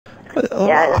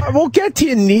We'll get to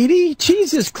you, Needy.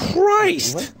 Jesus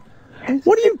Christ.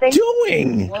 What are you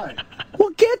doing? What?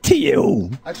 We'll get to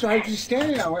you. That's why I was just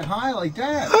standing there. I went high like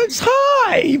that. It's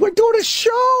high. We're doing a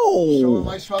show. So am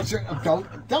I supposed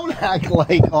to... Don't act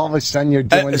like all of a sudden you're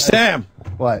doing... Sam.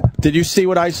 What? Did you see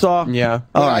what I saw? Yeah.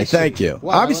 All right, thank you.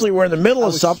 Well, Obviously, we're in the middle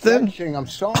of something. Stretching. I'm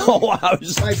sorry. Oh, I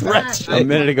was My back. stretching. A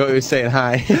minute ago, he was saying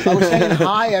hi. I was saying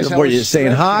hi as I Were was you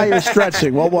saying hi or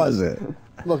stretching? What was it?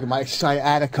 Look, my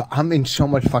sciatica. I'm in so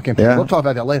much fucking pain. Yeah. We'll talk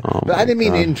about that later. But I didn't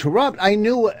mean to interrupt. I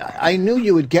knew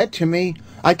you would get to me.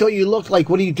 I thought you looked like,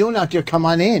 what are you doing out there? Come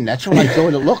on in. That's what I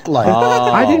thought it looked like.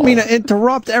 I didn't mean to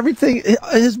interrupt. Everything.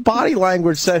 His body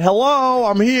language said, "Hello,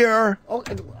 I'm here."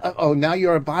 Oh, now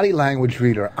you're a body language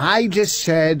reader. I just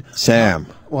said, Sam.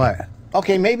 What?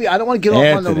 Okay, may'd I don't want to get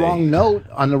off on the wrong note,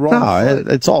 on the wrong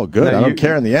foot. It's all good. No, I don't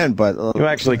care in the end, but... You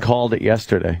actually called it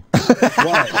yesterday.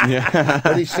 What? Yeah. What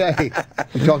did he say?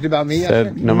 He talked about me Said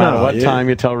yesterday? no matter what time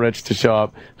you tell Rich to show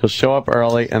up, he'll show up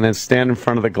early and then stand in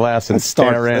front of the glass and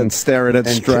stare in. And stare at it,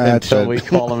 stretch. Until we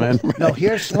call him in. No,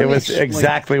 here's... It was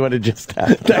exactly what had just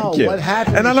happened. Thank you. What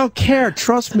happened And I don't care.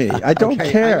 Trust me. I don't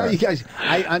care. I know you guys...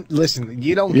 listen,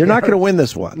 you don't You're care. not going to win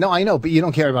this one. No, I know, but you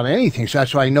don't care about anything, so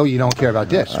that's why I know you don't care about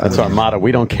this. That's our motto.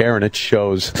 We don't care, and it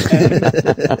shows.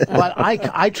 But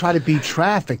I try to beat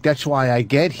traffic. That's why I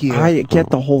get here. I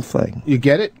get the whole thing. You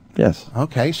get it? Yes.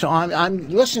 Okay, so I'm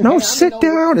listen. No, man, sit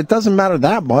down. It doesn't matter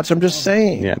that much. I'm just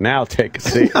saying. Yeah, now take a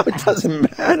seat. No, it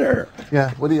doesn't matter. Yeah,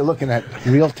 what are you looking at?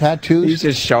 Real tattoos? He's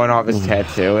just showing off his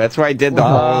tattoo. That's why I did the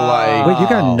whole like. Wait, you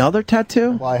got another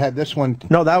tattoo? Well, I had this one.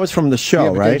 No, that was from the show, Yeah,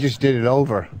 but right? they just did it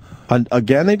over.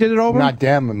 Again, they did it over? Not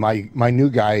them. My new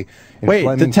guy. In Wait,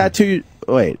 Flemington. the tattoo.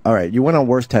 Wait, all right. You went on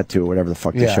Worst Tattoo, or whatever the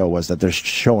fuck the Yeah. show was that they're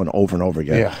showing over and over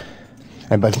again.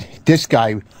 Yeah. But this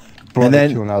guy brought And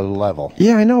then- it to another level.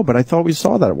 Yeah, I know, but I thought we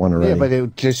saw that one already. Yeah, but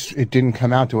it didn't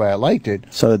come out the way I liked it.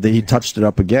 So he touched it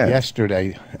up again.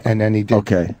 Yesterday, and then he did.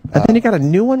 Okay. And then he got a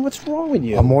new one? What's wrong with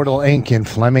you? Immortal Inc. in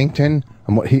Flemington.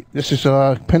 This is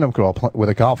a pinup girl with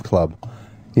a golf club.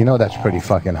 You know that's pretty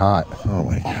fucking hot. Oh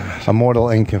my god. Immortal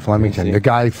Inc. in Flemington. The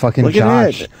guy fucking Look at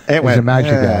Josh it. is It went, a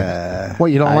magic guy. What,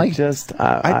 you don't like?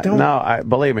 I don't. No,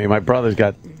 believe me, my brother's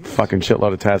got fucking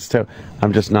shitload of tats too.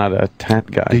 I'm just not a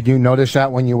tat guy. Did you notice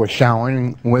that when you were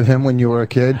showering with him when you were a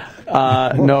kid?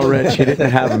 No, Rich, he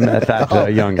didn't have him at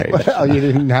that young age. Oh, you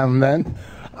didn't have him then?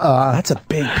 That's a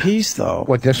big piece, though.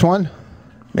 What, this one?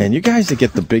 Man, you guys that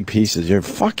get the big pieces, you're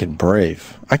fucking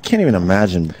brave. I can't even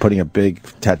imagine putting a big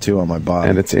tattoo on my body.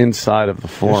 And it's inside of the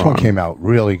forearm. This one came out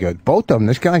really good. Both of them.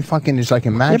 This guy fucking is like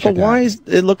a magic Yeah, but why guy. is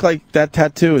it look like that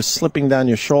tattoo is slipping down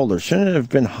your shoulder? Shouldn't it have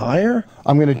been higher?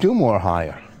 I'm going to do more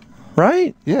higher.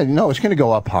 Right? Yeah, no, it's going to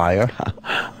go up higher.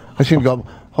 It's going to go...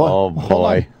 Hold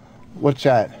boy. on. What's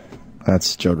that?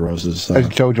 That's Joe DeRosa's. That's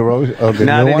Joe DeRosa. Oh, the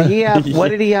Now, new did one? he have? What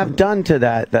did he have done to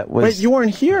that? That was. Wait, you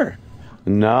weren't here.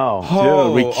 No.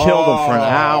 Dude, we killed him for an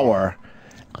hour.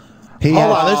 Hold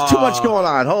on, there's too much going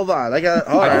on. Hold on. I got.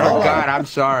 All right, hold on. God, I'm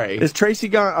sorry. Is Tracy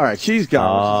gone? All right, she's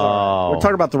gone. which is all right. We're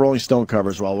talking about the Rolling Stone cover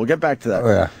as well. We'll get back to that. Oh,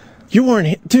 yeah. You weren't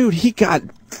here. Dude, he got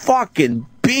fucking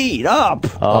beat up.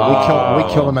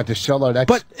 We killed him at the cellar. That's...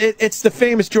 But it's the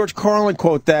famous George Carlin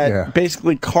quote that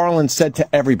basically Carlin said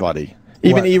to everybody.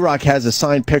 Even E-Rock has a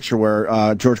signed picture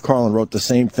where George Carlin wrote the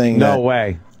same thing. No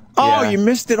way. Oh, you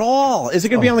missed it all. Is it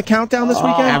going to be on the countdown this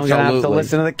weekend? I'm going to have to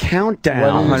listen to the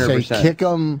countdown. What did it say? Kick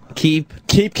them. Keep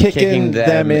kicking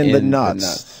them in the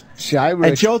nuts. See,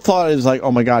 and Joe thought it was like,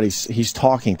 oh my God, he's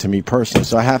talking to me personally,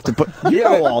 so I have to put. You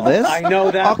know all this. I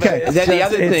know that. Okay. Then the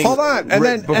other thing. Hold on, and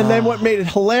then what made it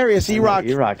hilarious?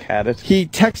 E-Rock had it. He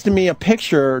texted me a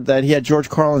picture that he had George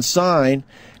Carlin sign,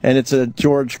 and it's a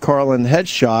George Carlin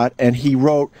headshot, and he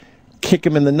wrote, "Kick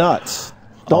him in the nuts."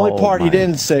 The only part he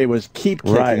didn't say was keep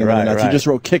kicking him in the nuts. He just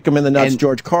wrote "kick him in the nuts," And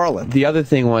George Carlin. The other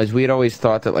thing was we had always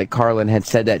thought that like Carlin had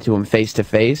said that to him face to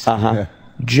face.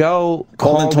 Joe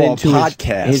called into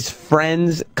his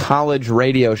friend's college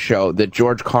radio show that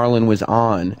George Carlin was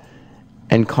on,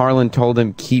 and Carlin told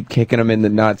him keep kicking him in the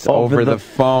nuts over the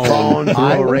phone through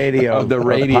the radio of the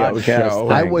radio show.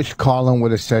 I wish Carlin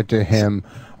would have said to him,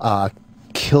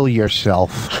 kill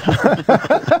yourself.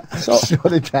 So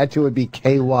the tattoo would be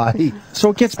KY.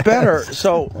 So it gets better.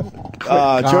 So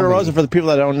Joe DeRosa, for the people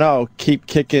that don't know, keep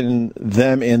kicking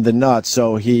them in the nuts.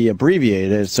 So he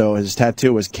abbreviated it. So his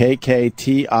tattoo was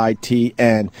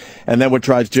KKTITN. And then what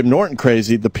drives Jim Norton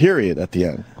crazy, the period at the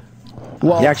end.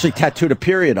 Well, he actually tattooed a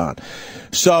period on.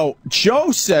 So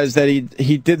Joe says that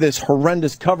he did this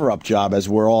horrendous cover-up job, as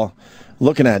we're all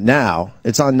looking at now.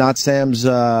 It's on Not Sam's,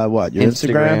 what, your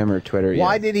Instagram? Or Twitter,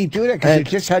 Why did he do that? Because you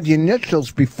just had your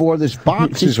initials before this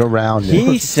box is around it.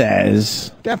 He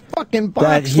says... That fucking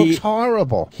box looks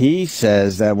horrible. He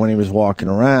says that when he was walking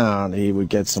around, he would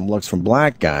get some looks from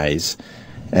black guys,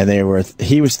 and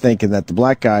he was thinking that the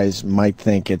black guys might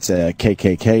think it's a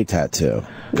KKK tattoo,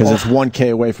 because it's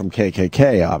 1K away from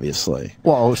KKK, obviously.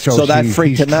 Well, so that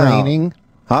freaked him out.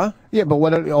 Huh? Yeah, but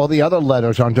what are all the other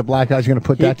letters? Aren't the black guys going to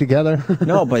put that together?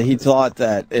 No, but he thought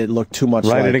that it looked too much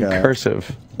Write like... it in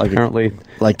cursive. Apparently,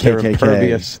 like KKK. They're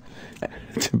impervious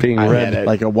to being read.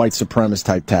 Like a white supremacist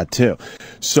type tattoo.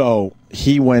 So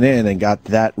he went in and got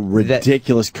that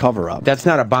ridiculous cover-up. That's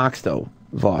not a box, though,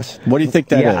 Voss. What do you think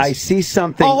that is? I see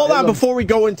something... Oh, hold on. Before we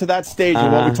go into that stage of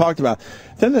what we talked about,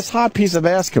 then this hot piece of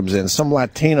ass comes in, some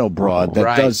Latino broad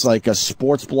that does like a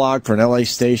sports blog for an LA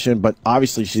station, but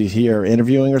obviously she's here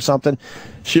interviewing or something.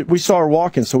 We saw her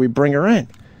walking, so we bring her in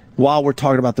while we're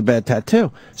talking about the bad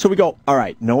tattoo. So we go, all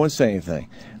right, no one say anything.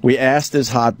 We asked this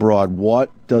hot broad,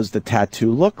 what does the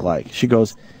tattoo look like? She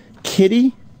goes,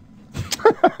 kitty?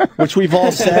 Which we've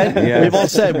all said. Yes. We've all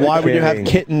said, why would you have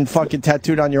kitten fucking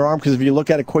tattooed on your arm? Because if you look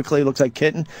at it quickly, it looks like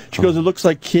kitten. She goes, it looks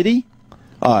like kitty?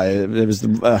 It was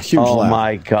a huge laugh. Oh,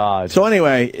 my God. So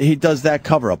anyway, he does that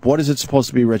cover-up. What is it supposed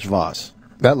to be, Rich Voss?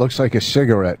 That looks like a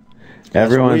cigarette.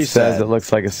 Everyone says it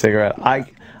looks like a cigarette.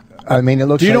 I mean, it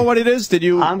looks. Do you know what it is? Did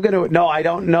you? No, I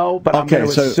don't know, but I'm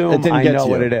going to assume I know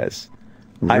what it is.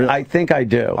 Really? I think I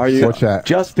do. What's that?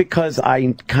 Just because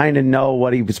I kind of know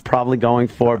what he was probably going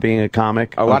for, being a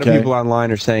comic. A lot of people online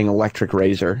are saying electric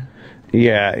razor.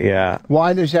 Yeah.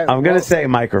 Why does that? I'm going to say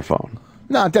microphone.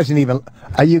 No, it doesn't even.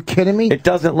 Are you kidding me? It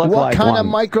doesn't look what like kind one, of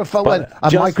microphone?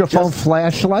 A microphone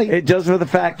flashlight? Just for the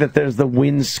fact that there's the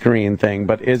windscreen thing,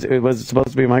 but was it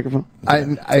supposed to be a microphone?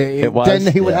 It was.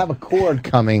 Then he would have a cord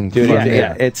coming. Dude,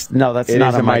 that's not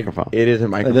a microphone. It is a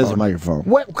microphone. It is a microphone.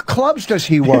 What clubs does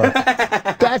he work?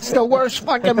 That's the worst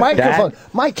fucking microphone.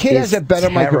 My kid has a better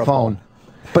microphone.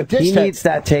 But he needs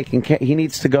that taken care. He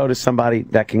needs to go to somebody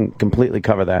that can completely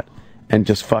cover that and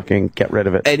just fucking get rid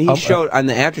of it. And he showed, on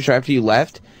the after show, after you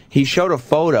left, he showed a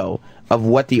photo of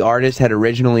what the artist had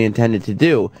originally intended to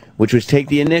do, which was take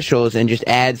the initials and just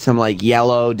add some, like,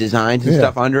 yellow designs and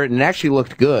stuff under it, and it actually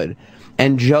looked good.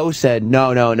 And Joe said,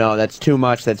 no, that's too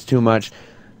much, that's too much.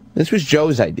 This was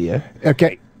Joe's idea.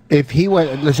 Okay, if he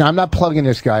went... Listen, I'm not plugging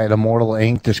this guy at Immortal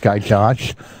Ink, this guy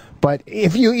Josh, but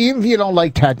even if you don't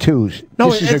like tattoos,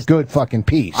 this is a good fucking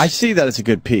piece. I see that it's a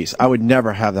good piece. I would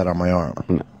never have that on my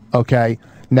arm. Okay,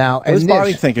 now what does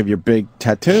Bobby think of your big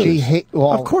tattoos?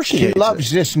 Of course she loves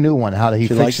this new one. How did he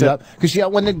fix it up? Because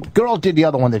when the girl did the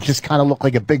other one, that just kind of looked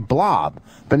like a big blob.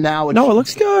 But now it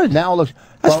looks good. Now it looks.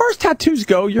 As far as tattoos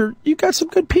go, you got some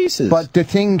good pieces. But the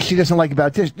thing she doesn't like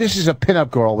about this is a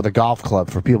pinup girl with a golf club.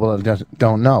 For people that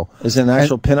don't know, is it an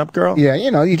actual pinup girl? Yeah,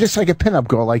 you just like a pinup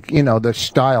girl, like the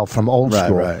style from old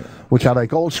school. Right. Which I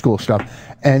like old school stuff.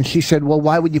 And she said, well,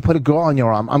 why would you put a girl on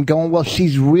your arm? I'm going, well,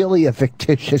 she's really a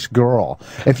fictitious girl.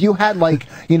 If you had, like,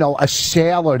 a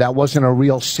sailor that wasn't a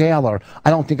real sailor, I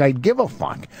don't think I'd give a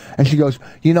fuck. And she goes,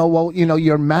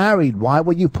 you're married. Why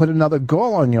would you put another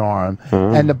girl on your arm?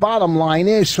 And the bottom line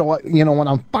is, so, when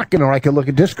I'm fucking her, I can look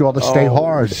at this girl to stay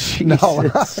hard.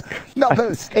 No,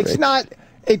 but it's not...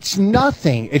 It's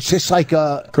nothing. It's just like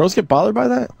a... Girls get bothered by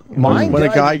that? Mine when a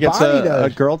guy gets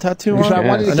a girl tattoo on?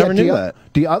 I never knew that.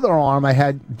 The other arm, I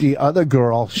had the other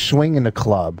girl swing in the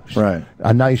club. Right.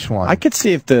 A nice one. I could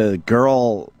see if the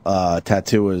girl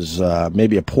tattoo was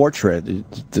maybe a portrait,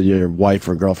 your wife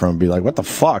or girlfriend would be like, what the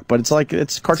fuck? But it's like,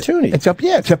 it's cartoony. It's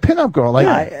a pinup girl.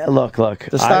 Like, look.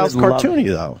 The style's cartoony,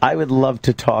 though. I would love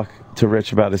to talk to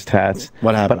Rich about his tats.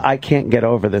 What happened? But I can't get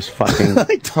over this fucking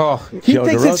he Joe thinks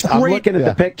DeRosa. it's great. I'm looking at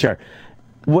the picture.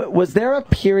 Was there a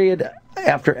period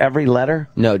after every letter?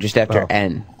 No, just after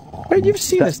N. Wait, you've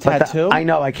seen this tattoo? I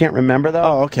know. I can't remember, though.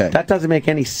 Oh, okay. That doesn't make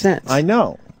any sense. I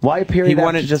know. Why a period He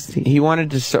wanted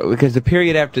to... Because the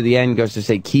period after the N goes to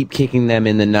say, keep kicking them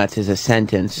in the nuts is a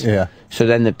sentence. Yeah. So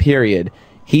then the period...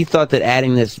 He thought that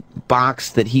adding this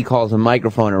box that he calls a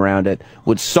microphone around it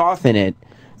would soften it,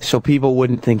 so people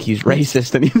wouldn't think he's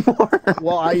racist anymore.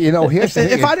 Well, here's the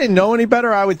thing. If I didn't know any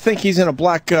better, I would think he's in a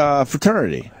black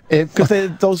fraternity. Because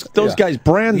those guys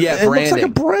brand. Yeah, it looks like a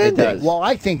branding. Well,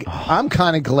 I think I'm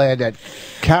kind of glad that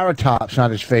Carrot Top's not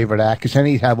his favorite act, because then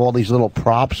he'd have all these little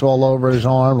props all over his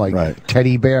arm, like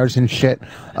teddy bears and shit.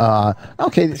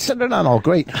 Okay, so they're not all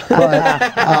great,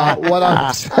 but what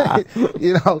I'm saying,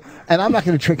 and I'm not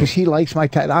going to trick, because he likes my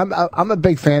tattoo. I'm a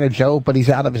big fan of Joe, but he's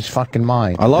out of his fucking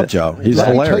mind. I love Joe. He's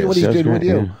hilarious. Let me tell you what he did with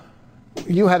you.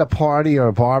 you had a party or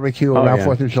a barbecue around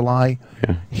 4th of July.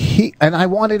 Yeah. And I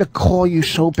wanted to call you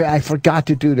so bad. I forgot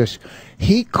to do this.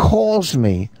 He calls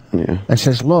me and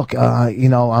says, look, you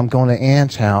know, I'm going to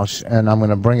Ant's house and I'm going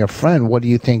to bring a friend. What do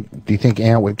you think? Do you think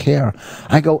Ant would care?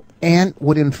 I go, Ant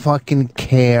wouldn't fucking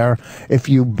care if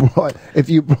you brought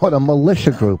a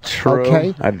militia group. True.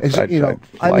 Okay? I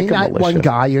mean, not one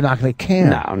guy, you're not going to care.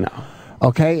 No.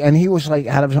 Okay, and he was like,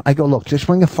 I go, look, just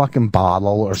bring a fucking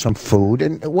bottle or some food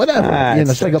and whatever. You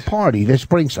know, it's like a party. Just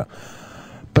bring some.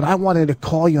 But I wanted to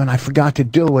call you, and I forgot to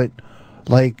do it.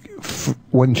 Like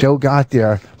when Joe got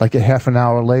there, like a half an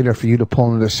hour later, for you to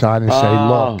pull him to the side and say,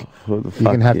 "Look,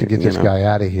 you're gonna have to get this guy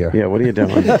out of here." Yeah, what are you doing?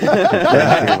 Oh,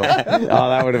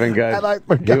 that would have been good.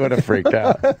 He would have freaked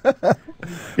out.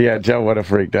 Yeah, Joe would have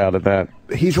freaked out at that.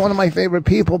 He's one of my favorite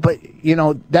people, but you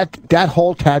know that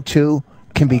whole tattoo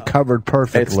can be covered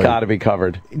perfectly. It's got to be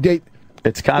covered.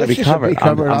 It's got to be covered.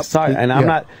 I'm sorry, and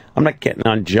I'm not getting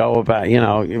on Joe about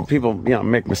people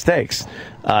make mistakes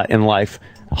in life.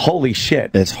 Holy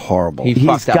shit, it's horrible. He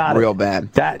fucked up real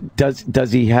bad. That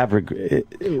does he have regret?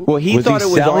 Well, he thought it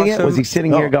was selling awesome. it. Was he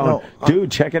sitting here going,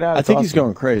 dude, check it out? I think he's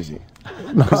going crazy.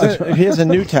 He has a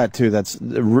new tattoo that's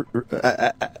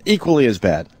equally as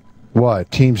bad.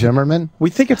 What, Team Zimmerman? We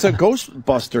think it's a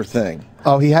Ghostbuster thing.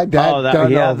 Oh, he had that. Oh,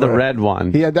 he had the red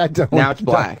one. He had that done. Now it's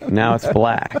black. Now it's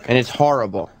black, and it's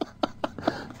horrible.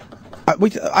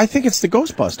 I think it's the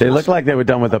Ghostbusters. They look like they were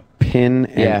done with a pin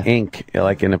and ink,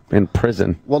 like in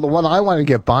prison. Well, the one I wanted to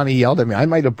get, Bonnie yelled at me. I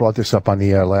might have brought this up on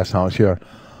the air last time I was here.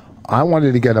 I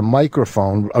wanted to get a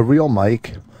microphone, a real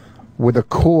mic, with a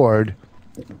cord,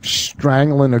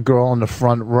 strangling a girl in the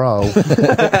front row,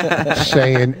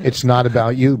 saying, "It's not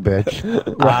about you, bitch."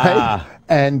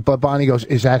 Right? But Bonnie goes,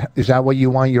 "Is that what you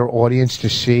want your audience to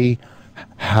see?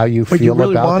 How you feel about you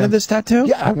really wanted them?" this tattoo?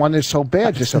 Yeah, I wanted it so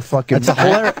bad. Just a fucking...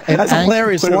 That's a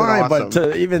hilarious line, but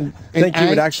to even think you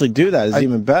would actually do that is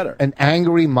even better. An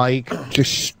angry Mike,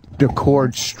 just the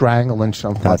cord strangling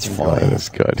something. That's funny. That's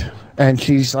good. And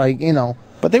she's like,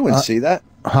 But they wouldn't see that.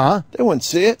 Huh? They wouldn't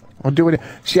see it. I'll do it.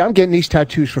 See, I'm getting these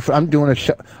tattoos for free. I'm doing a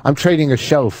show. I'm trading a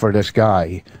show for this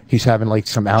guy. He's having like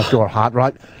some outdoor hot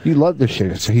rod. You love this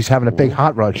shit. So he's having a big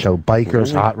hot rod show.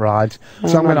 Bikers, hot rods.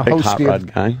 So I'm going to host hot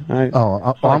rod guy.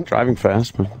 I like driving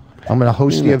fast. But I'm going to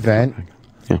host the event.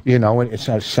 Yeah. It's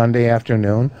a Sunday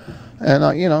afternoon. And,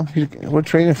 we're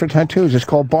trading for tattoos. It's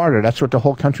called barter. That's what the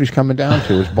whole country's coming down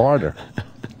to is barter.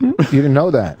 You didn't know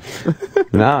that?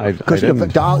 No, I didn't.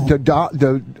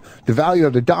 The value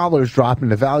of the dollar is dropping,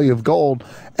 the value of gold,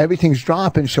 everything's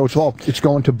dropping, so it's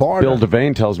going to barter. Bill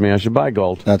Devane tells me I should buy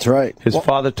gold. That's right. His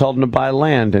father told him to buy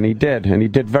land, and he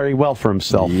did very well for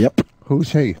himself. Yep.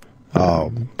 Who's he? Oh,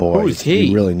 boy. Who's he?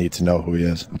 You really need to know who he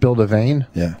is. Bill Devane?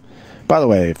 Yeah. By the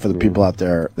way, for the people out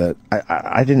there that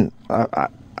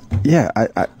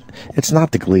it's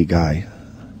not the Glee guy.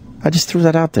 I just threw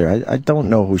that out there. I don't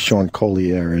know who Sean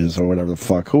Collier is or whatever the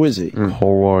fuck. Who is he? Who is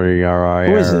he? I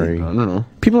don't know.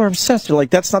 People are obsessed. They're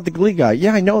like, that's not the Glee guy.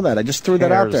 Yeah, I know that. I just threw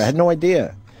that out there. I had no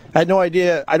idea. I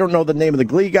don't know the name of the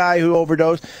Glee guy who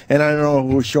overdosed, and I don't know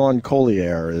who Sean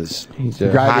Collier is. He's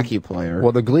a hockey player.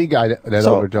 Well, the Glee guy that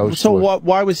overdosed. So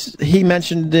why was he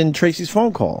mentioned in Tracy's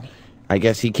phone call? I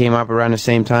guess he came up around the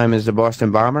same time as the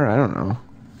Boston Bomber. I don't know.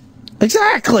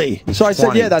 Exactly. So I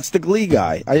said, yeah, that's the Glee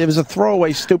guy. It was a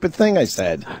throwaway, stupid thing I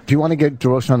said. Do you want to get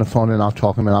DeRosa on the phone and I'll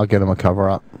talk him and I'll get him a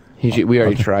cover-up? We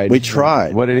already tried. We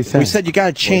tried. What did he say? We said you got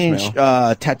to change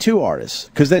tattoo artists.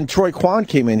 Because then Troy Kwan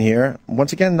came in here.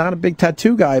 Once again, not a big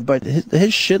tattoo guy, but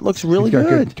his shit looks really He's got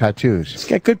good. good tattoos. He's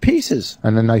got good pieces.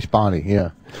 And a nice body,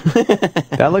 yeah.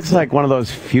 That looks like one of those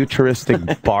futuristic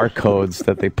barcodes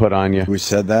that they put on you. We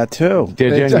said that too.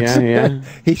 Did you? Yeah.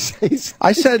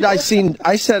 I said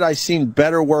I seen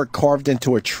better work carved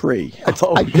into a tree. That's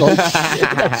so fucking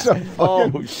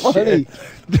funny.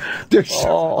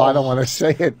 I don't want to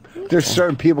say it. There's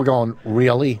certain people going,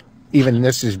 really? Even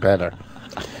this is better.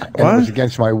 And it was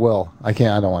against my will. I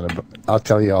don't want to. I'll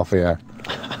tell you off air.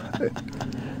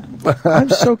 I'm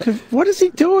so confused. What is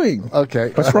he doing? Okay.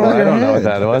 What's wrong with your I don't know what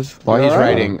head? that was. While he's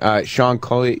writing, Sean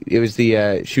Coley, it was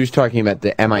she was talking about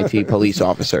the MIT police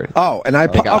officer. Oh, and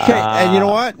and you know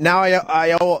what? Now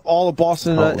I owe all of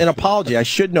Boston an apology. I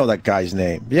should know that guy's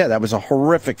name. Yeah, that was a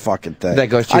horrific fucking thing. That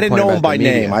goes to your I didn't point know him about by the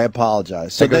media. name. I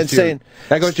apologize. So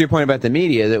that goes to your point about the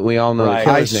media, that we all know the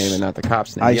killer's name and not the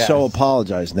cop's name. I so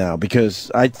apologize now because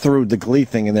I threw the Glee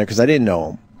thing in there because I didn't know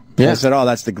him. Yeah. I said, "Oh,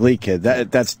 that's the Glee kid."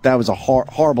 That was a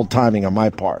horrible timing on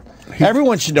my part.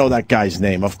 Everyone should know that guy's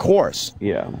name, of course.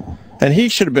 Yeah. And he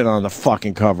should have been on the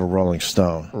fucking cover of Rolling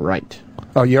Stone. Right.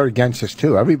 Oh, you're against this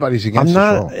too. Everybody's against I'm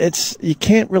not. this role. You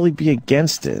can't really be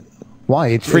against it. Why?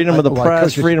 It's freedom of the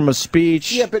press, freedom of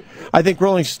speech. Yeah, but I think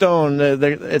Rolling Stone,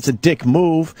 it's a dick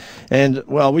move. And,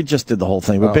 well, we just did the whole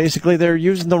thing. But basically, they're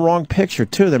using the wrong picture,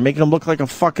 too. They're making him look like a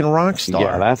fucking rock star.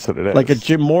 Yeah, that's what it is. Like a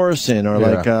Jim Morrison or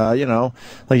like, you know,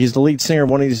 like he's the lead singer of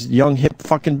one of these young, hip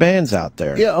fucking bands out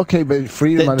there. Yeah, okay, but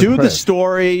freedom of the press. Do the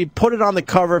story, put it on the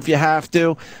cover if you have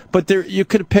to. But you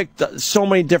could have picked so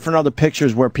many different other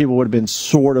pictures where people would have been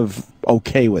sort of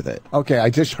okay with it. Okay, I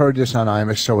just heard this on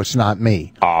Imus, so it's not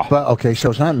me. But okay,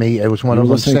 so it's not me. It was one of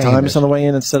them listening to Imus on the way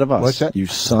in instead of us. What's that? You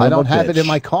son I of a don't have bitch. it in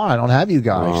my car. I don't have you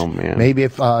guys. Oh man. Maybe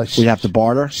if we have to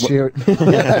barter.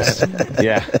 Yes.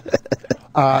 Yeah.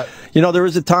 You know, there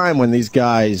was a time when these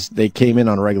guys, they came in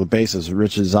on a regular basis.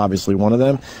 Rich is obviously one of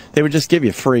them. They would just give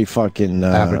you free fucking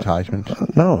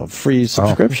advertisements. No, free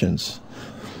subscriptions.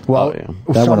 Well,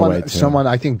 that went away too. Someone,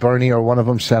 I think Bernie or one of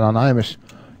them said on Imus,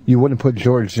 you wouldn't put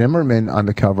George Zimmerman on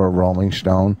the cover of Rolling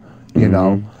Stone, you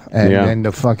know, and then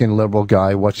the fucking liberal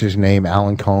guy, what's his name,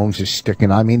 Alan Combs, is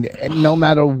sticking. I mean, no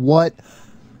matter what.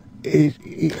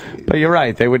 But you're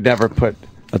right. They would never put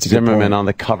Zimmerman on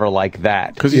the cover like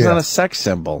that. Because he's not a sex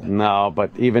symbol. No,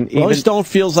 but even Rolling Stone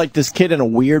feels like this kid in a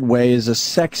weird way is a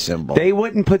sex symbol. They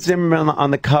wouldn't put Zimmerman on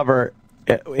the cover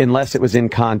unless it was in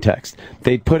context.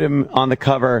 They'd put him on the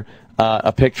cover,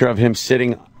 a picture of him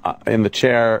sitting in the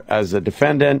chair as a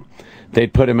defendant.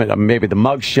 They'd put him at maybe the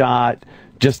mugshot,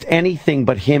 just anything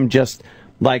but him just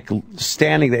like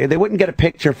standing there. They wouldn't get a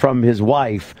picture from his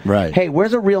wife. Right. Hey,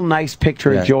 where's a real nice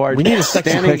picture of George? We need a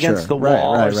sexy standing picture against the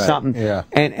wall or something. Yeah.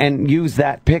 And use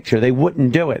that picture. They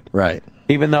wouldn't do it. Right.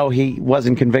 Even though he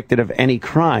wasn't convicted of any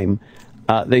crime,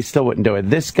 they still wouldn't do it.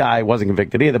 This guy wasn't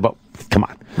convicted either, but come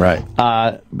on. Right.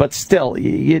 But still,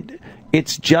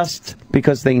 it's just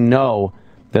because they know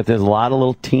that there's a lot of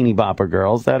little teeny bopper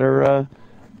girls that are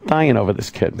dying over this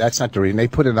kid. That's not the reason. They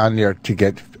put it on there to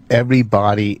get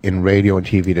everybody in radio and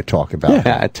TV to talk about it.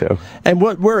 Yeah, too. And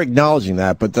we're acknowledging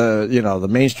that, but the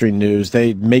mainstream news,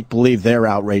 they make believe they're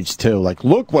outraged too. Like,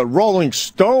 look what Rolling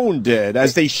Stone did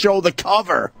as they show the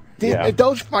cover.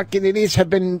 Those fucking idiots have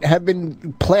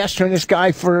been plastering this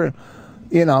guy for,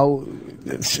 day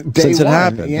since it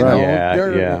happened. You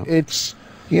know, it's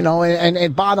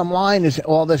and bottom line is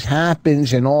all this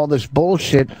happens and all this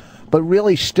bullshit, but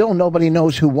really still nobody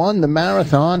knows who won the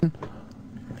marathon.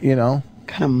 What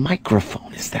kind of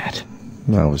microphone is that?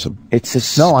 No, it's a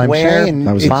square. No, I'm saying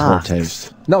that was in poor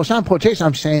taste. No, it's not in poor taste.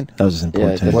 I'm saying that was in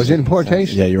poor taste. Was it in poor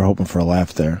taste? Yeah, you were hoping for a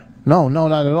laugh there. No,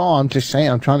 not at all. I'm just saying.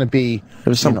 I'm trying to be. It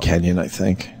was some Kenyan, I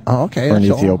think. Oh, okay. Or an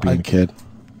Ethiopian kid.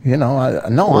 I'm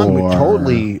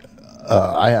totally.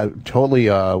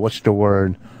 What's the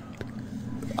word?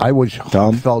 I was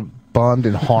felt bummed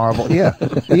and horrible. Yeah,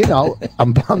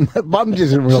 I'm bummed. Bummed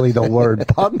isn't really the word.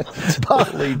 Bummed.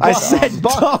 I said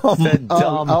dumb. Said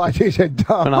dumb. Oh, I think you said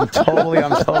dumb. And I'm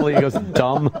totally. He goes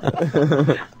dumb.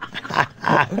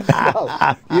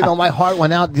 My heart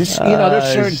went out. There's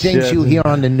certain things you hear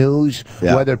on the news,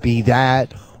 whether it be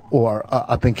that or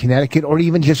up in Connecticut, or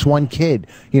even just one kid.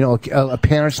 A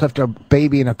parents left their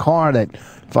baby in a car that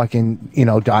fucking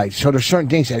died. So there's certain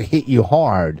things that hit you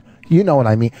hard. You know what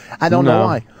I mean? I don't know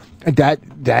why.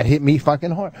 That hit me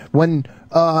fucking hard. When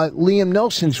Liam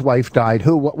Nelson's wife died,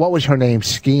 what was her name?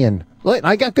 Skiing.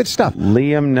 I got good stuff.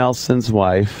 Liam Nelson's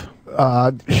wife.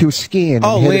 She was skiing.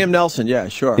 Oh, Liam Nelson. Yeah,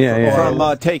 sure.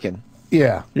 From Taken.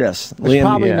 Yeah. Yes. It's Liam,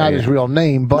 probably not his real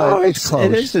name, but it's close.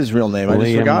 It is his real name. I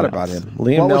just forgot about him.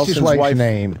 Liam Nelson's his wife's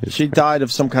name? She died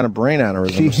of some kind of brain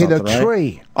aneurysm. She hit a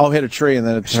tree. Right? Oh, hit a tree, and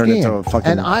then it turned into a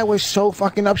fucking. And I was so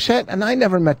fucking upset, and I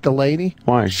never met the lady.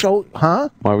 Why? Why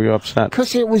were you upset?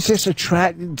 Because it was just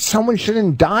someone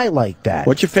shouldn't die like that.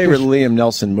 What's your favorite Liam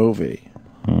Nelson movie?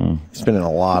 He's been in a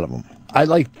lot of them. I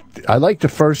liked the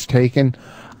first Taken.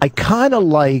 I kind of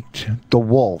liked The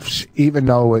Wolves, even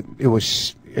though it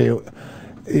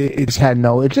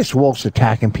just wolves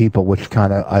attacking people, which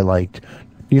kind of I liked.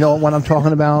 You know what I'm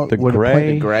talking about? The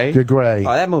Gray? The Gray.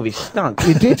 Oh, that movie stunk.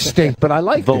 It did stink, but I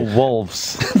liked it. The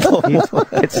Wolves.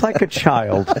 It's like a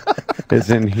child is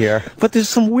in here. But there's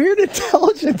some weird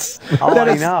intelligence that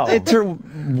is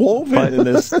interwoven in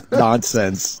this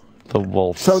nonsense. The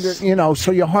Wolves. So,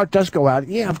 so your heart does go out.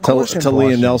 Yeah, of course. To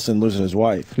Liam Nelson losing his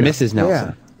wife. Mrs. Nelson.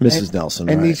 Yeah. Mrs. Nelson,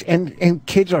 and right. and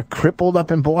kids are crippled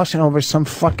up in Boston over some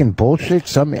fucking bullshit,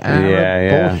 some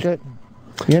Arab bullshit.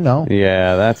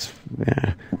 Yeah, that's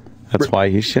why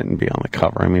he shouldn't be on the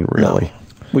cover. I mean, really.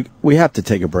 No. We have to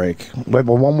take a break. Wait,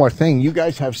 but one more thing. You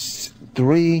guys have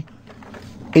 8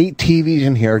 TVs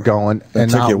in here going,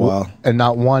 and took you a while. And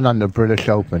not one on the British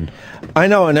Open. I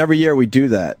know, and every year we do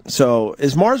that. So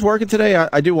is Mars working today?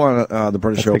 I do want the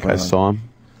British Open. I saw him.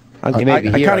 I kind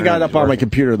of got it up on my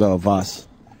computer though, Voss.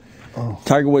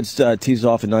 Tiger Woods tees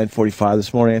off at 9:45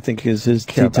 this morning. I think is his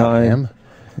tee time.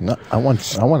 No, I want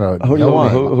to. Who do you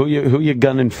want? Who you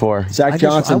gunning for? Zach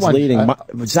Johnson's leading.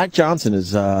 Zach Johnson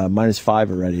is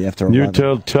 -5 already after 11. You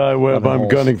tell Ty Webb I'm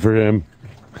gunning for him.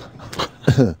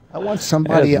 I want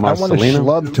somebody. I want a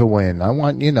schlub to win. I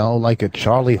want, like a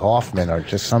Charlie Hoffman or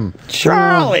just some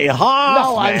Charlie Hoffman.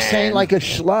 No, I'm saying like a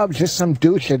schlub, just some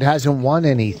douche that hasn't won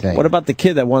anything. What about the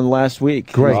kid that won last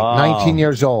week? Great, 19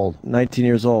 years old. 19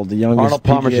 years old, the youngest. Arnold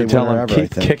Palmer PGA should tell him ever,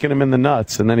 keep kicking him in the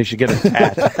nuts, and then he should get a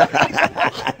tat.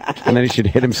 And then he should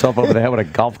hit himself over the head with a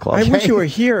golf club. I wish you were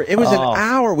here. It was an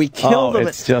hour. We killed him.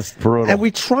 It's just brutal. And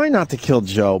we try not to kill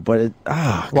Joe, but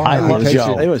I love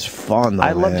Joe. It was fun, though,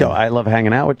 I love Joe. I love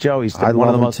hanging out with Joe. He's one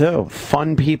of the most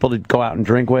fun people to go out and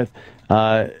drink with.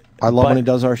 I love when he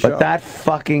does our show. But that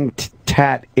fucking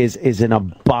tat is an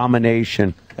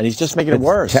abomination. And he's just making it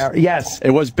worse. Yes.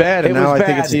 It was bad, and now I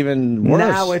think it's even worse.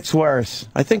 Now it's worse.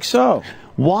 I think so.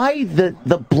 Why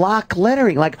the block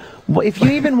lettering? Like, if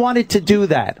you even wanted to do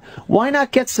that, why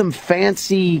not get some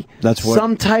fancy,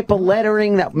 some type of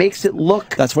lettering that makes it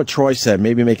look... That's what Troy said.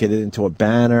 Maybe make it into a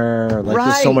banner. Like,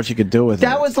 there's so much you could do with it.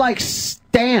 That was like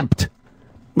stamped.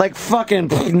 Like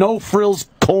fucking no frills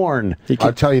corn.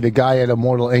 I'll tell you, the guy at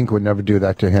Immortal Ink would never do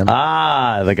that to him.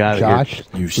 The guy. Josh,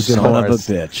 you son of a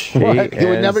bitch. He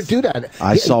would never do that.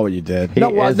 I saw what you did.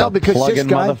 No, because this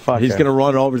guy, he's going to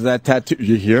run over to that tattoo.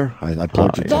 You hear? I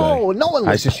plugged you today. No one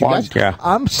listens to you guys.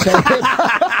 I'm saying...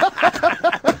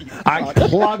 I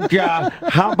plugged you.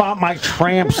 How about my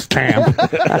tramp stamp?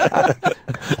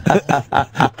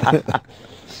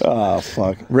 Oh,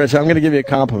 fuck. Rich, I'm going to give you a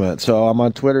compliment. So I'm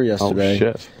on Twitter yesterday. Oh,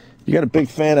 shit. You got a big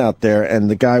fan out there, and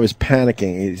the guy was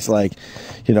panicking. He's like,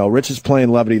 Rich is playing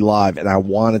Levity Live, and I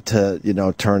want it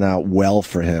to, turn out well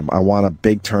for him. I want a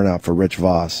big turnout for Rich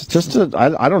Voss.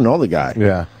 I don't know the guy.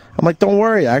 Yeah. I'm like, don't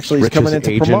worry. Actually, he's coming in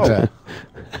to promote.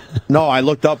 No, I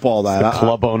looked up all that. The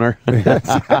club owner.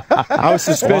 I was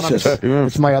suspicious.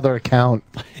 It's my other account.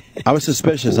 I was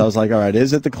suspicious. I was like, all right,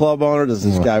 is it the club owner? Does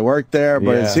this guy work there?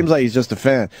 But it seems like he's just a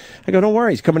fan. I go, don't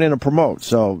worry, he's coming in to promote.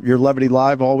 So you're Levity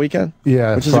Live all weekend?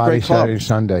 Yeah, which is Friday, a great club. Saturday,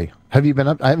 Sunday. Have you been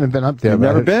up? I haven't been up there. You've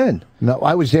never been? No,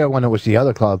 I was there when it was the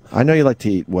other club. I know you like to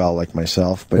eat well like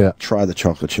myself, but try the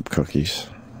chocolate chip cookies.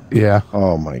 Yeah.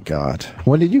 Oh, my God.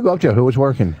 When did you go up there? Who was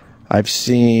working? I've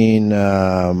seen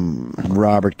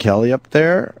Robert Kelly up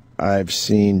there. I've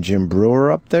seen Jim Brewer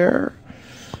up there.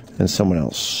 And someone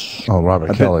else. Oh,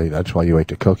 Robert Kelly. That's why you ate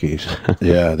the cookies.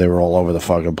 Yeah, they were all over the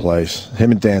fucking place.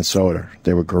 Him and Dan Soder.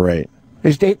 They were great.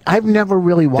 I've never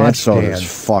really watched Dan. Dan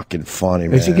Soder's fucking funny,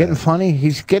 man. Is he getting funny?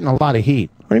 He's getting a lot of heat.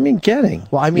 What do you mean getting?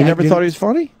 Well, I mean, you never thought he was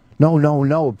funny?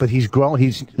 No. But he's grown.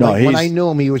 When I knew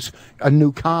him, he was a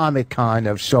new comic, kind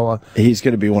of. So he's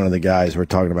going to be one of the guys we're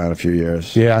talking about in a few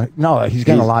years. Yeah. No, he's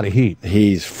getting a lot of heat.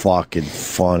 He's fucking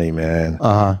funny, man.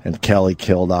 And Kelly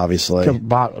killed, obviously.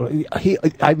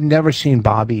 I've never seen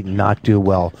Bobby not do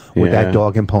well with that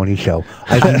dog and pony show.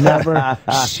 I've never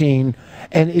seen.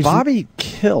 And Bobby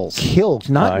kills,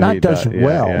 not does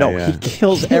well. He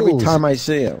kills every time I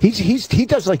see him. He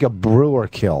does like a Brewer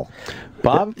kill.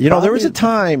 Bob, there was a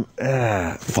time.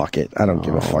 Fuck it, I don't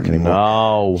give a fuck anymore.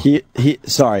 No, he.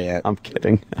 Sorry, Ant. I'm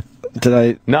kidding. Did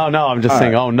I? No, I'm just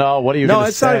saying. Right. Oh no, what are you? No,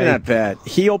 it's not even that bad.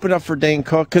 He opened up for Dane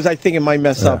Cook because I think it might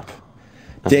mess up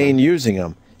Dane using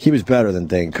him. He was better than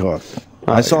Dane Cook.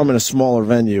 I saw him in a smaller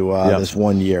venue this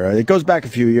one year. It goes back a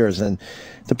few years, and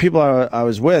the people I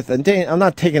was with, and Dane, I'm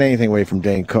not taking anything away from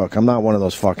Dane Cook. I'm not one of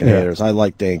those fucking haters. I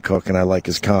like Dane Cook, and I like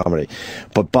his comedy.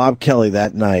 But Bob Kelly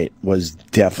that night was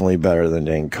definitely better than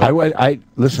Dane Cook.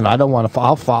 Listen, I don't want to.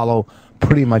 I'll follow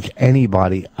pretty much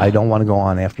anybody. I don't want to go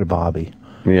on after Bobby.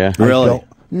 Yeah, really.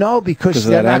 No, because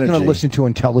they're not going to listen to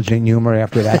intelligent humor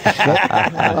after that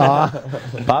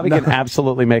shit. Bobby can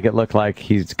absolutely make it look like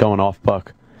he's going off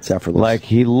book. It's effortless. Like,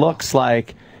 he looks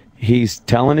like he's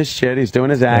telling his shit, he's doing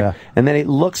his act, and then it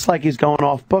looks like he's going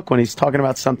off book when he's talking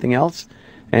about something else,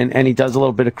 and he does a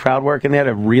little bit of crowd work in there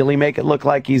to really make it look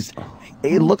like it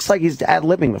looks like he's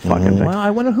ad-libbing the fucking thing. Well, I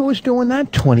wonder who was doing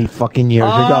that 20 fucking years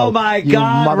ago. Oh, my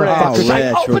God,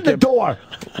 motherfuckers. Open the door.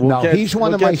 He's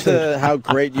one of my favorite. How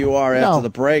great you are after the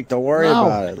break. Don't worry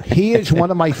about it. He is one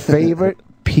of my favorite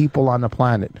people on the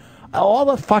planet. All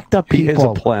the fucked up people. He is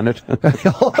a planet.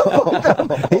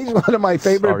 He's one of my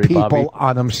favorite people Bobby.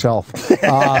 On himself.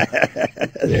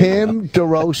 Him,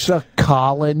 DeRosa,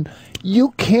 Colin.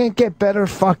 You can't get better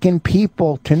fucking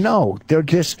people to know. They're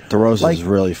just DeRosa is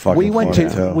really fucking funny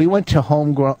too. We went to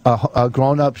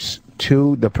Grown Ups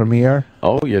 2, the premiere.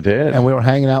 Oh, you did? And we were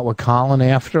hanging out with Colin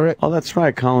after it. Oh, that's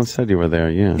right. Colin said you were there,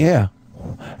 yeah. Yeah.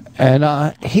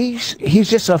 And he's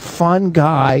just a fun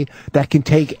guy that can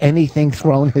take anything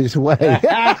thrown his way.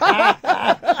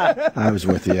 I was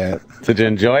with you. Did you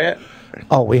enjoy it?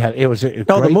 Oh, it was a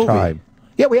great time.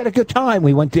 Yeah, we had a good time.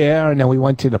 We went there, and then we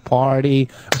went to the party.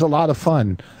 It was a lot of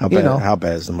fun. How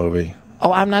bad is the movie?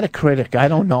 Oh, I'm not a critic. I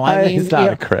don't know. I mean, he's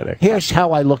not a critic. Here's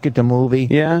how I look at the movie.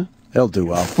 Yeah, it'll do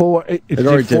well. It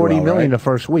did 40 million the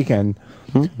first weekend.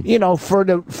 You know, for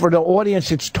the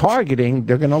audience it's targeting,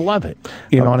 they're going to love it.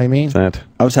 You know what I mean?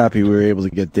 I was happy we were able to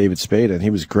get David Spade, and he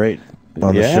was great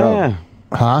on the show.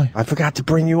 Huh? I forgot to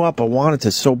bring you up. I wanted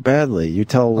to so badly. You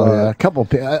tell a couple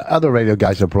other radio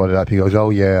guys that brought it up. He goes, "Oh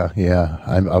yeah,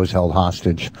 I was held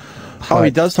hostage." Oh, he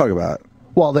does talk about it.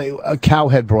 Well,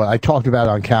 Cowhead brought. I talked about it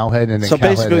on Cowhead, and then so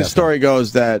basically, the story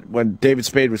goes that when David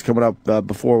Spade was coming up,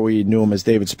 before we knew him as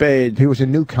David Spade, he was a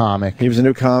new comic. He was a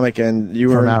new comic, and you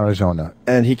were from Arizona,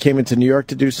 and he came into New York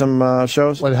to do some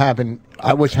shows. What happened?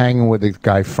 I was hanging with a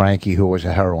guy, Frankie, who was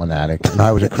a heroin addict, and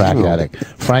I was a crack addict.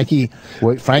 Frankie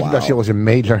Garcia was a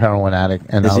major heroin addict,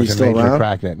 and I was a major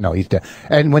crack addict. No, he's dead.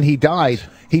 And when he died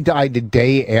the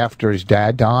day after his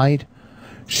dad died.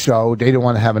 So they didn't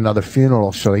want to have another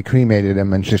funeral, so they cremated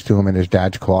him and just threw him in his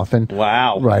dad's coffin.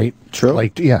 Wow. Right. True.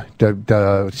 Like, yeah,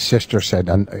 the sister said,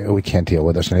 we can't deal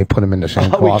with this, and they put him in the same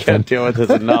coffin. We can't deal with this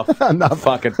enough.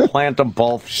 Fucking plant them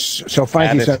both. So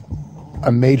Frankie's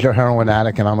a major heroin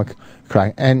addict, and I'm a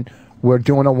crack. And we're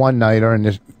doing a one-nighter, and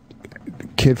this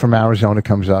kid from Arizona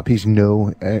comes up. He's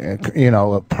new,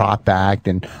 a prop act,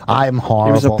 and I'm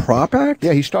horrible. He was a prop act?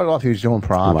 Yeah, he started off, he was doing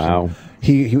props. Wow.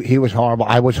 He was horrible.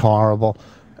 I was horrible.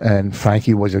 And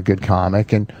Frankie was a good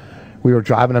comic, and we were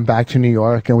driving him back to New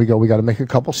York, and we got to make a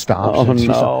couple stops. Oh,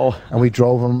 no. And we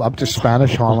drove him up to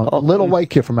Spanish Harlem. A little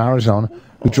white kid from Arizona.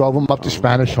 We drove him up to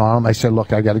Spanish Harlem. I said,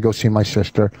 look, I got to go see my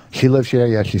sister. She lives here.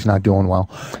 Yeah, she's not doing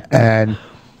well. And,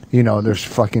 there's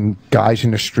fucking guys in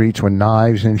the streets with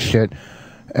knives and shit.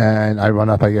 And I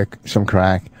run up, I get some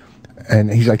crack.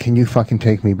 And he's like, can you fucking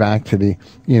take me back to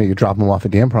you drop him off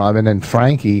at the Improv. And then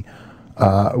Frankie...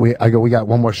 we got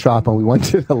one more stop, and we went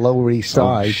to the Lower East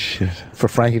Side for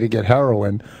Frankie to get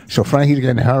heroin. So Frankie's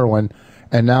getting heroin,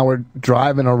 and now we're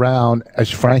driving around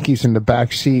as Frankie's in the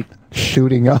back seat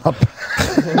shooting up.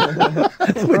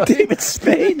 With David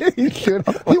Spade?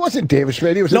 He wasn't David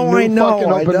Spade. He was a new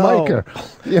fucking open micer.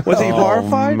 Was he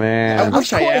horrified? Man. I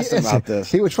wish I asked him about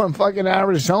this. He was from fucking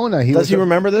Arizona. Does he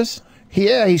remember this?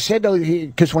 Yeah, he said,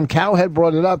 because when Cowhead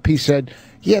brought it up, he said,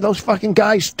 yeah, those fucking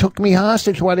guys took me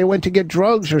hostage while they went to get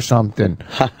drugs or something.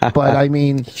 But, I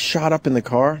mean... He shot up in the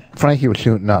car? Frankie was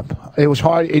shooting up. It was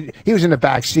hard. He was in the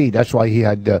back seat. That's why he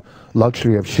had the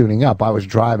luxury of shooting up. I was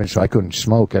driving, so I couldn't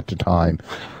smoke at the time.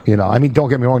 I mean, don't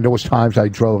get me wrong, there was times I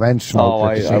drove and smoked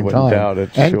at the same time. Doubt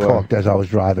it, and cooked as I was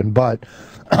driving. But...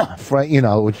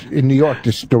 in New York,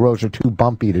 the roads are too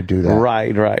bumpy to do that.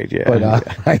 Right, yeah. But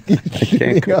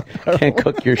can't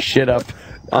cook your shit up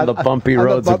on the bumpy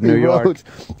roads of New York.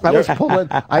 I was pulling.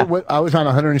 I was on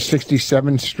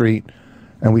 167th Street,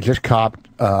 and we just copped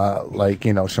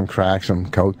some crack,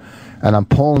 some coke, and I'm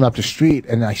pulling up the street,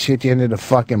 and I see at the end of the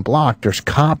fucking block, there's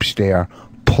cops there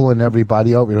pulling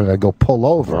everybody over, and I go, pull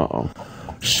over. Uh-oh.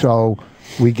 So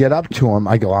we get up to him.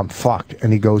 I go, I'm fucked,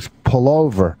 and he goes, pull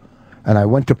over. And I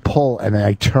went to pull, and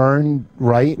I turned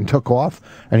right and took off,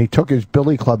 and he took his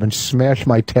billy club and smashed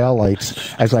my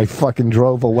taillights as I fucking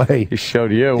drove away. He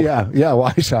showed you. Yeah.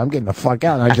 Well, I said, I'm getting the fuck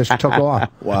out, and I just took off.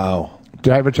 Wow.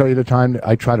 Did I ever tell you the time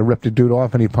I tried to rip the dude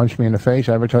off and he punched me in the face?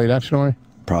 Did I ever tell you that story?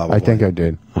 Probably. I think I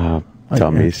did.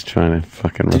 Dummies trying to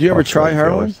fucking rip. Did you ever try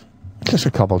heroin? Just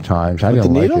a couple times. I With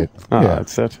didn't the like needle? it. Oh, yeah,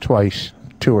 that's it. Twice.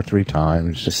 2 or 3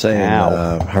 times. Just saying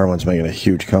heroin's making a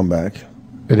huge comeback.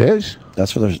 It is?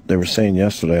 That's what they were saying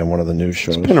yesterday on one of the news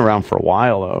shows. It's been around for a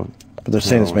while, though. But they're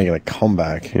saying it's making a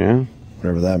comeback. Yeah.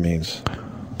 Whatever that means.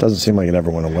 Doesn't seem like it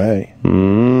ever went away.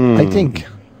 I think,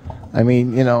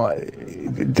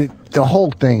 the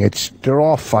whole thing, they're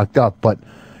all fucked up, but,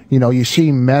 you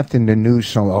see meth in the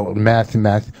news,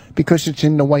 meth, because it's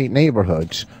in the white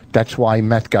neighborhoods. That's why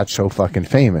meth got so fucking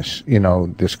famous,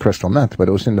 this crystal meth, but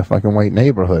it was in the fucking white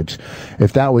neighborhoods.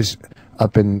 If that was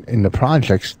up in the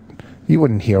projects, you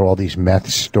wouldn't hear all these meth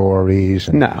stories.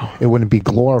 And no. It wouldn't be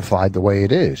glorified the way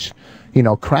it is.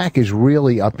 Crack is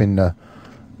really up in the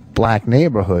black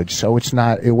neighborhoods, so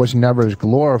it was never as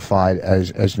glorified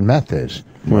as meth is.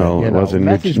 Well, it was in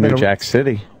New Jack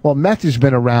City. Well, meth has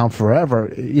been around forever.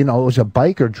 It was a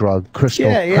biker drug. Crystal.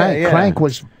 Yeah. Crank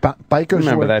was bikers.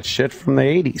 Remember that shit from the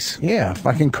 80s? Yeah,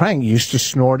 fucking crank. You used to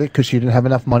snort it because you didn't have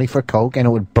enough money for coke, and it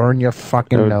would burn your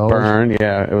fucking nose. Burn,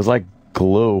 yeah. It was like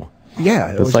glue.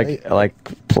 Yeah, it was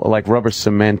like rubber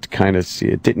cement kind of.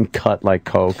 It didn't cut like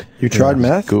coke. You tried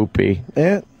meth? Goopy.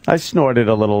 Yeah. I snorted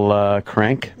a little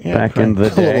crank back in the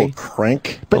day. A little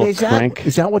crank. But is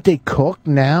that what they cook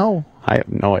now? I have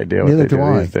no idea what they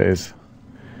do these days.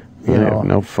 I have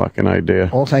no fucking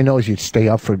idea. All I know is you'd stay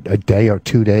up for a day or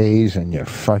 2 days, and you're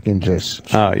fucking just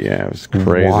it was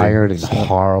crazy, wired and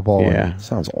horrible. Yeah,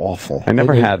 sounds awful. I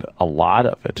never had a lot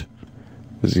of it.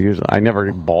 I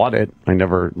never bought it. I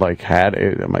never had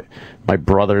it. My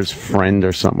brother's friend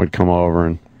or something would come over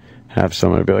and have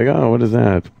some. I'd be like, oh, what is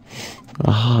that?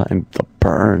 And the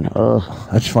burn.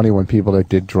 That's funny when people that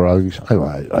did drugs.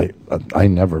 I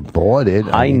never bought it.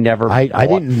 I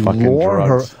didn't lure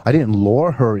drugs. her. I didn't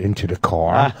lure her into the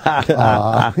car.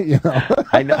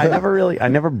 I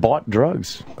never bought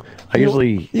drugs.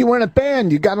 You were in a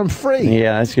band. You got them free.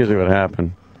 Yeah, that's usually what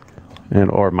happened.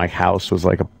 Or my house was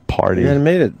like a party. Yeah, it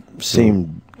made it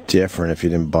seem different if you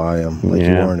didn't buy them, like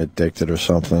you weren't addicted or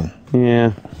something.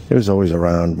 Yeah, it was always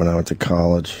around when I went to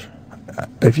college.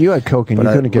 If you had coke and you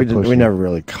couldn't get pussy. We never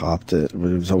really copped it. It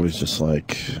was always just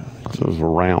like... So it was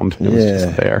around. It was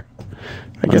just there.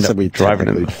 I guess that we driving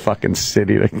in the fucking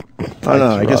city to I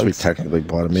know. I guess we technically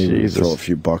bought it. Maybe throw a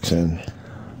few bucks in.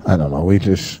 I don't know. We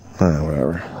just...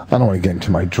 whatever. I don't want to get into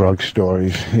my drug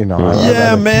stories,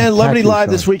 man. Levity Live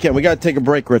this weekend. We got to take a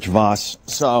break, Rich Voss.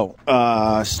 So,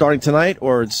 starting tonight,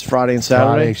 or it's Friday and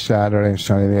Saturday? Friday, Saturday, and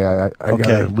Sunday. I got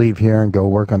to leave here and go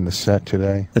work on the set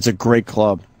today. It's a great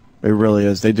club. It really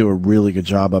is. They do a really good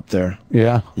job up there.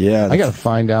 Yeah? Yeah. I got to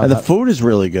find out. And the food is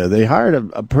really good. They hired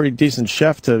a pretty decent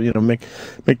chef to, make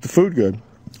the food good.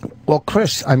 Well,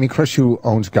 Chris, who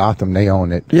owns Gotham, they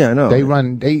own it. Yeah, I know. He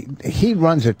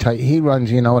runs it tight. He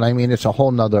runs, you know what I mean? It's a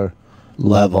whole nother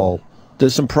level.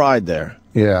 There's some pride there.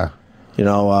 Yeah.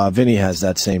 Vinny has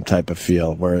that same type of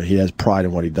feel where he has pride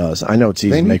in what he does. I know it's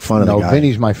easy to make fun of the guy. No,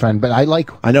 Vinny's my friend, but I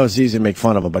know it's easy to make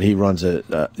fun of him, but he runs it,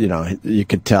 you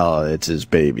could tell it's his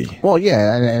baby. Well,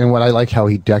 yeah, and what I like how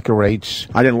he decorates.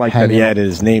 I didn't like that he added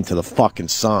his name to the fucking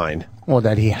sign. Well,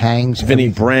 that he hangs. Vinny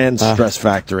Brand's Stress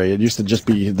Factory. It used to just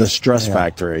be the Stress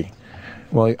Factory.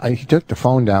 Well, he took the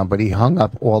phone down, but he hung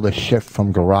up all the shit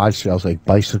from garage sales, like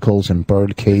bicycles and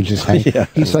bird cages.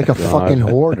 He's like a fucking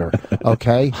hoarder,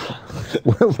 okay?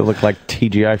 Does it look like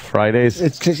TGI Fridays?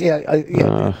 It's just,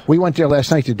 we went there last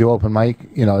night to do open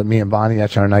mic. Me and Bonnie,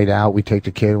 that's our night out. We take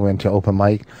the kid, we went to open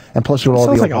mic. And plus, we're all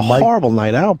sounds like a horrible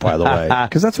night out, by the way.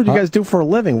 Because that's what you guys do for a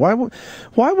living. Why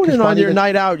wouldn't on your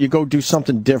night out you go do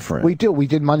something different? We do. We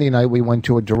did Monday night. We went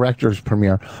to a director's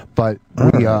premiere. But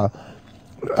we...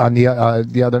 on the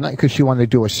other night, because she wanted to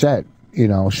do a set,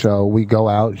 so we go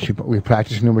out, we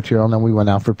practice new material, and then we went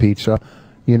out for pizza,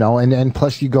 and then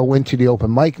plus you go into the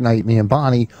open mic night, me and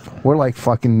Bonnie, we're like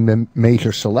fucking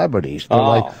major celebrities. They're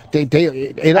like, they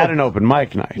at an open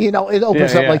mic night. It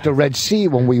opens up like the Red Sea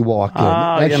when we walk in.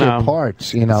 That's your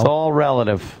parts, It's all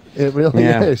relative. It really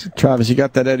is. Travis, you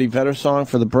got that Eddie Vedder song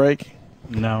for the break?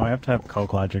 No, I have to have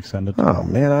Coke Logic send it to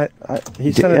me. Man,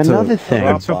 he sent it another to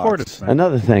thing.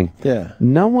 Another thing. Yeah.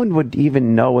 No one would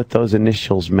even know what those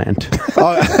initials meant.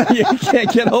 You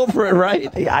can't get over it, right?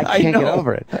 I can't get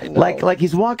over it. Like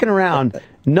he's walking around,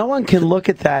 no one can look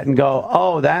at that and go,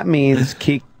 "Oh, that means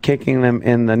keep kicking them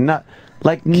in the nut."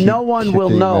 Like no one will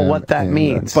know what that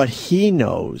means. But he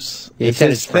knows. It's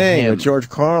his thing with George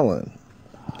Carlin.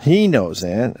 He knows,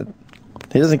 man.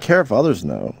 He doesn't care if others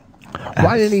know.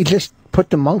 Why didn't he just put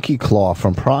the monkey claw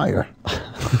from Pryor?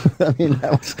 I mean,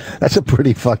 that's a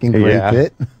pretty fucking great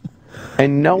bit.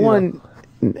 And no one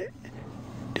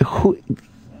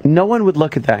would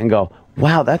look at that and go,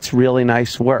 "Wow, that's really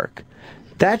nice work."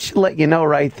 That should let you know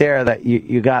right there that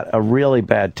you got a really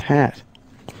bad tat.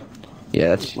 Yeah,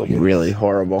 that's really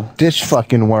horrible. This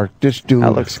fucking work. This dude.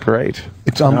 That looks great.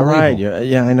 It's unbelievable. All right.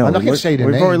 Yeah, I know. I'm not going to say the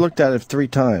name. We've already looked at it 3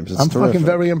 times. I'm fucking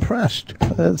very impressed.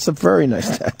 It's a very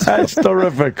nice tattoo. That's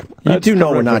terrific. You do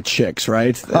know we're not chicks,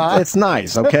 right? It's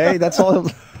nice, okay? That's all.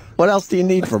 What else do you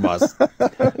need from us?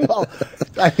 Well,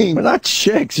 I mean, we're not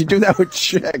chicks. You do that with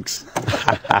chicks.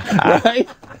 Right?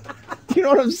 You know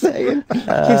what I'm saying? He's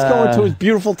going to his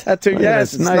beautiful tattoo.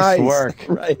 Yes, it's nice work.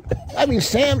 Right. I mean,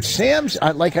 Sam's,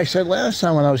 like I said last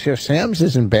time when I was here, Sam's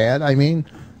isn't bad. I mean,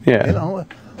 it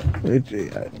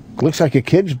looks like a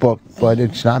kid's book, but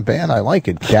it's not bad. I like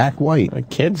it. Jack White. A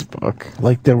kid's book.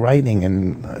 Like the writing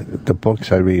and the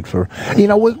books I read for.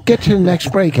 We'll get to the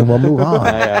next break and we'll move on.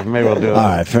 Yeah, maybe we'll do it.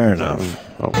 All right, fair enough.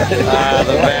 The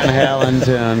Van Halen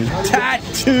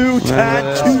tune.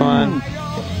 Tattoo. Fun.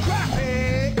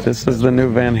 This is the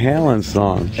new Van Halen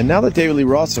song. And now that David Lee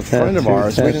Roth's a friend of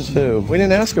ours, we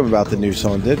didn't ask him about the new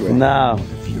song, did we? No.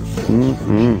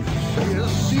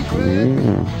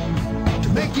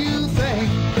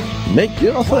 Make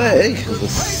your thing. There's a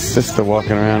sister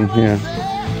walking around here.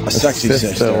 A sexy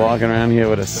sister walking around here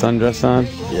with a sundress on.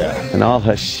 Yeah. And all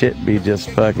her shit be just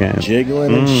fucking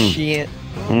jiggling and shit.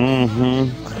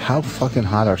 How fucking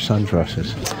hot are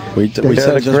sundresses? We said it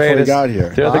just before we got here.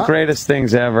 They're the greatest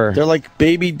things ever. They're like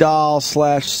baby doll /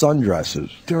 sundresses.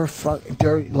 They're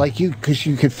like because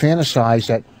you could fantasize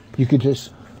that you could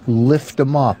just lift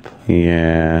them up.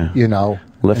 Yeah. You know.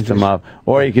 Lift them up,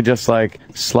 or you could just like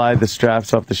slide the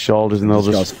straps off the shoulders, and they'll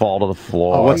just fall to the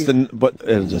floor. Oh,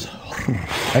 it'll just.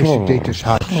 I used to date this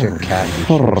hot chick, Kathy.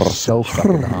 She was so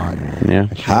fucking hot. Yeah.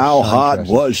 How hot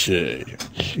was she?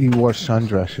 She wore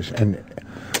sundresses,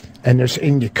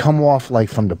 and you come off like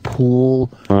from the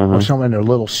pool or something. They're a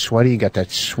little sweaty. You got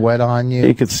that sweat on you.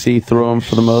 You could see through them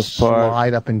for the most part.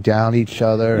 Slide up and down each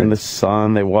other. In the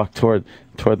sun, they walk toward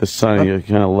the sun, and you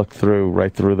kind of look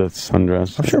right through the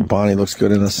sundress. I'm sure Bonnie looks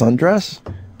good in a sundress.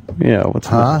 Yeah, what's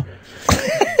huh?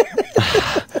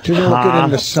 She's looking in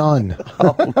the sun.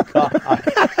 Oh God!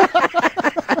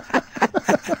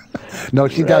 No,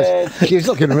 she does. She's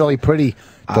looking really pretty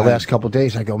the last couple of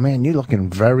days. I go, man, you're looking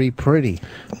very pretty.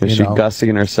 Is she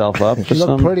gussing herself up? She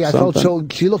looked pretty. I felt so.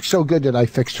 She looked so good that I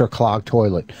fixed her clogged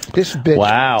toilet. This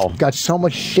bitch got so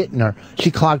much shit in her.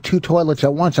 She clogged 2 toilets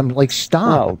at once. I'm like,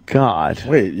 stop. Oh God!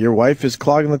 Wait, your wife is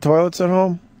clogging the toilets at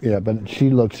home? Yeah, but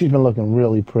she's been looking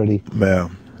really pretty. Yeah.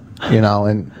 You know,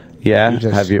 and yeah.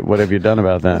 What have you done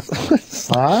about that?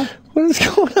 Huh? What is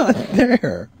going on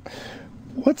there?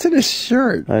 What's in his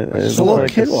shirt? It's a little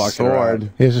like kid a walking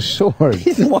around. He has a sword.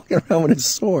 He's walking around with his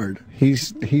sword.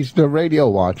 He's the radio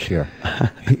watch here.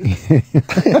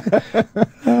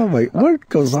 Oh my! What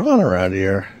goes on around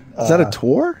here? Is that a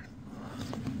tour?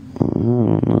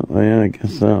 Yeah, I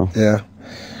guess so. Yeah.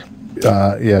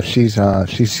 Yeah, she's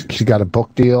got a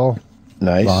book deal.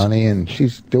 Nice, Bonnie, and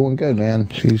she's doing good, man.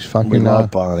 She's fucking. We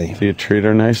love Bonnie. Do you treat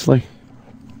her nicely?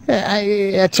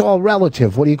 It's all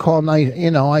relative. What do you call nice? You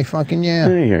know, I fucking I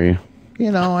hear you.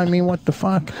 You know, I mean, what the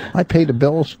fuck? I pay the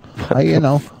bills.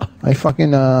 I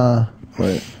fucking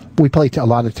Right. We play a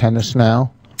lot of tennis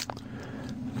now.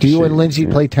 Do you and Lindsay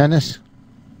play tennis?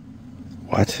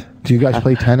 What? Do you guys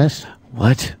play tennis?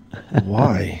 What?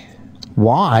 Why?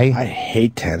 Why? I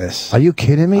hate tennis. Are you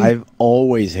kidding me? I've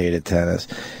always hated tennis.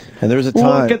 And there was a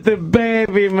time. Look at the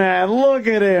baby, man. Look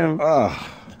at him.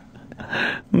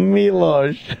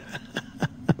 Milos.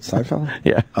 Seinfeld?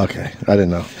 Yeah. Okay. I didn't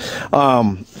know.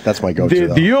 That's my go-to.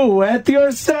 Did you wet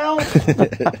yourself?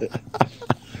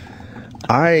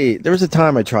 There was a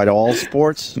time I tried all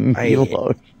sports.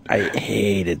 Milos. I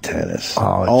hated tennis.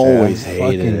 Oh, always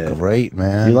hated it. Great,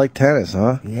 man. You like tennis,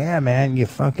 huh? Yeah, man. You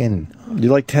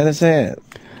like tennis, Ant?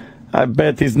 I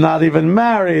bet he's not even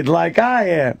married like I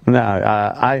am. No,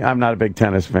 I'm not a big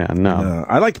tennis fan. No.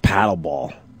 I liked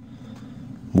paddleball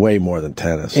way more than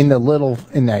tennis. in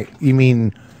that. You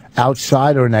mean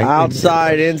outside or in that?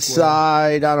 Outside,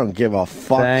 inside. I don't give a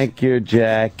fuck. Thank you,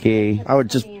 Jackie. I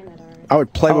would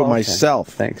play with myself.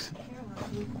 Thanks.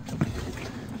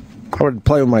 I would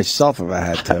play with myself if I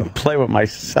had to. Play with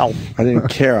myself. I didn't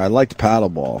care. I liked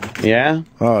paddleball. Yeah?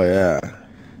 Oh, yeah.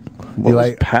 What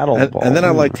was paddleball? And then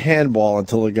I liked handball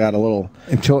until it got a little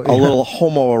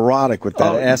homoerotic with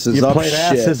that asses up shit. You played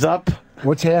asses up?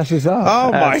 What's asses up?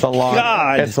 Oh, my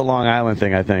God. It's a Long Island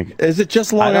thing, I think. Is it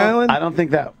just Long Island? I don't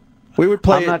think that. We would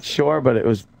play. I'm not sure, but it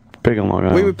was big in Long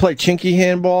Island. We would play chinky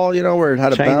handball, where it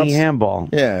had a bounce. Chinky handball.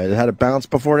 Yeah, it had a bounce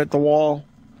before it hit the wall.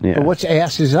 Yeah. But what's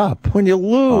asses up? When you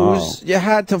lose, you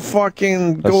had to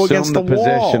fucking go against the wall.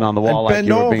 Position on the wall like bend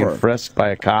you were over. being frisked by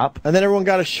a cop. And then everyone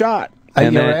got a shot.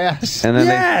 At your ass? And then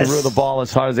they threw the ball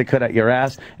as hard as they could at your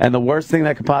ass. And the worst thing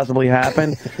that could possibly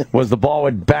happen was the ball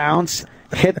would bounce,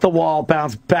 hit the wall,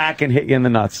 bounce back, and hit you in the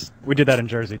nuts. We did that in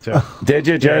Jersey, too. Did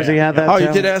you? Jersey had that, too?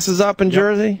 You did asses up in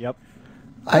Jersey? Yep.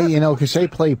 Because they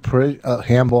play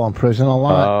handball in prison a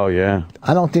lot. Oh, yeah.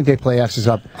 I don't think they play asses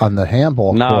up on the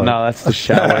handball No, court. that's the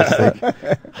showers thing.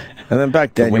 And then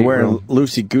back then, you're wearing room.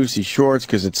 loosey-goosey shorts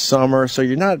because it's summer, so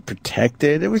you're not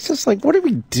protected. It was just like, what are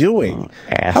we doing?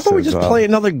 How about we just play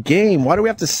another game? Why do we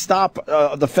have to stop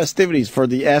the festivities for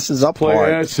the asses up part?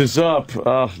 Play asses up.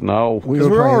 Oh, no. Because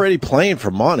we're already playing for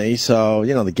money, so,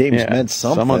 the game's meant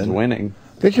something. Someone's winning.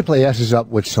 They should play asses up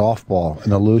with softball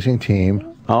and the losing team.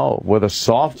 Oh, with a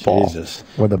softball. Jesus.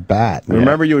 With a bat.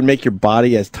 Remember, you would make your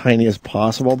body as tiny as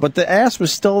possible, but the ass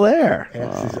was still there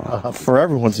for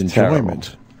everyone's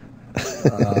enjoyment.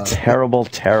 Terrible,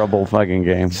 terrible fucking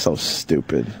game. So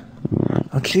stupid.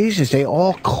 Oh, Jesus, they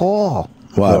all call.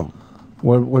 Wow.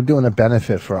 We're doing a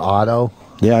benefit for Otto.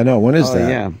 Yeah, I know. When is that?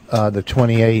 Yeah. The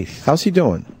 28th. How's he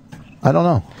doing? I don't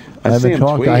know. I see haven't him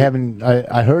talked. tweet.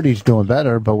 I heard he's doing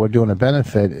better, but we're doing a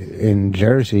benefit in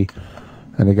Jersey,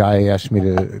 and the guy asked me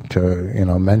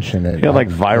to mention it. He had like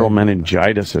viral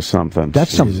meningitis or something.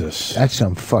 That's Jesus. That's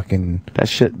some fucking. That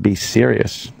should be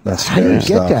serious. That's How do you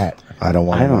scary get stuff. that? I don't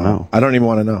want. I don't know. I don't even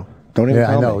want to know. Don't even. Yeah,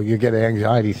 I tell know. me. You get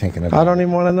anxiety thinking about it. I don't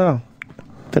even want to know.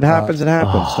 If it happens, it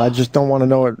happens. I just don't want to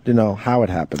know it. How it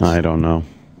happens. I don't know.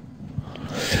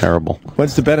 Terrible.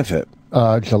 When's the benefit?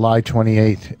 July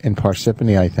 28th in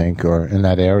Parsippany, I think, or in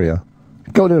that area.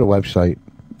 Go to the website.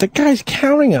 The guy's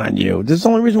counting on you. This is the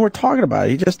only reason we're talking about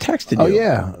it. He just texted you. Oh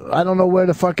yeah, I don't know where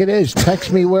the fuck it is.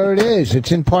 Text me where it is.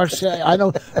 It's in Parsippany. I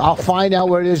know. I'll find out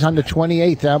where it is on the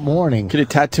 28th that morning. Could you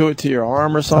tattoo it to your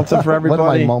arm or something for everybody?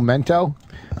 What am I, memento?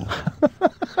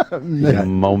 Yeah,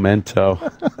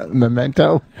 memento.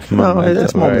 Memento? No,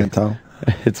 it's right. memento.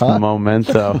 It's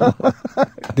memento.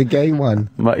 The gay one.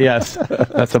 Yes,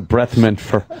 that's a breath mint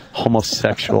for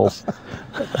homosexuals.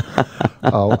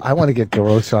 Oh, I want to get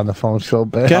DeRosa on the phone so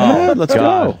bad. Go ahead, let's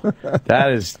go.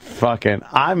 That is fucking.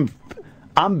 I'm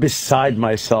beside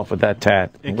myself with that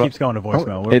tat. It keeps going to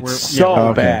voicemail. It's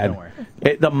so bad. Don't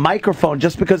worry. The microphone,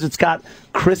 just because it's got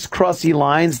crisscrossy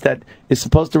lines that is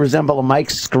supposed to resemble a mic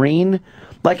screen,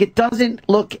 like it doesn't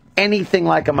look anything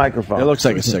like a microphone. It looks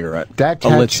like a cigarette. That a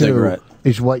lit tattoo cigarette.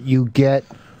 is what you get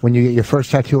when you get your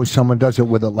first tattoo. Someone does it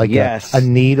with Yes. a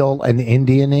needle and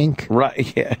Indian ink.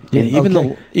 Right? Yeah. Yeah, even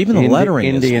the lettering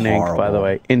Indian is ink, horrible. by the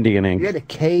way. Indian ink. Yeah, the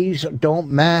K's don't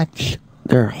match.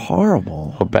 They're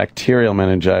horrible. What bacterial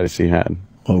meningitis he had.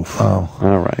 Oof. Oh,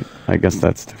 All right. I guess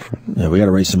that's different. Yeah, we got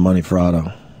to raise some money for Otto.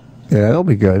 yeah, that'll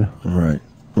be good. All right.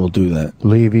 We'll do that.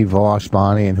 Levy, Voss,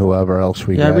 Bonnie, and whoever else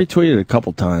we Yeah, I got. retweeted it a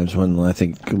couple times when I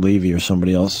think Levy or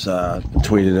somebody else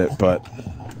tweeted it. But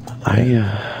It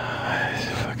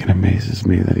fucking amazes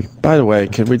me that he by the way,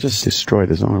 can we just destroyed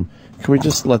his arm.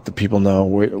 let the people know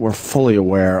we're fully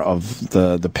aware of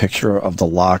the picture of the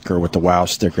locker with the WoW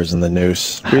stickers and the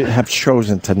noose. We have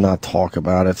chosen to not talk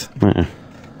about it.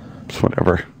 It's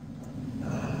whatever.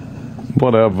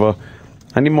 Whatever.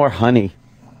 I need more honey.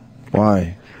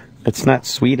 Why? It's not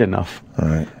sweet enough. All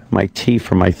right. My tea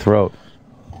for my throat.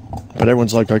 But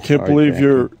everyone's like, I can't Sorry, believe Jackie.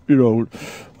 you're,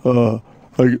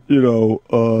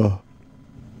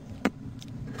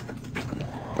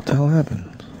 what the hell happened?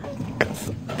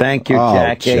 Thank you, Oh,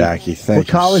 Jackie. Jackie, thank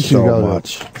you college so you go to?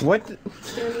 much. What?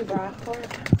 SUNY Brockport.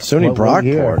 SUNY What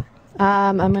year? Brockport.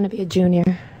 I'm going to be a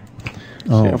junior. See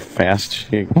how fast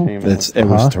she came in? It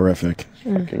was terrific.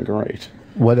 Fucking great.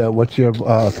 What's your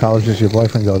college does your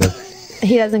boyfriend go to?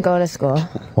 He doesn't go to school.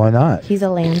 Why not? He's a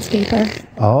landscaper.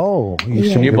 Oh, you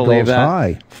Yeah. send You your believe girls that?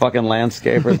 high. Fucking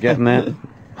landscapers getting that?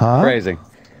 Huh? Crazy.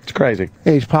 It's crazy.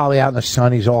 Yeah, he's probably out in the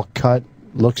sun. He's all cut,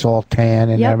 looks all tan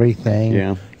and Yep. everything.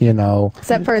 Yeah. You know.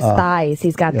 Except for his thighs.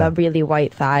 He's got yeah. the really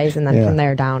white thighs, and then Yeah. from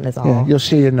there down is all. Yeah, you'll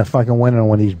see it in the fucking winter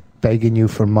when he's begging you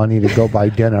for money to go buy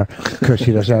dinner because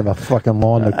he doesn't have a fucking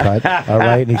lawn to cut. All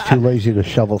right, and he's too lazy to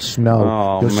shovel snow.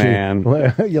 Oh, You'll see- man.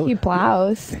 He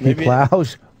plows. he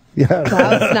plows. Yeah.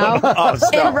 Plows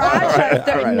snow. In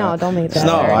Rochester. No, don't make that.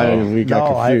 No, we got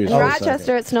No, confused. In for a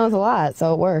Rochester, it snows a lot,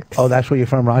 so it works. Oh, that's where you're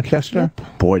from, Rochester?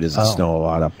 second. Boy, does it snow a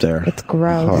lot up there. It's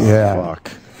gross. Oh, Yeah.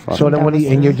 Fuck. So then,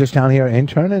 and you're just down here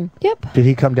interning? Yep. Did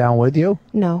he come down with you?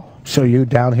 No. So you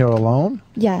down here alone?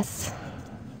 Yes.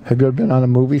 Have you ever been on a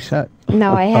movie set?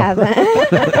 No, I haven't.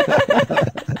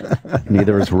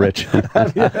 Neither is Rich.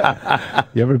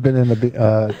 You ever been in a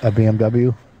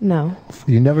BMW? No.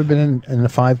 You never been in the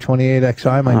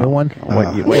 528xi, my new one?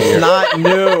 What year? It's not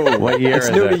new. What year It's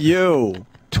is new it? to you.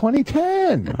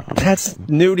 2010. That's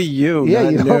new to you. Yeah,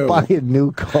 not you new. don't buy a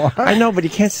new car. I know, but you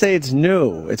can't say it's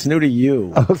new. It's new to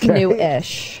you. It's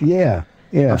new-ish. Yeah,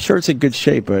 yeah. I'm sure it's in good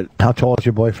shape, but How tall is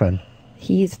your boyfriend?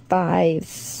 He's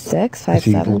 5'6", Is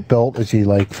he 5'7". built? Is he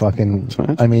like fucking?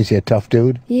 I mean, is he a tough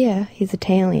dude? Yeah, he's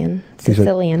Italian. He's a-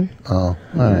 Sicilian. Oh, all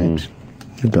right.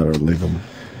 you better leave him.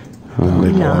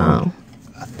 No.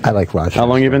 I like Roger. How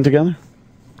long you been together?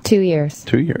 2 years.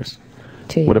 2 years.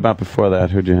 2 years. What about before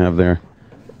that? Who'd you have there?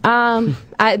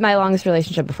 My longest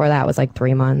relationship before that was like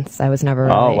 3 months. I was never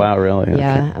really... Oh, wow, really?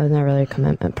 Yeah, I was never really a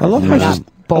commitment I love person. how I she's. got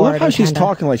I love bored how and she's kinda-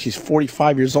 talking like she's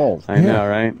 45 years old. I know,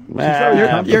 right?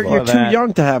 You're too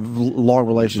young to have long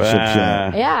relationships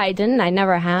yet. Yeah, I didn't. I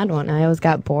never had one. I always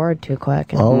got bored too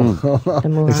quick. And Oh, to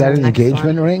move is on that to an the next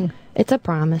engagement one. ring? It's a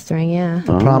promise ring, yeah.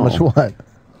 Promise what? That-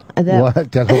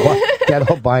 What? That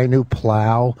I'll buy a new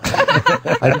plow.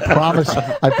 I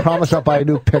promise I'll buy a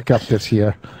new pickup this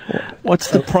year.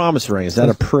 What's the promise ring? Is that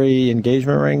a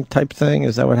pre-engagement ring type thing?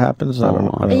 Is that what happens? I don't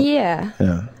know. Yeah.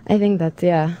 Yeah. I think that's,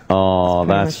 yeah. Oh,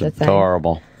 Pretty that's much the thing.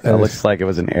 adorable. That looks like it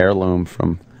was an heirloom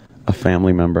from a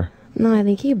family member. No, I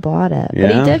think he bought it. But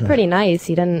Yeah? he did pretty nice.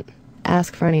 He didn't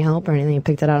ask for any help or anything. He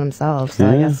picked it out himself. So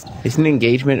I guess. Isn't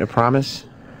engagement a promise?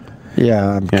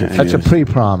 Yeah, I'm confused. That's a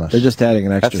pre-promise. They're just adding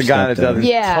an extra That's the guy that step there. doesn't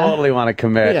Yeah. totally want to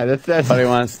commit. Yeah, that's but he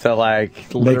wants to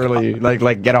like literally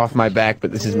like get off my back,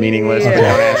 but this is meaningless. Don't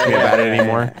ask me about it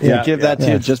anymore. You give that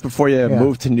to you just before you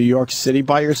move to New York City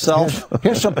by yourself.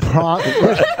 Here's a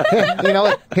you know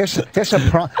what?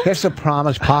 Here's a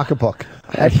promise pocketbook.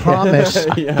 I promise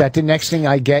that the next thing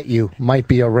I get you might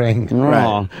be a ring.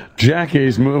 Oh,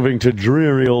 Jackie's moving to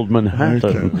dreary old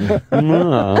Manhattan.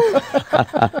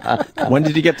 When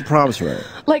did you get the promise ring?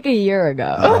 Like a year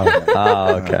ago.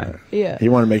 Oh, okay. Yeah.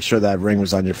 You want to make sure that ring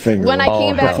was on your finger When I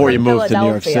came back before from you moved to New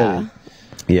York Philadelphia.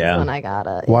 City. Yeah. When I got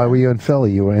it. Why were you in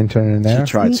Philly? You were interning there? She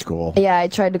tried school. Yeah, I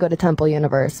tried to go to Temple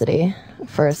University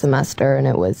for a semester, and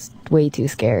it was way too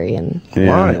scary. And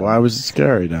Why? Why was it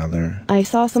scary down there? I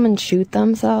saw someone shoot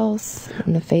themselves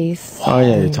in the face. Oh,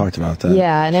 yeah, you talked about that.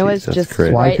 Yeah, and it was Jesus just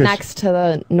Christ. right next to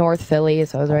the North Philly,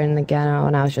 so I was right in the ghetto,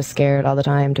 and I was just scared all the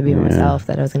time to be myself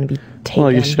that I was going to be taken.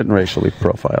 Well, you shouldn't racially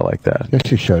profile like that. Yes,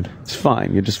 you should. It's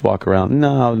fine. You just walk around.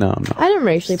 No. I didn't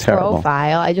racially It's terrible.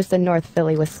 profile. I just said North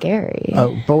Philly was scary.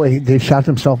 But wait, they shot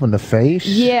themselves in the face?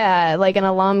 Yeah, like an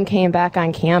alum came back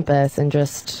on campus and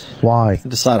just. Why?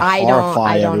 Decided to I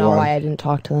horrify don't know everyone. why I didn't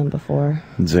talk to them before.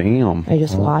 Damn. I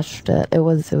just watched it. It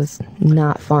was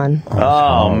not fun.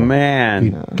 Oh, He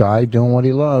man. died doing what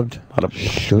he loved.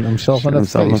 Shoot himself in the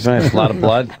Himself in the face. face. A lot of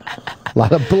blood. A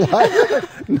lot of blood.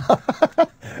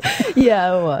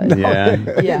 Yeah, it was.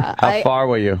 Yeah. Yeah. How far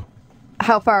were you?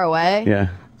 How far away? Yeah.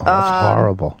 Oh, that's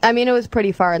horrible. I mean, it was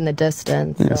pretty far in the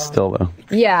distance. Yeah, so- still though.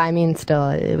 Yeah, I mean, still,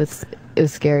 it was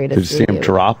scary to Did you see. see him It was-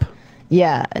 drop?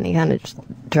 Yeah, and he kind of just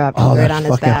dropped Oh, right that's on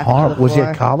his fucking back. to the horrible. Was he a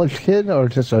floor. college kid or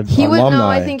just a... He was no.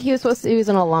 Alumni. I think he was supposed to. He was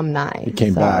an alumni. He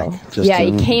came back just yeah, to-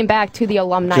 he came back to the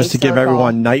alumni. Just to give circle.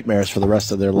 everyone nightmares for the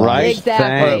rest of their lives. Right.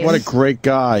 Exactly. What a great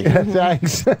guy.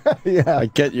 Thanks. Yeah. I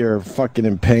get you're fucking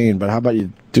in pain, but how about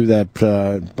you do that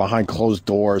behind closed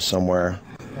doors somewhere?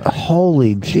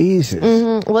 Holy Jesus.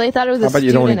 Well, they thought it was How a about you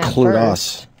student don't at include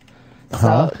first. us?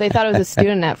 So they thought it was a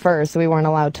student at first, so we weren't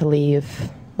allowed to leave.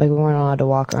 Like we weren't allowed to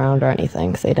walk around or anything,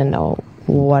 because they didn't know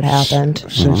what happened.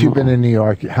 Since you've been in New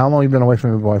York, how long have you been away from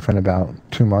your boyfriend? About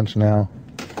 2 months now.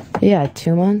 Yeah,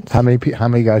 2 months. How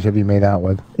many guys have you made out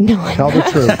with? No, Tell the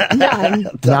truth.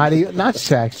 none. Not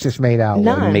sex, just made out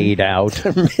None. Made out.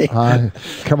 with.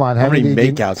 Come on, how many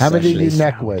many makeout How many did you sessions?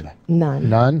 neck with? None.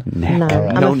 None. None.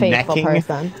 I'm No a faithful necking?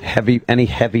 person. Any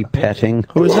heavy petting?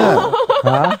 Who's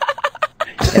that?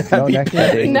 No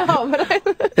necking? No,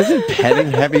 but Isn't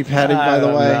petting heavy petting, by the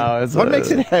way? know, it's what a- makes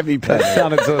it heavy petting? That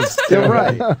sounded so stupid. You're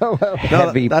right.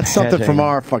 Heavy That's something petting. from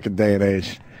our fucking day and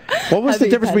age. What was the Heavy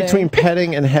difference petting. between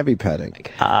petting and heavy petting?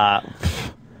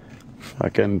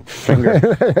 Fucking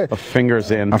finger. A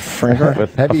finger's in. A finger?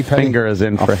 With Heavy a petting. finger is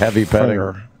in for heavy petting.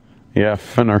 Finger. Yeah,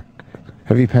 finner.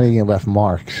 Heavy petting and left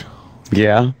marks.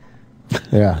 Yeah.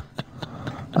 Yeah.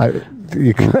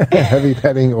 Heavy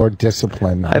petting or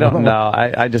discipline. I don't know.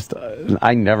 I just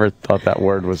I never thought that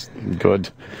word was good.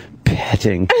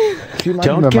 Petting. You might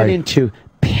Don't remember get my- into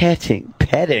petting.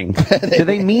 Petting. Do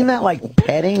they mean that like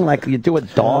petting, like you do a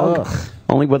dog,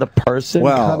 only with a person?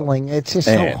 Well, cuddling. It's just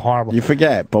so And horrible. You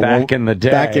forget, but Back in the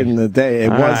day. back in the day,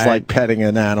 it All was right. like petting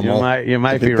an animal. you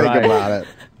might If be you think right. about it.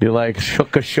 You're like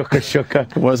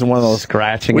shooka. It wasn't one of those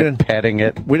Scratching we it, didn't- petting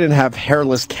it. We didn't have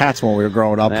hairless cats when we were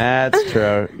growing up. That's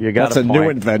true. You got That's a new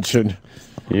point. invention.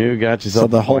 You got yourself So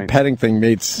the a whole point. petting thing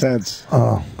made sense.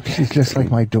 Oh, she's just like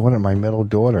my daughter, my middle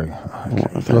daughter.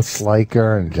 Looks like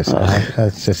her, and just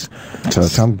that's just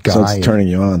some guy. So it's turning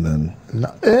you on then. Ew.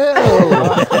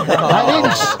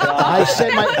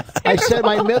 I said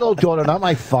my middle daughter, not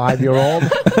my 5-year-old.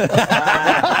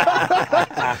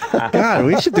 God,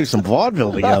 we should do some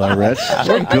vaudeville together, Rich.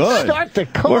 We're good. Start the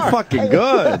car. We're fucking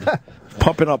good.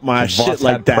 Pumping up my Boss shit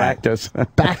like had that. practice.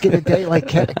 Back in the day,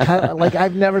 like like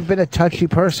I've never been a touchy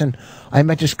person. I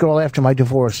met this girl after my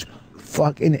divorce.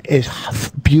 Fucking as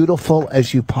beautiful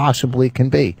as you possibly can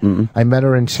be. I met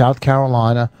her in South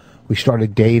Carolina. We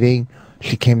started dating.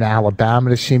 She came to Alabama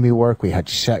to see me work. We had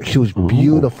sex. She was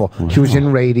beautiful. She was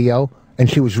in radio, and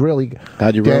she was really.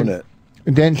 How'd you ruin it?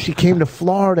 Then she came to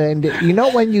Florida, and you know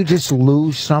when you just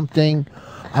lose something?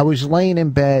 I was laying in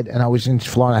bed, and I was in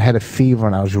Florida. I had a fever,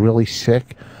 and I was really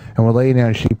sick. And we're laying there,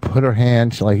 and she put her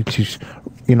hands, like she's,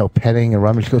 petting and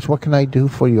rubbing. She goes, "What can I do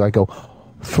for you?" I go,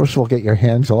 "First of all, get your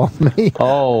hands off me."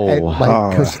 Oh.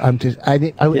 Because I'm just, I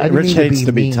didn't Rich mean hates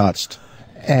to be mean. touched,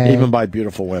 And- even by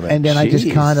beautiful women. And then I just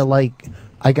Jeez. kind of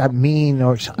I got mean,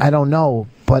 or I don't know,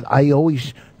 but I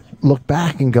always look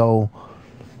back and go,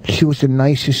 She was the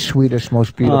nicest, sweetest,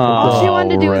 most beautiful girl. All she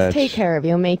wanted to do was Rich. take care of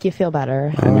you, make you feel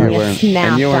better. And you were,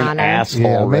 snapped and you were on an her. asshole,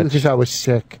 Yeah, maybe Rich. because I was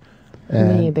sick.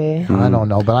 And Maybe. I don't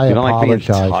know, but I You don't like being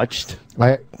apologize. touched?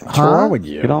 What's wrong with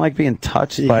you? You don't like being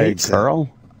touched She by a hates it. girl?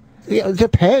 Yeah, it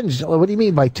depends. What do you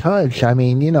mean by touch? I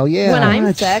mean, yeah. When I'm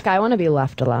it's- sick, I want to be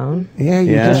left alone. Yeah,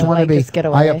 you Yeah. just want to Like, be. just get I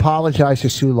away. apologize to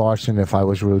Sue Larson if I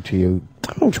was rude to you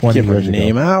 20 Give her years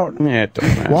name ago. out. Yeah, it don't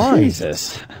matter. Why?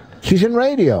 Jesus. She's in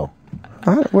radio.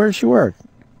 Where does she work?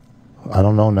 I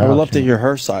don't know now. I would love to hear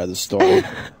her side of the story.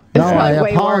 No, I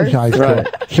way apologize. to her.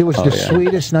 She was the yeah.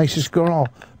 sweetest, nicest girl.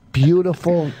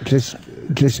 Beautiful. Just.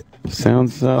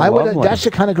 Sounds I would. lovely. That's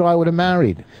the kind of girl I would have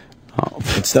married.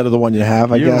 Instead of the one you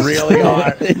have, I You guess. really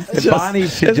are. It's Bonnie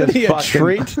should isn't just he a fucking,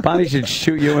 treat? Bonnie should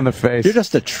shoot you in the face. You're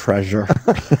just a treasure.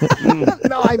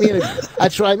 No, I mean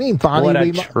that's what I mean. Bonnie. what a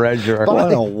we- treasure. What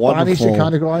a Bonnie's the wonderful-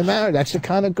 kind of girl I married. That's the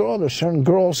kind of girl. There's certain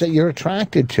girls that you're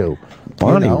attracted to.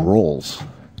 Bonnie you know? rules.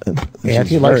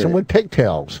 Anthony likes them with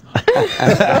pigtails.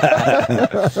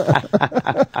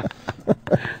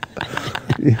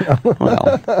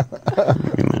 Well,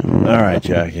 All right,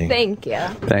 Jackie. Thank you.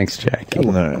 thanks, Jackie. All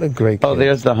What a right. great. Oh, kid.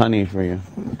 there's the honey for you.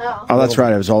 Oh, that's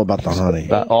right. It was all about the honey.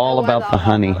 All about the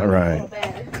honey. All right.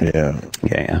 Yeah.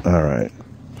 Yeah, All right.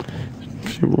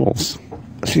 she rules.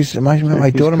 She's my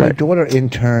daughter. My daughter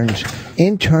interns.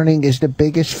 Interning is the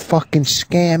biggest fucking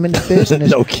scam in the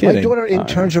business. No kidding. My daughter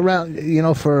interns around,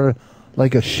 for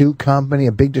like a shoe company,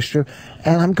 a big distributor,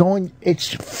 and I'm going.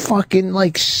 It's fucking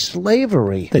like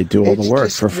slavery. They do all the It's work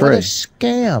just, for What free. a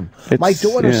scam. My It's-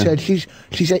 daughter yeah. said she's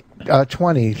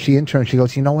 20. She interned. She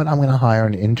goes, you know what? I'm going to hire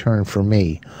an intern for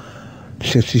me.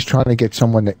 She's trying to get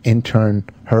someone to intern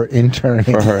her interning.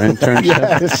 For her internship.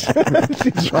 Yes.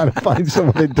 She's trying to find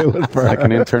someone to do it for Like her.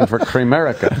 an intern for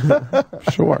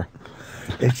Cremerica. Sure.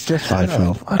 It's just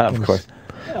Seinfeld. Of course.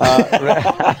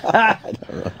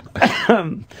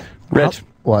 Rich,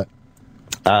 What?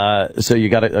 so you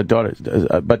got a daughter,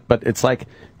 but it's like,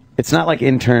 it's not like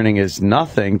interning is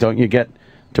nothing. Don't you get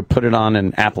to put it on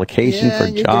an application for a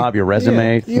you job, get- your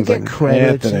resume? You things get like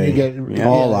credits and you Anthony, get.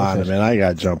 hold on a minute. I got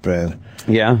to jump in.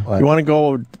 Yeah. You want to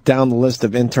go down the list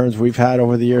of interns we've had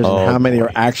over the years Oh, and how many boy.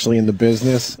 are actually in the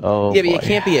business? Oh, Yeah, but you boy.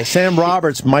 can't be a Sam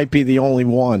Roberts might be the only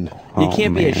one. You Oh,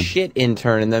 can't be a man. shit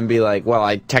intern and then be like, well,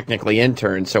 I technically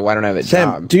interned, so I don't have a Sam,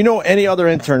 job. do you know any other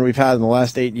intern we've had in the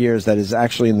last 8 years that is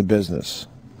actually in the business?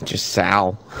 Just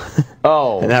Sal.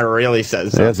 Oh, And that really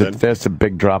says there's something. a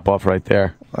big drop off right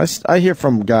there. I hear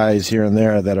from guys here and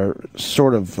there that are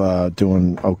sort of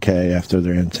doing okay after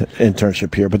their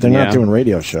internship here, but they're not Yeah. doing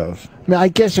radio shows. I mean, I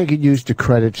guess I could use the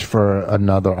credits for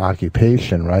another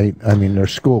occupation, right? I mean, they're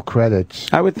school credits.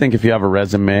 I would think if you have a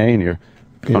resume and you're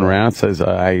going around, it says,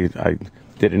 I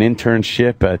did an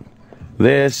internship at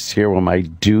this, here were my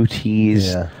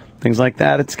duties, Yeah. things like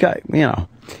that. It's got,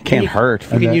 can't hurt.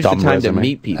 You can use the Dumb time resume. to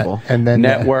meet people. And then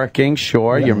Networking,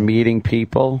 sure, you're meeting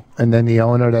people. and then the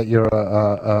owner that you're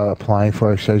applying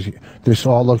for says, "This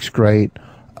all looks great,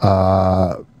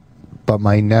 but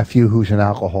my nephew, who's an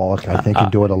alcoholic, I think can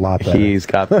do it a lot better." He's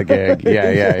got the gig.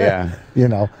 Yeah.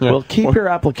 Well, keep your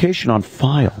application on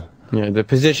file. Yeah, the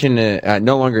position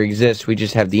no longer exists. We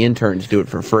just have the interns do it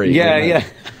for free. Yeah.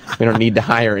 We don't need to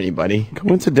hire anybody.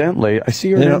 Coincidentally, I see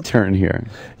you're an intern here.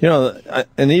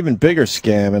 An even bigger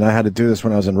scam, and I had to do this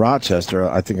when I was in Rochester.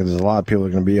 I think there's a lot of people who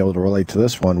are going to be able to relate to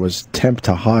this one, was temp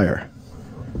to hire.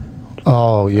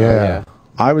 Oh yeah.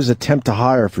 I was a temp to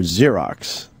hire for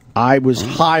Xerox. I was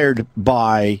hired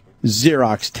by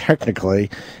Xerox technically.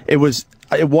 It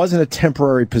wasn't a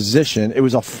temporary position. It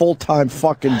was a full-time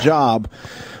fucking job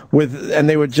and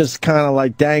they would just kind of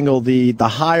like dangle the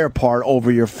hire part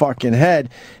over your fucking head.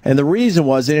 And the reason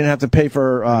was they didn't have to pay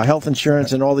for health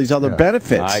insurance and all these other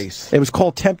benefits. Nice. It was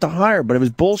called temp to hire, but it was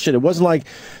bullshit. It wasn't like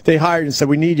they hired and said,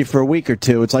 we need you for a week or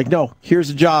two. It's like, no, here's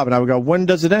a job. And I would go, when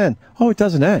does it end? Oh, it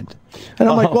doesn't end. And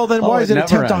I'm like, well, then why is it a never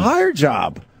temp to ends. hire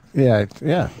job? Yeah.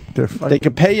 They're They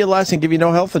could pay you less and give you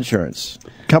no health insurance.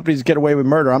 Companies get away with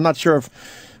murder. I'm not sure if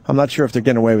they're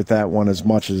getting away with that one as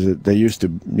much as they used to,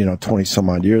 20 some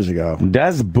odd years ago.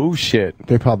 That's bullshit.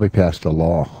 They probably passed a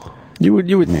law. You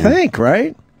would think,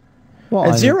 right? Well, At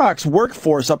I mean- Xerox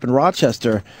workforce up in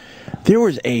Rochester, there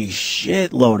was a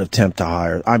shitload of temp to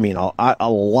hire. I mean, a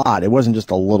lot. It wasn't just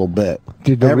a little bit.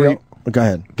 Go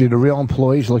ahead. Did the real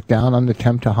employees look down on the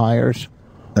temp to hires?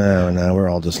 No, we're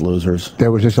all just losers. There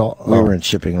was just all. We were in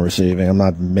shipping and receiving. I'm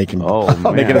not making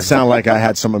making it sound like I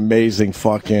had some amazing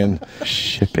fucking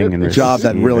Shipping and job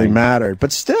that really receiving. mattered.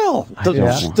 But still,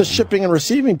 the shipping and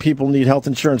receiving people need health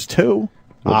insurance too.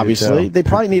 What Obviously, do you do? they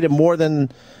probably need it more than.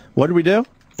 What did we do?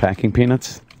 Packing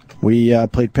peanuts? We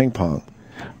played ping pong.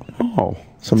 Oh.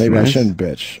 So maybe That's I nice. shouldn't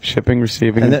bitch. Shipping,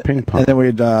 receiving, And and ping pong. And then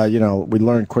we'd, we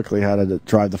learned quickly how to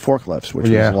drive the forklifts, which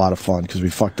was a lot of fun because we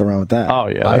fucked around with that. Oh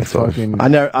yeah, I that's awesome.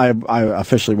 fucking. I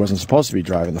officially wasn't supposed to be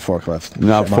driving the forklift.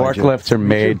 No, mind you. forklifts are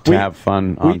made to have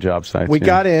fun on job sites. We yeah.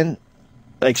 got in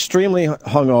extremely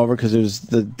hungover because it was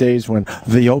the days when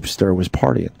the Opster was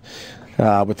partying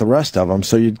with the rest of them.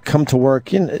 So you'd come to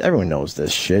work. Everyone knows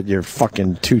this shit. You're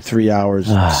fucking 2-3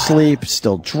 hours sleep,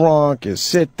 still drunk. You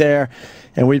sit there,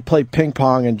 and we'd play ping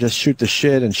pong and just shoot the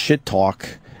shit and shit talk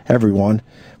everyone,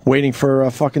 waiting for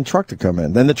a fucking truck to come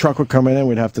in. Then the truck would come in, and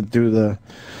we'd have to do the.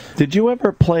 Did you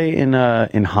ever play in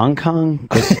Hong Kong?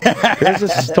 There's a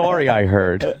story I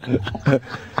heard.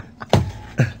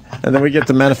 And then we get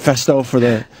the manifesto for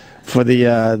the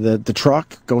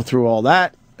truck, go through all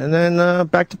that, and then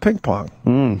back to ping pong.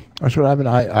 That's what happened.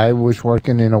 I was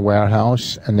working in a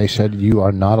warehouse, and they said, you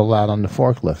are not allowed on the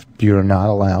forklift. You're not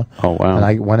allowed. Oh, wow. And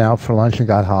I went out for lunch and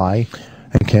got high,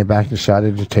 and came back and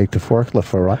decided to take the forklift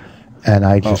for a ride. And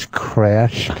I just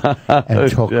crashed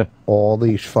and took all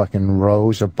these fucking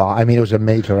rows of I mean, it was a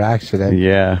major accident.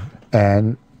 Yeah.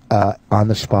 And on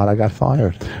the spot, I got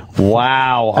fired.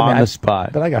 Wow, on the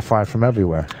spot. But I got fired from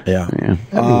everywhere. Yeah.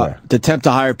 Everywhere. The temp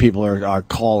to hire people are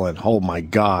calling. Oh, my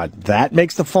God. That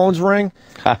makes the phones ring?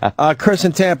 Chris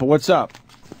in Tampa, what's up?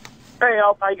 Hey,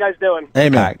 Alp, how you guys doing?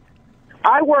 Hey, man.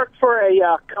 I work for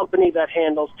a company that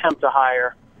handles temp to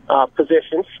hire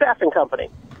positions, staffing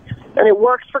company. And it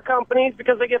works for companies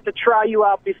because they get to try you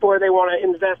out before they want to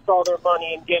invest all their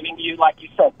money in giving you, like you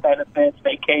said, benefits,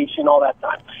 vacation, all that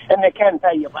time. And they can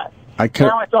pay you less.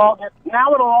 Now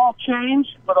it'll all change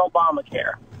with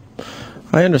Obamacare.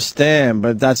 I understand,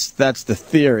 but that's the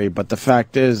theory. But the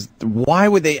fact is, why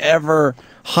would they ever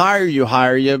hire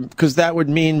you? Because that would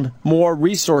mean more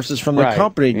resources from the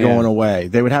company going away.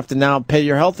 They would have to now pay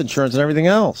your health insurance and everything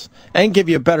else, and give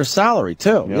you a better salary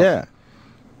too. Yep. Yeah.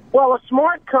 Well, a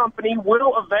smart company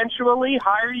will eventually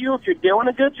hire you if you're doing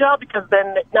a good job, because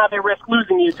then now they risk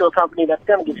losing you to a company that's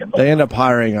going to give you a They end up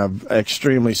hiring an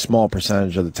extremely small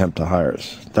percentage of the temp to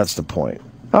hires. That's the point.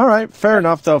 All right, fair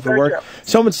enough, though, if it worked.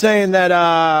 Someone's saying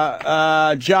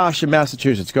that Josh in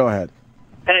Massachusetts. Go ahead.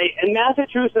 Hey, in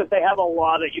Massachusetts, they have a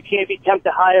law that you can't be temp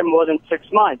to hire more than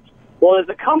 6 months. Well, there's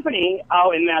a company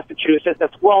out in Massachusetts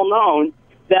that's well known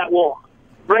that will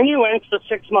bring you in for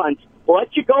 6 months,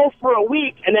 let you go for a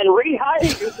week, and then rehire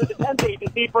you to the temp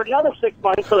agency for another 6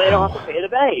 months so they don't have to pay the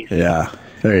base. Yeah,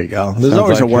 there you go. There's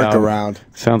always a workaround.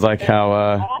 Sounds like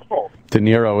how De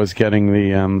Niro was getting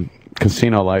the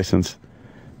casino license.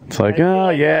 It's like,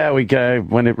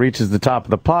 when it reaches the top of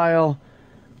the pile,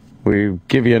 we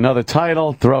give you another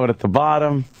title, throw it at the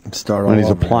bottom. Start when all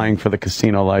he's over applying for the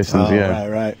casino license.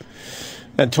 Right.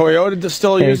 And Toyota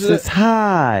still uses it?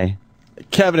 Hi.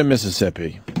 Kevin in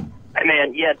Mississippi. Hey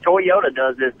man, yeah, Toyota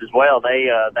does this as well. They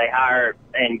hire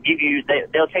and give you.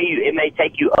 They'll tell you it may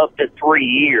take you up to 3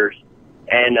 years,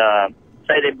 and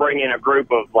say they bring in a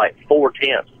group of like 4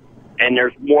 temps, and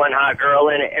there's one hot girl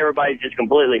in it. Everybody's just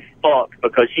completely fucked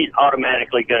because she's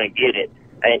automatically going to get it,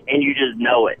 and you just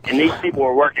know it. And these people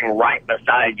are working right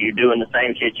beside you, doing the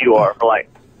same shit you are for like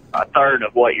a third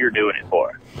of what you're doing it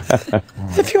for.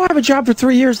 If you have a job for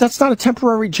 3 years, that's not a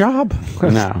temporary job.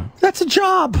 No. That's a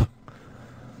job.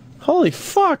 Holy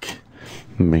fuck.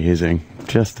 Amazing.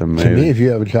 Just amazing. To me, if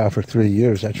you have a job for 3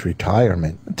 years, that's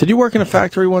retirement. Did you work in a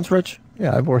factory once, Rich?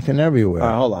 Yeah, I've worked in everywhere.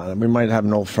 Hold on. We might have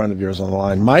an old friend of yours on the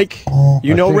line. Mike,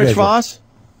 you know Rich Voss?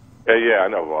 Yeah, I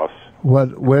know Voss.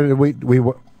 Where did we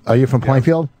are you from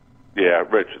Plainfield? Yeah,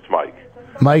 Rich, it's Mike.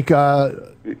 Mike,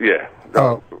 Yeah.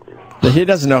 Oh. He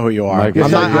doesn't know who you are.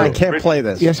 I can't play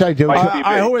this. Yes, I do.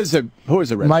 Who is it? Who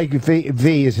is it, Rich? Mike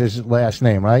V is his last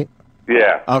name, right?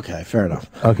 Yeah. Okay, fair enough.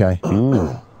 Okay.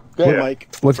 Go, Mike.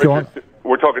 What's going on?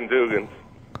 We're talking Dugan.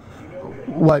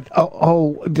 What?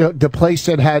 The place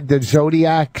that had the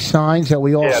Zodiac signs that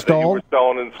we all stole? That you were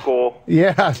selling in school.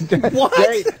 Yeah.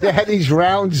 What? They had these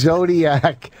round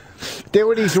Zodiac. There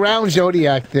were these round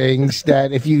Zodiac things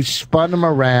that if you spun them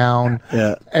around,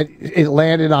 it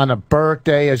landed on a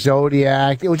birthday, a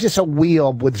Zodiac. It was just a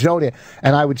wheel with Zodiac.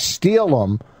 And I would steal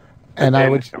them. And I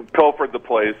would pilfer the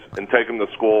place and take them to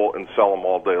school and sell them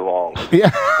all day long.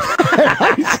 Yeah,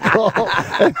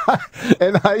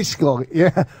 in high school.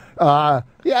 Yeah,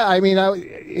 I mean,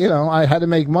 I had to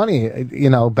make money,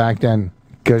 back then,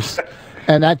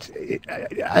 and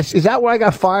is that where I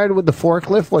got fired with the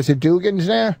forklift? Was it Dugan's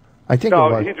there? I think it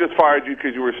was. He just fired you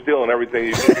because you were stealing everything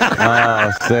you did.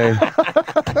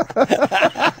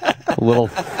 Little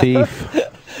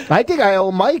thief. I think I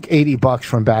owe Mike $80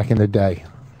 from back in the day.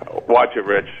 Watch it,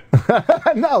 Rich.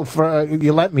 No,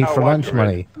 you let me for lunch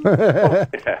money. Yeah.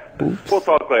 We'll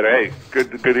talk later. Hey,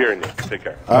 good hearing you. Take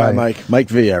care. All right, Mike. Mike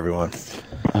V, everyone.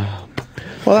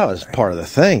 Well, that was part of the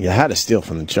thing. You had to steal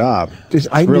from the job. It's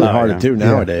really hard to do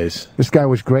nowadays. This guy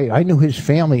was great. I knew his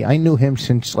family. I knew him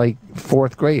since like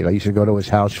 4th grade. I used to go to his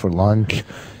house for lunch.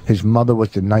 His mother was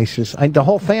the nicest. The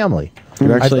whole family.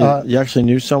 You actually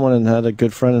knew someone and had a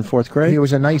good friend in 4th grade? He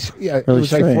was a nice, really it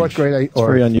was like 4th grade. It's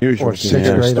very unusual or 6th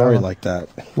grade. A story like that.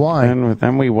 Why? And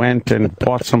then we went and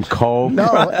bought some coke.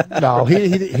 No, he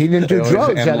didn't do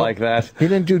drugs. Like that. He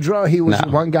didn't do drugs. He was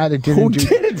one guy that didn't do. Who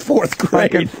did in 4th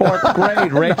grade? In 4th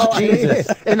grade, Rich. Jesus.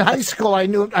 In high school, I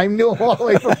knew him all the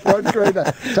way from 4th grade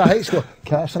to high school.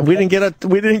 We didn't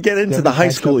get into the high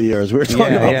school years. We were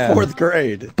talking about 4th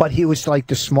grade. But he was like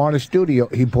the smartest dude.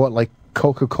 He bought like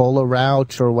Coca-Cola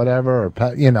routes or whatever,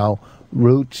 or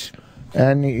Roots,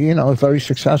 and very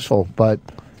successful. But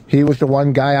he was the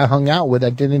one guy I hung out with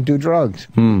that didn't do drugs.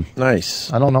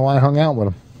 Nice. I don't know why I hung out with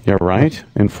him. You're right.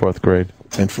 In 4th grade.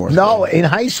 In 4th. No, in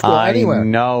high school. Anywhere.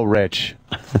 No, Rich.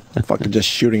 Fucking just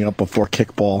shooting up before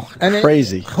kickball. And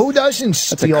crazy. Who doesn't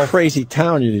steal? That's a crazy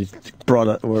town you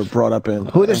were brought up in.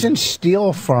 Who doesn't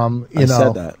steal from? I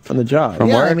said that from the job. From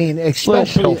where? I mean,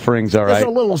 especially little pilferings, all right. There's a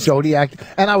little Zodiac,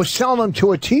 and I was selling them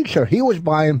to a teacher. He was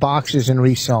buying boxes and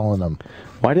reselling them.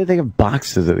 Why did they have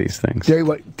boxes of these things?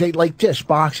 They like this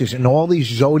boxes, and all these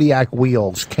Zodiac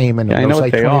wheels came in. I know what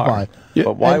like they 25. are.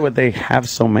 But why would they have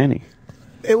so many?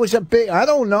 It was a big. I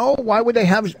don't know. Why would they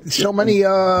have so many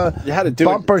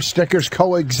bumper stickers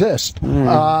coexist?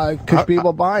 Because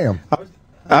people buy them.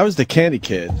 I was the candy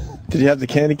kid. Did you have the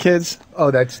candy kids? Oh,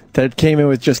 that came in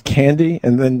with just candy,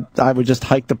 and then I would just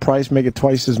hike the price, make it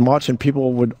twice as much, and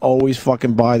people would always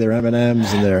fucking buy their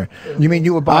M&Ms and their. You mean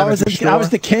you would buy? I was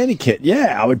the candy kid.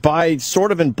 Yeah, I would buy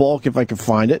sort of in bulk if I could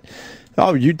find it.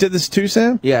 Oh, you did this too,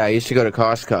 Sam? Yeah, I used to go to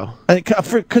Costco.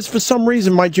 Because for some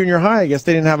reason, my junior high, I guess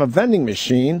they didn't have a vending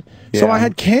machine. Yeah. So I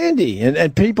had candy,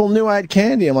 and people knew I had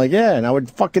candy. I'm like, yeah, and I would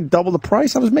fucking double the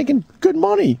price. I was making good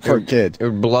money for a kid. It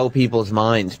would blow people's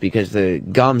minds because the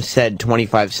gum said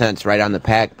 25 cents right on the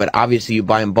pack, but obviously you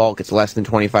buy in bulk, it's less than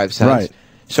 25 cents. Right.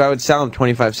 So I would sell them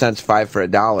 25 cents, 5 for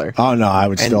 $1. Oh, no, I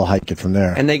would still hike it from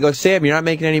there. And they go, Sam, you're not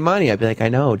making any money. I'd be like, I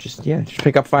know, just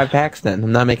pick up 5 packs then.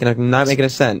 I'm not making a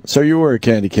cent. So you were a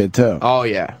candy kid, too? Oh,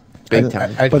 yeah. Big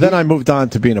time. But then I moved on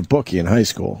to being a bookie in high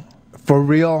school. For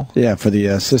real? Yeah, for the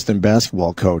assistant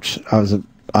basketball coach. I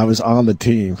was on the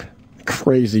team.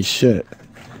 Crazy shit.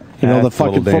 You know the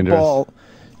fucking football.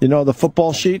 You know the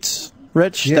football sheets,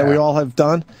 Rich, that we all have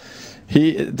done.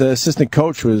 The assistant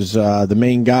coach was the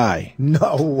main guy.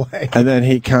 No way. And then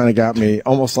he kind of got me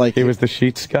almost like he was the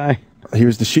sheets guy. He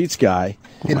was the sheets guy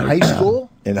in high school.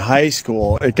 In high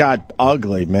school, it got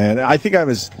ugly, man. I think I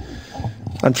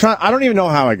don't even know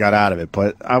how I got out of it,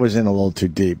 but I was in a little too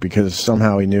deep because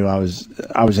somehow he knew I was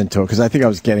into it because I think I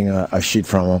was getting a sheet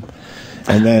from him.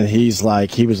 And then he was a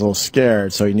little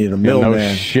scared, so he needed a middleman.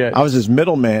 No shit. I was his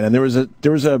middleman, and there was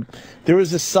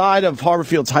a side of Harvard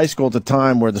Fields High School at the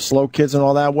time where the slow kids and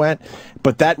all that went,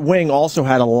 but that wing also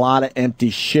had a lot of empty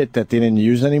shit that they didn't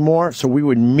use anymore. So we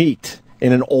would meet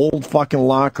in an old fucking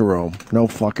locker room. No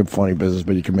fucking funny business,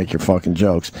 but you can make your fucking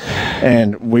jokes.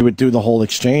 And we would do the whole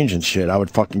exchange and shit. I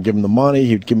would fucking give him the money.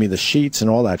 He'd give me the sheets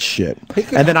and all that shit.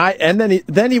 And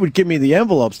then he would give me the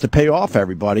envelopes to pay off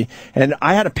everybody. And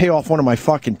I had to pay off one of my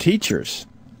fucking teachers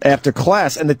after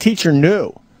class, and the teacher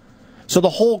knew. So the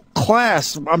whole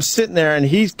class, I'm sitting there, and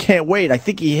he can't wait. I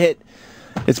think he hit.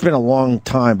 It's been a long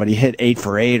time, but he hit 8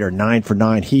 for 8 or 9 for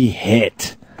 9. He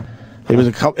hit. It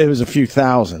was a few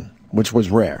thousand, which was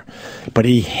rare, but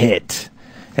he hit,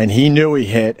 and he knew he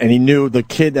hit, and he knew the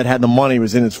kid that had the money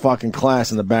was in his fucking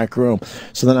class in the back room.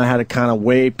 So then I had to kind of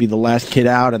wait, be the last kid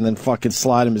out, and then fucking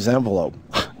slide him his envelope.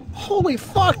 Holy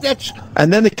fuck,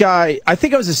 And then the guy, I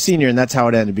think I was a senior, and that's how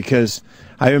it ended, because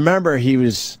I remember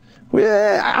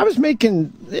I was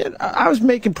making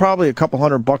probably a couple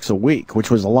 $100 a week,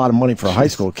 which was a lot of money for a high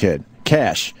school kid,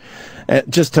 cash.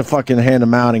 Just to fucking hand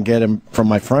them out and get them from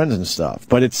my friends and stuff.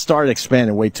 But it started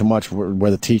expanding way too much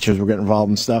where the teachers were getting involved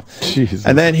and stuff. Jesus.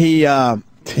 And then he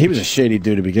was a shady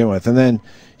dude to begin with. And then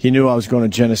he knew I was going to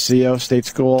Geneseo State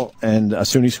School and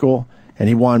SUNY School, and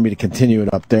he wanted me to continue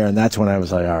it up there. And that's when I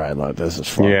was like, all right, look, this is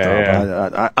fucked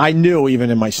up. Yeah. I knew even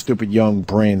in my stupid young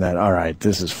brain that, all right,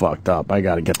 this is fucked up. I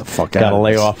got to get the fuck out of this. Got to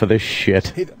lay off of this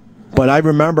shit. But I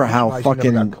remember how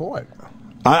fucking... Never got caught.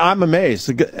 I'm amazed.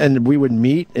 And we would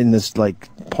meet in this, like,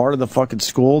 part of the fucking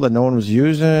school that no one was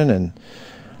using, and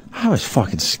I was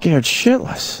fucking scared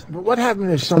shitless. But what happened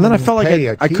if and then I felt like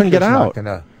I couldn't get out.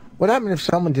 What happened if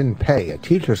someone didn't pay? A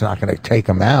teacher's not going to take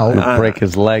him out. Break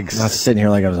his legs. I'm not sitting here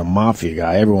like I was a mafia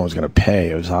guy. Everyone was going to pay.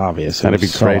 It was obvious. That'd be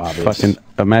so great. obvious. Fucking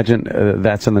imagine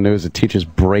that's in the news. A teacher's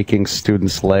breaking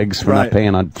students' legs for not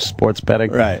paying on sports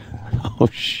betting. Right. Oh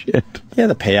shit. Yeah,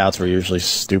 the payouts were usually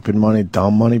stupid money,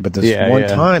 dumb money. But this one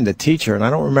time, the teacher, and I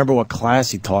don't remember what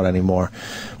class he taught anymore,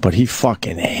 but he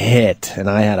fucking hit, and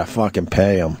I had to fucking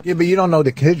pay him. Yeah, but you don't know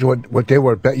the kids what they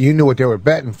were bet. You knew what they were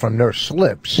betting from their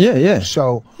slips. Yeah.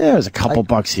 So yeah, it was a couple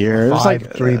bucks here. It was like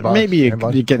 $3. Maybe you're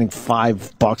getting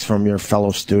 $5 from your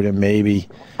fellow student. Maybe.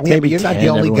 Yeah, Maybe you're not 10 the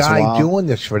only every once in a guy while. doing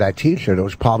this for that teacher. There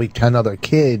was probably 10 other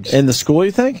kids in the school.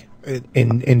 You think?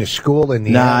 In the school in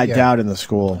the Nah, I area. doubt in the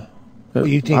school. Well,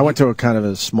 you think I went to a kind of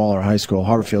a smaller high school.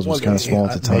 Harborfields was kind of small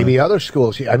at the time. Maybe other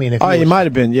schools. I mean, if he was, might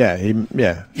have been. Yeah, You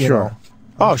sure. know.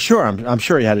 Oh, sure. I'm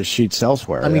sure he had his sheets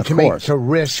elsewhere. I mean, of to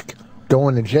risk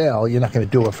going to jail, you're not going to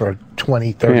do it for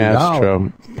 $20, $30. Yeah, that's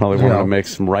true. Probably wanted to make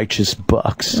some righteous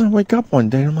bucks. I wake up one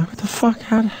day and I'm like, what the fuck?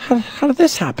 How did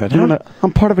this happen?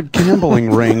 I'm part of a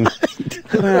gambling ring.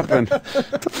 What happened?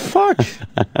 What the fuck?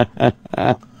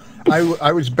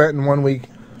 I was betting one week.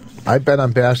 I bet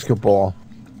on basketball,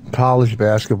 college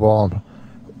basketball.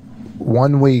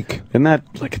 1 week. Isn't that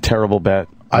like a terrible bet?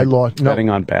 I lost betting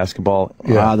on basketball.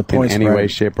 The point in any spread, way,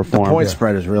 shape, or form. The point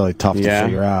spread is really tough to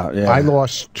figure out. Yeah. I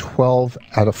lost 12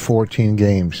 out of 14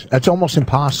 games. That's almost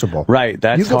impossible. Right,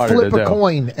 that's you can harder flip to a do.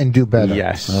 coin and do better.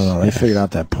 Yes. I don't know. They figured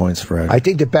out that point spread. I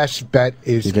think the best bet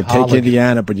is you can college. take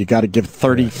Indiana, but you got to give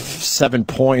 37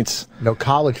 points. No,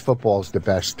 college football is the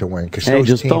best to win. Hey,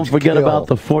 just don't forget about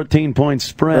the 14-point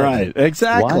spread. Right,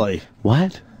 exactly.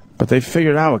 What? But they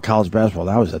figured out with college basketball.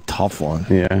 That was a tough one.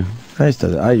 Yeah. I used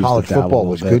college to dabble football a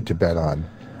was little good to bet on.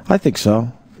 I think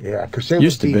so. Yeah, because they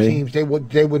Used would to beat be. teams. They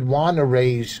would want to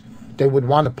raise. They would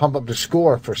want to pump up the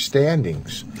score for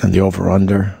standings. And the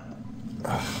over-under.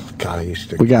 Oh, God, I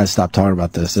used to. We got to stop talking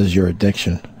about this. This is your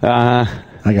addiction. I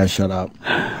got to shut up.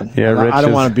 Yeah, Rich I don't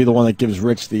is- want to be the one that gives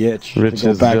Rich the itch Rich to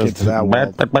go is back just into that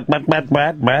world.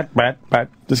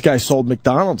 This guy sold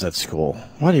McDonald's at school.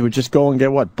 What, he would just go and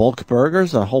get, what, bulk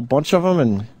burgers? A whole bunch of them?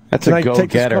 And That's Can a I take this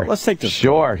go-getter. call? Let's take this.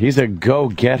 Sure, he's a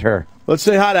go-getter. Let's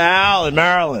say hi to Al in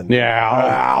Maryland.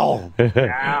 Yeah, Al. Hey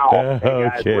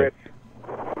guys, Rich.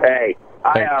 Hey,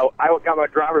 I got my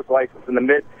driver's license in the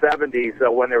mid-'70s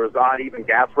when there was uneven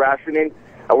gas rationing.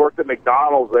 I worked at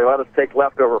McDonald's. They let us take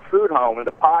leftover food home, and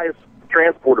the pies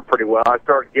transported pretty well. I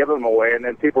started giving them away, and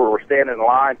then people were standing in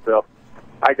line, so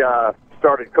I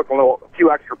started cooking a few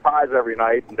extra pies every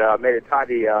night and made a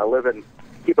tidy living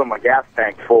keeping my gas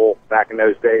tank full back in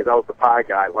those days. I was the pie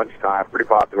guy at lunchtime. Pretty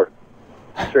popular.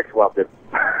 Chicks loved it.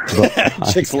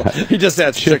 He just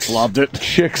said chicks loved it.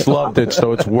 Chicks loved it,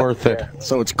 so it's worth it.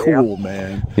 So it's cool,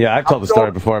 man. Yeah, I've told the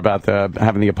story before about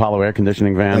having the Apollo air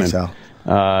conditioning van Thanks,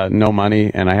 and no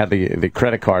money, and I had the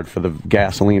credit card for the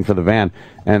gasoline for the van,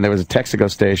 and there was a Texaco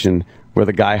station where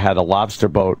the guy had a lobster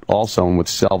boat also and would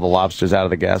sell the lobsters out of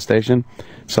the gas station.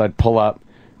 So I'd pull up,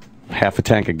 half a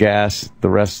tank of gas, the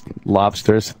rest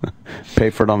lobsters, pay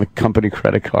for it on the company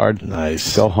credit card.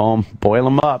 Nice. Go home, boil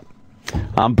them up.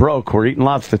 I'm broke. We're eating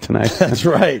lobster tonight. That's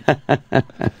right.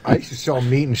 I used to sell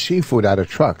meat and seafood out of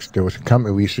trucks. There was a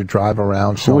company we used to drive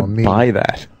around Who selling would meat. buy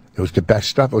that? It was the best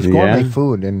stuff. It was Yeah. gourmet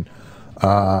food and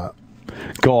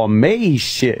gourmet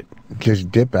shit.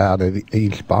 Just dip out of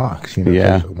each box. You know,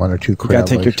 Yeah. just one or two. You gotta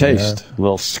take your crab legs in taste. A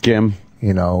little skim. there.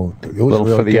 You know, it was Little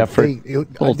real for the good. effort. They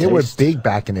Little were taste. big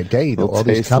back in the day. Little All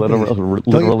these taste, companies.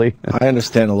 literally. I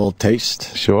understand a little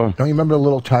taste. Sure. Don't you remember the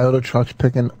little Toyota trucks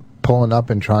pulling up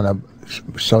and trying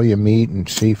to sell you meat and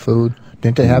seafood?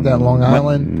 Didn't they have that in Long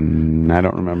Island? I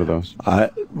don't remember those.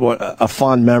 A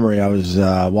fond memory. I was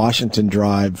Washington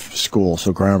Drive school,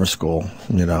 so grammar school.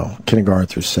 You know, kindergarten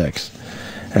through 6th,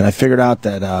 and I figured out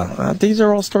that these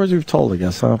are all stories we've told. I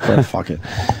guess, huh? But fuck it.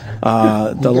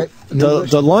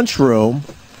 The lunchroom,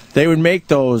 they would make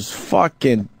those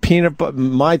fucking peanut butter.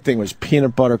 My thing was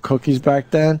peanut butter cookies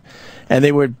back then, and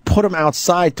they would put them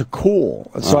outside to cool.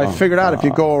 And so I figured out if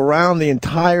you go around the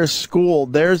entire school,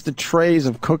 there's the trays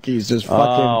of cookies just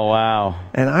fucking. Oh, wow.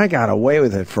 And I got away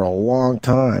with it for a long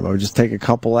time. I would just take a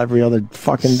couple every other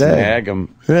fucking day. Snag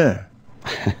 'em. Yeah.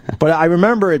 But I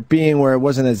remember it being where it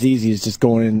wasn't as easy as just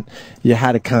going in. You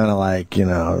had to kind of like, you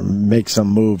know, make some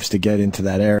moves to get into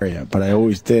that area. But I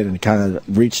always did and kind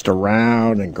of reached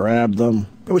around and grabbed them.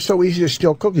 It was so easy to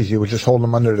steal cookies. You would just hold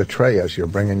them under the tray as you're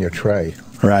bringing your tray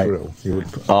Right. through. You would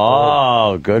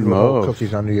Oh, good hold move.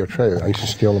 cookies under your tray. I used to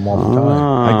steal them all the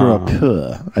time. I grew up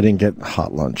poor. I didn't get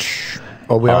hot lunch.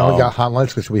 Oh, we only got hot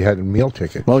lunch because we had meal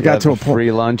tickets. Well, it got to a The point.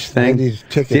 free lunch thing. And these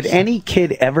tickets. Did any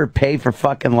kid ever pay for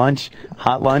fucking lunch?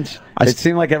 Hot lunch? It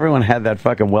seemed like everyone had that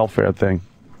fucking welfare thing.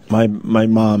 My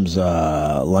mom's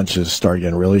lunches started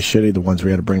getting really shitty, the ones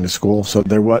we had to bring to school. So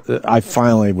I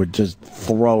finally would just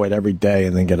throw it every day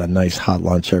and then get a nice hot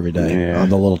lunch every day on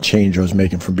the little change I was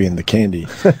making from being the candy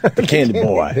boy.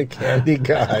 The candy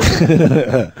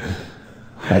guy.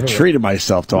 I treated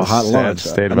myself to a hot lunch.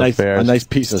 State of a nice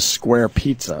piece of square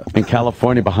pizza. In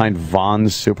California, behind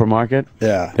Vaughn's supermarket,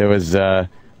 there was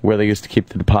where they used to keep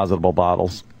the depositable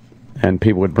bottles. And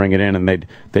people would bring it in, and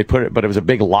they'd put it, but it was a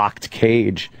big locked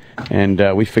cage,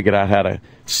 and we figured out how to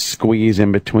squeeze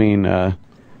in between the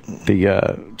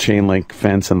chain link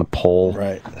fence and the pole,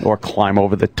 or climb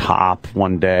over the top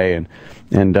one day, and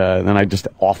then I just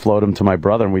offload them to my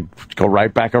brother, and we'd go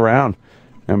right back around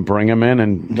and bring them in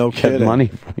and get money.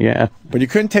 Yeah, but you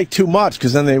couldn't take too much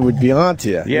because then they would be onto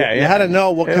you. You had to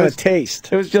know what kind of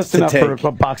taste. It was just enough for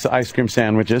a box of ice cream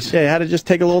sandwiches. Yeah, you had to just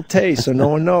take a little taste so no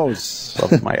one knows.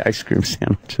 Love my ice cream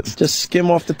sandwiches. Just skim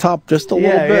off the top just a little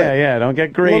bit. Yeah. Don't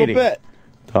get greedy. A little bit.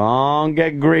 Don't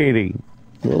get greedy.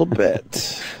 A little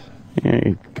bit. Yeah,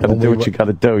 you gotta do what you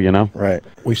gotta do, you know? Right.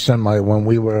 We sent when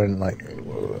we were in I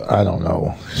don't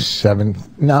know,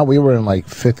 we were in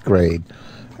 5th grade.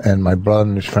 And my brother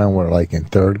and his friend were in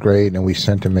 3rd grade, and we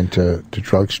sent them into the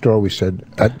drugstore. We said,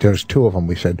 there's 2 of them.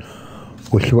 We said,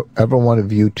 whichever one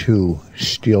of you 2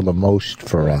 steal the most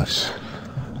for us.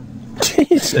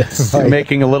 Jesus.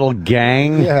 Making a little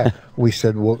gang? Yeah. We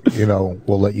said, we'll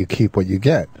let you keep what you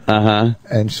get. Uh-huh.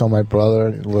 And so my brother,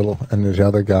 and this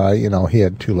other guy, he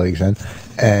had 2 legs in,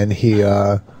 and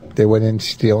they went in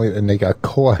stealing, and they got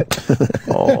caught.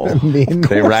 Oh,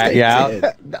 they rat you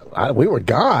out? We were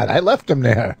gone. I left them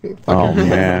there. Oh,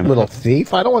 man. Little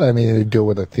thief. I don't want anything to do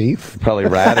with a thief. Probably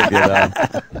ratted you, though.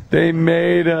 They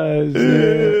made us.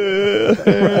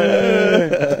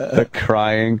 The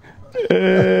crying.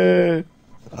 I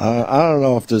don't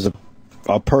know if there's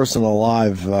a person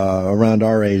alive around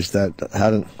our age that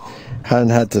hadn't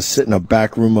had to sit in a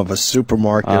back room of a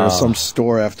supermarket or some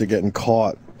store after getting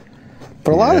caught.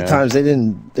 But a lot of times they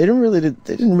didn't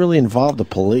really involve the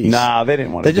police. Nah, they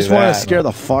didn't want to. They just wanted to scare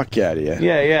the fuck out of you.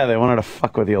 Yeah, they wanted to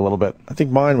fuck with you a little bit. I think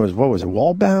mine was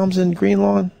Waldbaum's in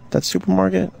Greenlawn, that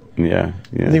supermarket. Yeah.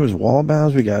 I think it was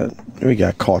Waldbaum's. We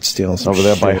got caught stealing some over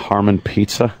there shit. by Harmon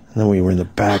Pizza. And then we were in the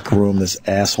back room. This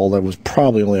asshole that was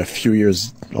probably only a few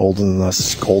years older than us,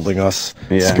 scolding us,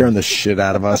 scaring the shit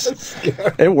out of us.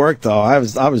 It worked though. I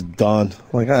was done.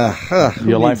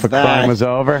 Your life of crime was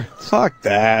over. Fuck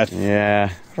that. Yeah.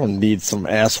 I don't need some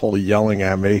asshole yelling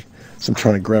at me. Some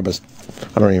trying to grab us.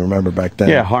 I don't even remember back then.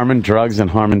 Yeah, Harmon Drugs and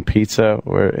Harmon Pizza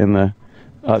were in the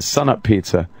Sun Up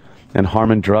Pizza, and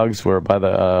Harmon Drugs were by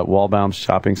the Waldbaum's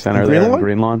shopping center there in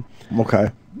Greenlawn. Okay.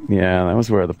 Yeah, that was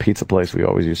where the pizza place we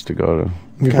always used to go to.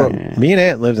 Me and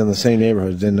Aunt lived in the same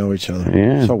neighborhood, didn't know each other.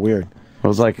 Yeah. So weird. It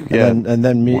was like, and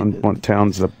then me. One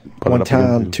town,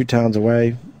 2 towns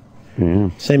away. Yeah.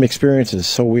 Same experiences,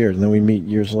 so weird. And then we meet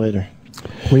years later.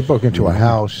 We broke into a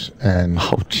house, and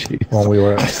when we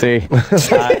were that's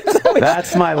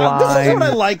my line. This is what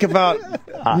I like about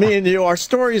me and you. Our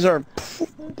stories are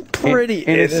pretty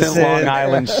innocent Long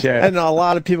Island shit. And a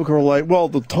lot of people were like, well,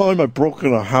 the time I broke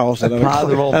in a house and I had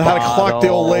to clock the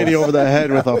old lady over the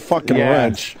head with a fucking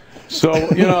wrench. So,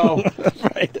 the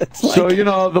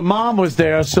mom was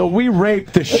there, so we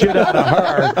raped the shit out of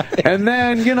her. And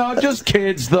then, just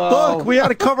kids, though. Look, we had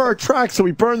to cover our tracks, so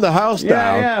we burned the house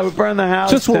down. Yeah, we burned the house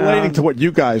just down. relating to what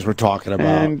you guys were talking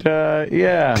about. And,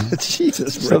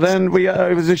 Jesus. So then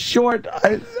it was a short,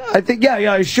 a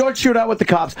short shootout with the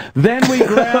cops. Then we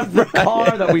grabbed the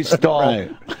car that we stole.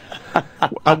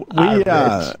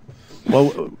 Right.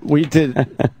 We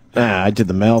did... I did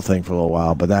the mail thing for a little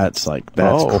while, but that's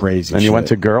crazy. And you went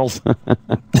to girls? What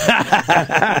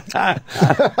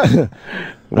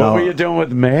were you doing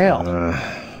with mail?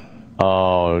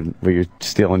 Were you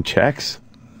stealing checks?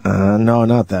 No,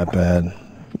 not that bad.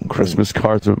 Christmas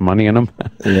cards with money in them?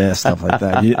 Yeah, stuff like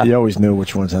that. You always knew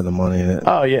which ones had the money in it.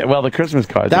 Oh, yeah. Well, the Christmas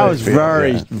cards. That was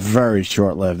very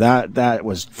short-lived. That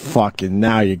was fucking,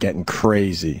 now you're getting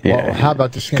crazy. Yeah. Well, how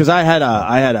about the Because I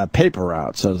had a paper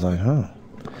route, so I was like, huh.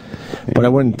 But I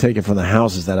wouldn't take it from the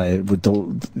houses that I was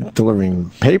delivering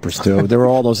papers to. There were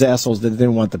all those assholes that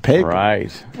didn't want the paper.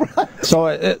 Right. So,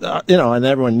 and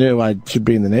everyone knew I should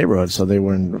be in the neighborhood, so they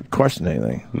wouldn't question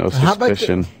anything. No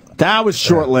suspicion. That was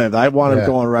short-lived. I want to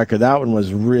go on record. That one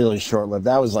was really short-lived.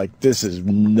 That was like, this is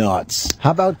nuts.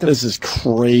 How about this is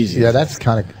crazy. Yeah, that's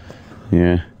kind of...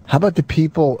 Yeah. How about the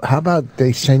people... How about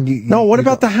they send you... No, what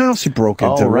about the house you broke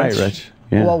into, Rich?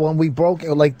 Yeah. Well, when we broke,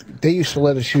 they used to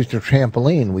let us use their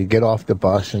trampoline. We'd get off the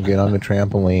bus and get on the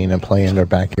trampoline and play in their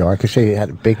backyard because they had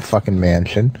a big fucking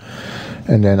mansion.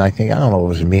 And then I don't know if it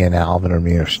was me and Alvin or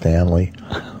me or Stanley.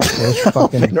 Those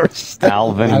fucking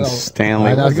Alvin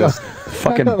Stanley. Was this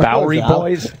fucking Bowery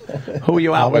Boys? Who are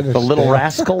you out with? The Little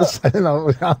Rascals? I don't know.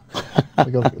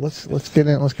 We go, let's get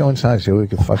in. Let's go inside. See what we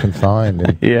can fucking find.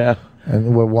 And, yeah.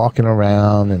 And we're walking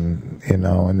around, and and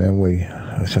then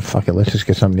I said, "Fuck it, let's just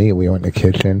get something to eat." We went in the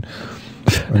kitchen.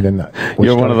 And then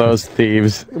you're one of those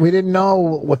thieves. We didn't know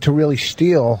what to really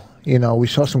steal. We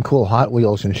saw some cool Hot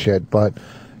Wheels and shit, but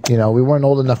we weren't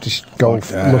old enough to go look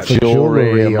for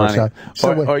jewelry or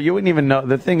something. Or you wouldn't even know.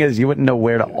 The thing is, you wouldn't know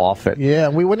where to off it. Yeah,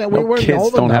 we wouldn't. We weren't kids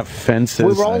old don't enough. have fences.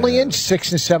 We were only in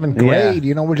 6th and 7th grade.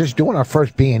 Yeah. We're just doing our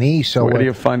first B&E. So where do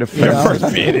you find a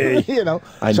first B&E? So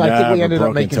I think we ended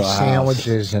up making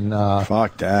sandwiches and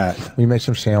fuck that. We made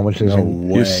some sandwiches.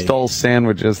 You stole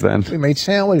sandwiches then. We made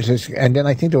sandwiches, and then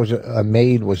I think there was a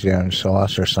maid was there in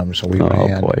sauce or something. So we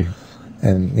ran. Boy.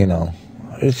 And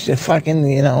it's a fucking,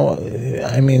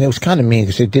 I mean, it was kind of mean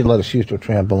because they did let us use the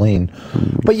trampoline.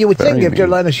 But you would think if they're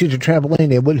letting us use the trampoline,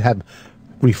 they would have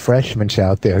refreshments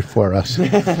out there for us.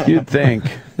 You'd think.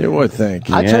 You would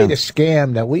think. I'll tell you the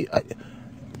scam that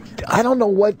I don't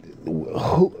know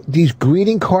who these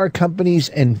greeting card companies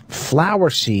and flower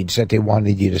seeds that they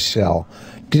wanted you to sell.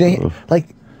 Do they,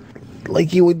 like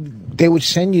you would... They would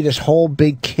send you this whole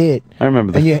big kit. I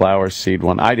remember the flower seed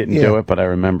one. I didn't do it, but I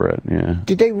remember it. Yeah.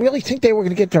 Did they really think they were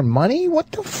going to get their money?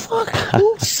 What the fuck?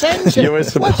 Who sends it? You were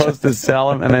supposed to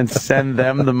sell them and then send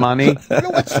them the money.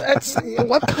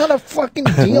 What kind of fucking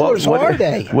dealers are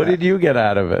they? What did you get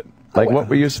out of it? Like, what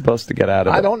were you supposed to get out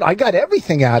of it? I got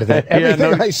everything out of it.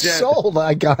 Everything I sold,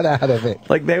 I got out of it.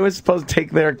 Like, they were supposed to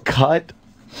take their cut.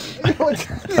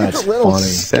 That's funny.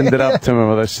 Send it up to them,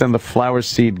 or they send the flower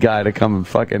seed guy to come and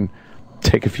fucking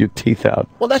take a few teeth out.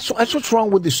 Well, that's what's wrong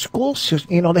with the school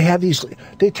system. They have these.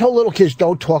 They tell little kids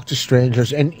don't talk to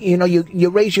strangers, and you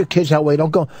raise your kids that way. Don't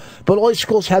go. But all these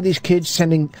schools have these kids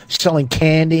selling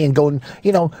candy and going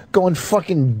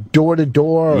fucking door to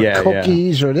door, or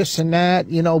cookies or this and that.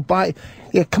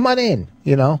 Come on in.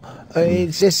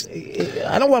 It's just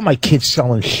I don't want my kids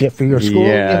selling shit for your school.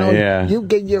 You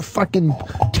get your fucking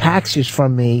taxes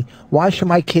from me. Why should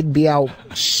my kid be out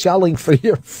selling for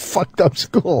your fucked up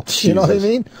school? Jesus. You know what I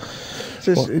mean?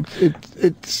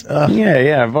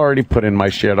 I've already put in my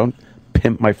share. Don't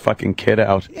pimp my fucking kid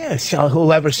out. Yeah, sell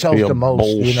whoever sells the most.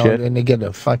 Bullshit. And they get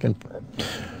a fucking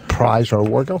prize or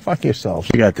award. Go fuck yourself.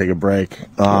 We gotta take a break.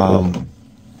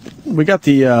 We got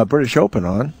the British Open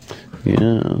on. Yeah.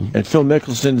 And Phil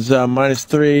Mickelson's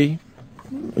 -3.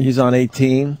 He's on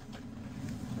 18.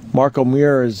 Marco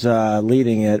Muir is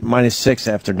leading at -6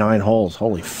 after 9 holes.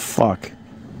 Holy fuck.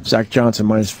 Zach Johnson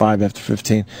 -5 after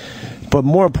 15. But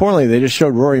more importantly, they just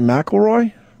showed Rory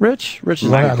McIlroy. Rich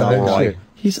McIlroy.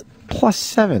 He's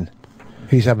 +7.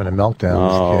 He's having a meltdown.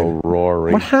 Oh,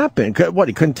 Rory. What happened? What,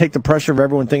 he couldn't take the pressure of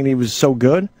everyone thinking he was so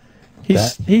good? He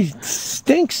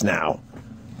stinks now.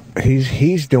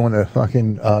 He's doing a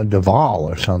fucking Duval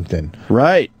or something.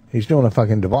 Right. He's doing a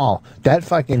fucking Duval. That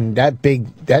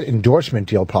endorsement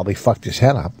deal probably fucked his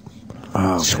head up.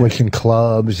 Oh, switching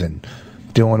clubs and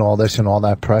doing all this and all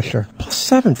that pressure.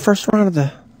 +7, first round of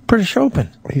the British Open.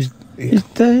 He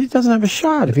doesn't have a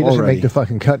shot. If he doesn't make the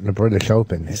fucking cut in the British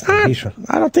Open, I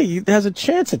don't think he has a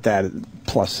chance at that at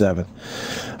 +7.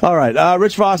 All right.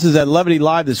 Rich Voss is at Levity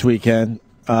Live this weekend.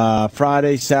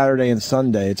 Friday, Saturday, and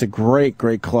Sunday. It's a great,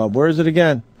 great club. Where is it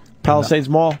again? Palisades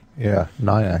Mall? Yeah,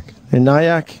 Nyack. In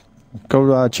Nyack?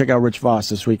 Go check out Rich Voss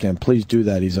this weekend. Please do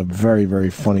that. He's a very, very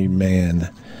funny man.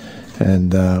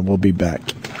 And we'll be back.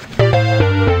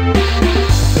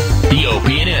 The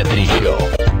Opie and Anthony Show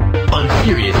on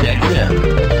Sirius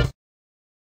XM.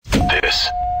 This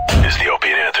is the Opie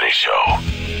and Anthony Show.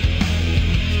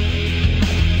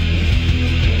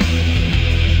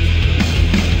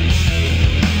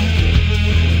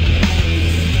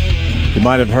 You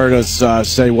might have heard us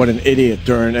say what an idiot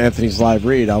during Anthony's live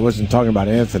read. I wasn't talking about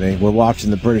Anthony. We're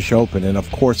watching the British Open, and of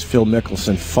course Phil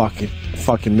Mickelson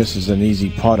fucking misses an easy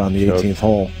putt on the 18th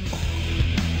hole.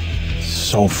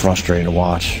 So frustrating to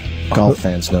watch. Golf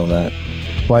fans know that.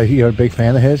 Why, you're a big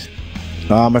fan of his?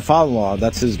 My father-in-law,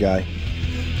 that's his guy.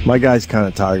 My guy's kind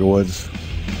of Tiger Woods.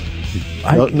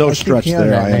 No stretch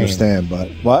there, I understand, but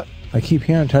what? I keep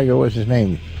hearing Tiger Woods'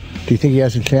 name. Do you think he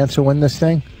has a chance to win this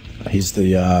thing? He's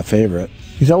the favorite.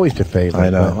 He's always the favorite. I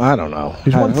know. I don't know.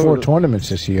 He's won 4 tournaments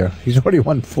this year. He's already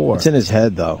won 4. It's in his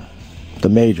head, though. The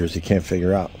majors, he can't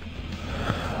figure out.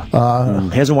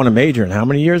 He hasn't won a major in how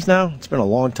many years now? It's been a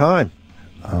long time.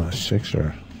 6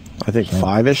 or... I think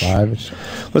 5-ish. 5-ish.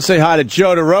 Let's say hi to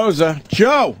Joe DeRosa.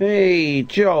 Joe! Hey,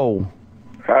 Joe.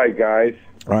 Hi, guys.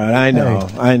 All right, I know.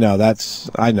 I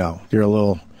know. You're a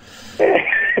little...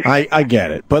 I get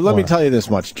it. But let me tell you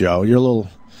this much, Joe. You're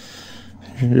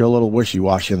You're a little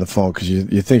wishy-washy on the phone because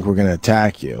you think we're going to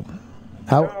attack you.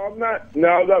 How? No,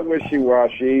 I'm not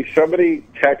wishy-washy. Somebody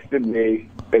texted me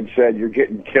and said you're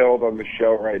getting killed on the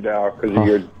show right now because of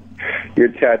your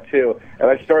tattoo, and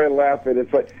I started laughing.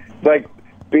 It's like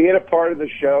being a part of the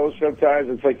show. Sometimes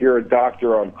it's like you're a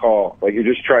doctor on call. Like you're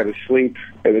just trying to sleep,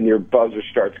 and then your buzzer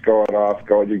starts going off,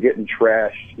 going, "You're getting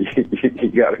trashed.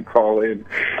 You got to call in."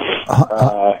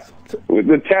 With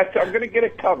the tattoo, I'm going to get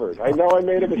it covered. I know I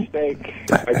made a mistake.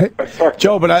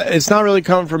 Joe, but it's not really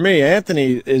coming from me.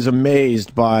 Anthony is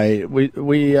amazed by we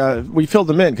filled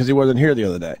him in because he wasn't here the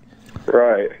other day.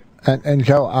 Right. And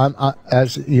Joe,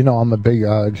 as you know, I'm a big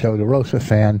Joe DeRosa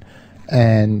fan,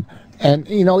 and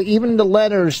you know, even the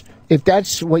letters, if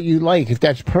that's what you like, if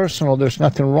that's personal, there's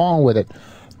nothing wrong with it.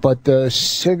 But the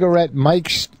cigarette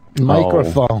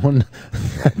microphone,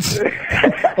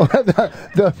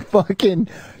 the fucking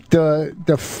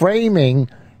the framing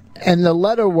and the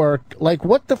letter work, like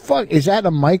what the fuck is that?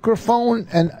 A microphone?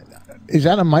 And is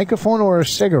that a microphone or a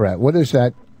cigarette? What is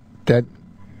that? That,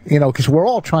 you know, because we're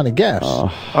all trying to guess.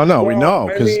 Oh no, we know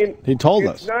because he told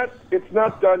us. It's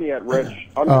not done yet, Rich.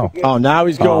 Now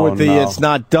he's going with the "it's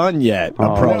not done yet"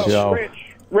 approach. No,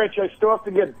 Rich, I still have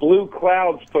to get blue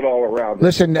clouds put all around it.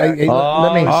 Listen, let me.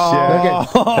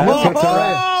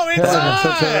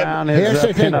 Here's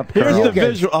the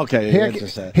visual. Okay,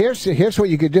 here's what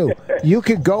you could do. You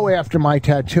could go after my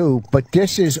tattoo, but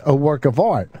this is a work of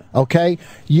art. Okay,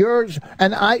 yours,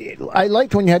 and I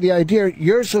liked when you had the idea.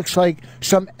 Yours looks like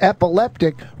some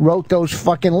epileptic wrote those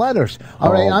fucking letters.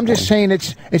 All right, I'm just saying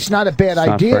it's not a bad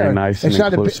idea. Not very nice and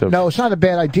inclusive. No, it's not a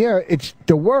bad idea. It's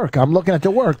the work. I'm looking at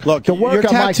the work. Look, the work your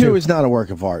tattoo is not a work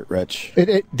of art, Rich.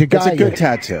 The guy, it's a good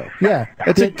tattoo. Yeah,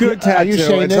 it's a good tattoo.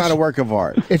 It's not a work of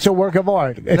art. It's a work of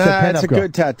art. It's a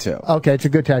good tattoo. Okay, it's a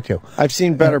good tattoo. I've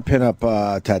seen better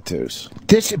pinup tattoos.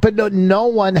 But no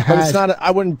one has. But it's not.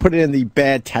 I wouldn't put it in the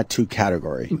bad tattoo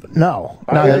category. No,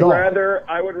 I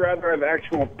would rather have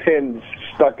actual pins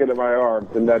stuck into my arm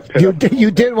than that pin.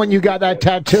 You did when you got that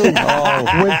tattoo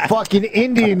with fucking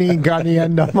Indian ink on the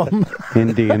end of them.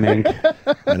 Indian ink.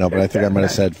 I know, but I think I might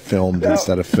have said filmed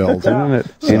instead of filled. Isn't it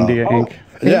India ink?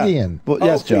 Yeah. Indian. Well,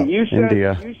 yes, Joe. You said,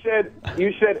 India.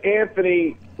 You said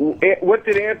Anthony. What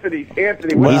did Anthony?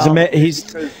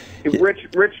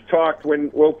 Rich talked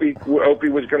when Opie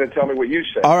was going to tell me what you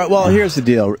said. All right. Well, here's the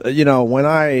deal. You know, when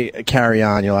I carry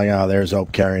on, you're like, oh, there's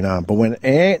Ope carrying on. But when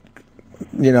Ant,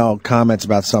 comments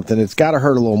about something, it's got to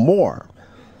hurt a little more.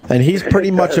 And he's pretty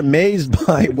much amazed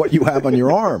by what you have on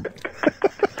your arm.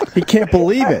 He can't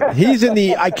believe it. He's in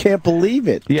the "I can't believe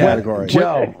it" category.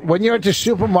 Joe, when you're at the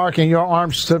supermarket and your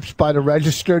arm slips by the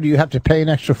register, do you have to pay an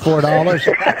extra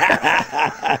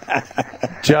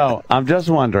 $4? Joe, I'm just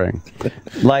wondering.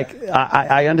 Like,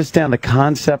 I understand the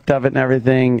concept of it and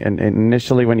everything, and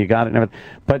initially when you got it and everything,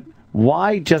 but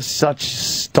why just such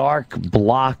stark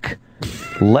block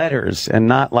letters and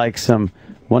not like some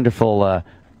wonderful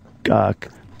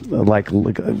like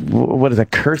what is it,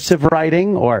 cursive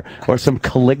writing or some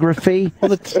calligraphy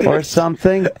or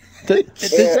something?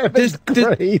 There's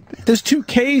two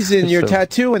K's in your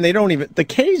tattoo, and the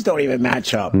K's don't even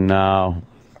match up. No.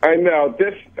 I know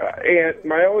this, and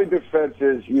my only defense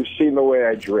is you've seen the way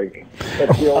I drink.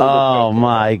 That's the only defense.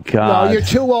 My God! No, you're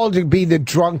too old to be the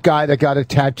drunk guy that got a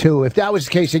tattoo. If that was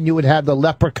the case, then you would have the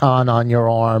leprechaun on your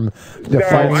arm, the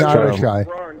fighting Irish guy.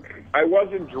 I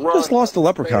wasn't drunk. Just lost the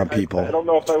leprechaun people. I don't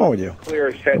know if I was in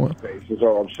clear headspace, is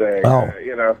all I'm saying.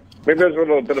 Maybe there's a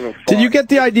little bit of a fun. Did you get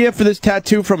the idea for this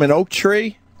tattoo from an oak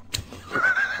tree?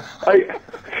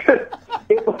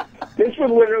 This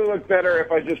would literally look better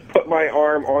if I just put my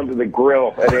arm onto the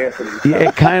grill at Anthony's. Yeah,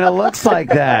 it kind of looks like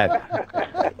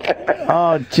that.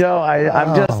 Oh, Joe,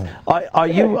 I'm just.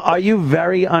 Are you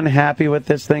very unhappy with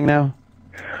this thing now?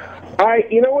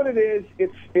 You know what it is?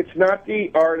 It's not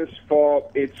the artist's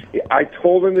fault. I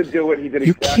told him to do it. He did.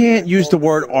 You can't use the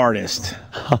word artist.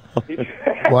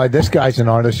 Why, this guy's an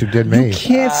artist who did me. You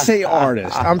can't say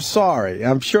artist. I'm sorry.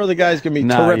 I'm sure the guy's gonna be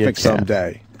terrific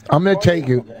someday. I'm gonna take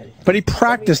you. But he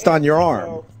practiced on your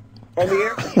arm. On the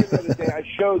air the other day, I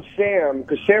showed Sam,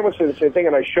 because Sam was saying the same thing,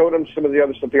 and I showed him some of the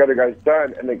other stuff the other guy's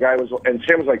done, and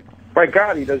Sam was like, "My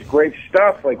God, he does great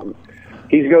stuff." Like,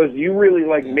 he goes, "You really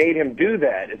made him do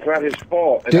that. It's not his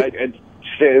fault." And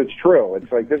it's true.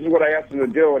 It's like, this is what I asked him to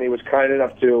do, and he was kind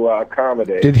enough to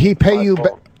accommodate. Did he pay you?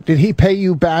 Did he pay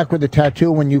you back with a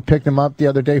tattoo when you picked him up the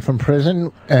other day from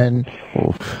prison? And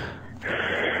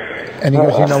he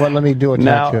goes, "You know what? Let me do a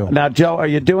tattoo." Now, Joe, are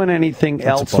you doing anything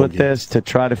else with this to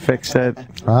try to fix it?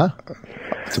 Huh?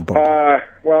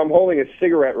 Well, I'm holding a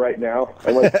cigarette right now.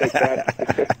 I might take that.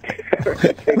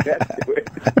 Take that to it.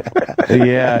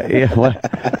 Yeah. What?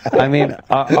 I mean,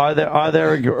 are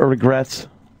there regrets?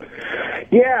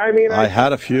 Yeah, I mean, I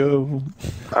had a few.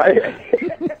 I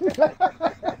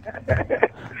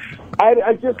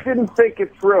just didn't think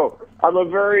it through. I'm a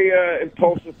very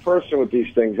impulsive person with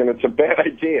these things, and it's a bad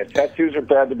idea. Tattoos are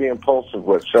bad to be impulsive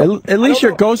with. So at least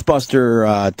your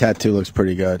Ghostbuster tattoo looks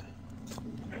pretty good.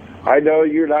 I know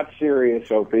you're not serious,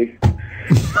 Opie.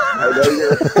 I know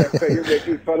you're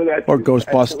making fun of that. Or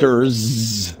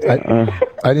Ghostbusters.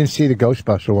 I didn't see the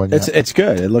Ghostbuster one yet. It's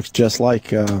good. It looks just like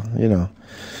the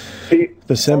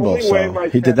symbol. So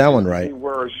he did that one right.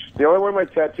 The only way my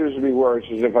tattoos would be worse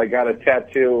is if I got a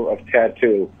tattoo of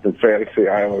Tattoo from Fantasy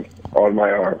Island on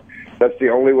my arm. That's the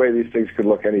only way these things could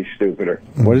look any stupider.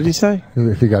 What did he say?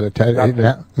 If you got a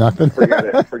tattoo, nothing. Forget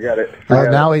it. Forget it.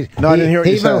 Now I didn't hear what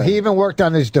you said. He even worked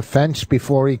on his defense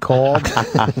before he called.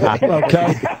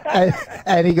 Okay,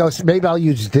 and he goes, maybe I'll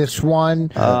use this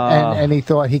one, and he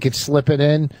thought he could slip it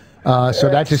in. So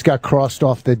that just got crossed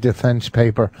off the defense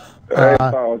paper. I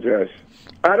apologize.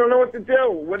 I don't know what to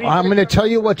do. What do you I'm going to tell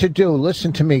you what to do.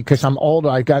 Listen to me, because I'm older.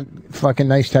 I got fucking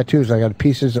nice tattoos. I got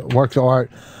pieces of works of art.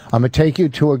 I'm going to take you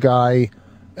to a guy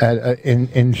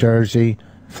in Jersey,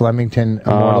 Flemington.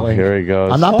 Here he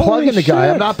goes. I'm not Holy plugging the guy.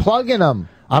 shit. I'm not plugging him.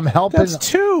 I'm helping. That's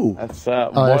two. That's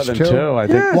more than two, I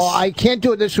think. Yes. Well, I can't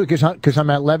do it this week because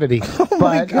I'm at Levity.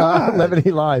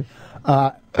 Levity Live.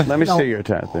 Let me see your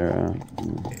tattoo.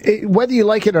 Whether you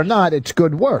like it or not, it's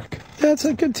good work. That's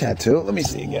a good tattoo. Let me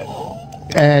see again.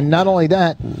 And not only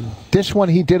that, this one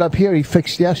he did up here, he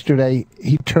fixed yesterday.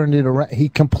 He turned it around. He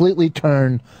completely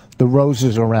turned the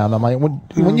roses around. I'm like,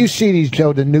 when you see these,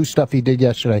 Joe, the new stuff he did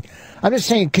yesterday, I'm just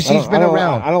saying because he's been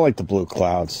around. I don't like the blue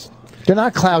clouds. They're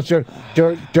not clouds. They're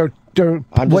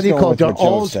what do you call it? They're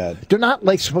old. They're not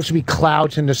like supposed to be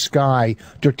clouds in the sky.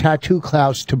 They're tattoo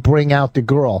clouds to bring out the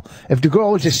girl. If the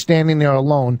girl was just standing there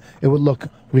alone, it would look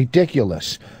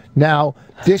ridiculous. Now,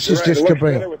 this is just to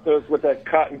bring. With that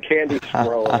cotton candy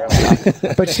swirl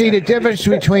around. But see, the difference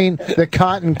between the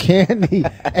cotton candy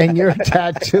and your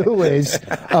tattoo is,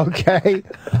 okay,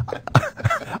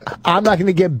 I'm not going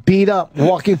to get beat up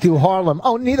walking through Harlem.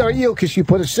 Oh, neither are you, because you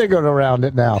put a cigarette around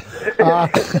it now.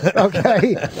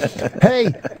 Okay.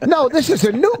 Hey, no, this is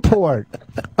a Newport.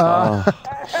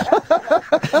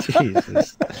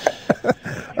 Jesus.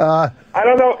 I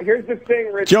don't know. Here's the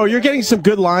thing, Rich. Joe, you're getting some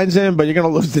good lines in, but you're going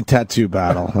to lose the tattoo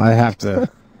battle. I have to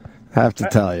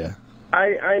tell you.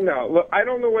 I know. Look, I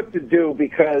don't know what to do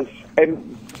because,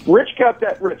 and Rich,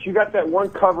 you got that one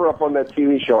cover up on that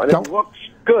TV show, and it looks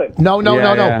good. No.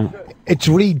 It's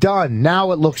redone.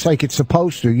 Now it looks like it's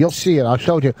supposed to. You'll see it. I'll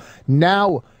show you.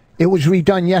 Now it was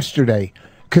redone yesterday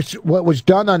because what was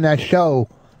done on that show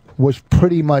was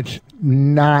pretty much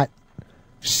not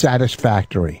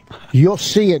satisfactory. You'll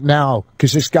see it now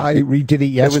because this guy redid it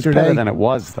yesterday. It was better than it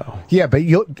was, though. Yeah, but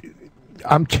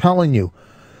I'm telling you,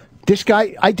 this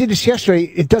guy. I did this yesterday.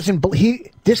 It doesn't.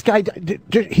 This guy. It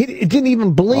didn't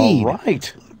even bleed. All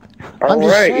right. I'm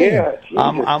just saying. Yeah.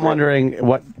 I'm wondering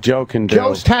what Joe can do.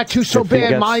 Joe's tattoo so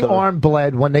bad, my arm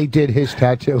bled when they did his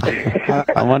tattoo.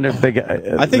 I wonder if they get.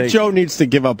 I think Joe needs to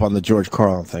give up on the George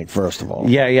Carlin thing, first of all.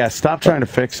 Yeah. Stop trying to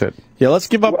fix it. Yeah, let's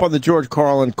give up on the George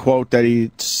Carlin quote that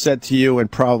he said to you and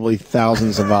probably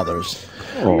thousands of others.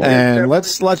 And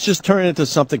let's just turn it into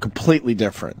something completely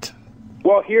different.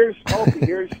 Well, here's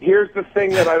the thing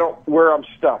that where I'm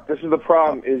stuck. This is the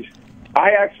problem. Is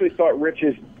I actually thought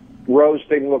Rich's rose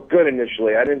thing looked good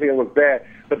initially. I didn't think it looked bad.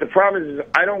 But the problem is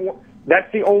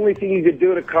that's the only thing you could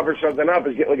do to cover something up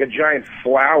is get like a giant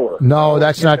flower. No,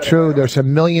 that's not true. There's a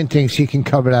million things he can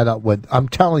cover that up with. I'm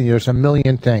telling you, there's a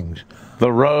million things.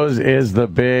 The rose is the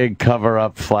big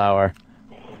cover-up flower.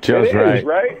 Joe's right.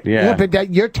 Right? Yeah.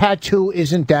 But your tattoo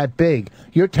isn't that big.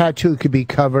 Your tattoo could be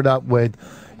covered up with.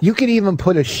 You could even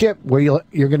put a ship where you're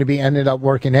going to be ended up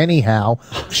working anyhow.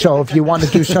 So if you want to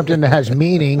do something that has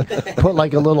meaning, put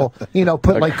like a little,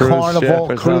 put like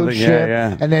Carnival cruise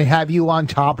ship, and then have you on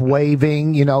top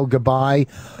waving, goodbye.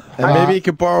 And maybe you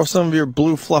could borrow some of your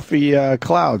blue fluffy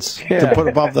clouds to put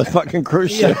above the fucking cruise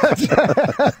ship.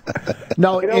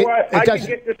 No, you know what? I can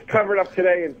get this covered up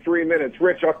today in 3 minutes.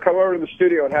 Rich, I'll come over to the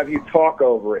studio and have you talk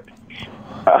over it.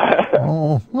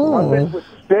 Nothing with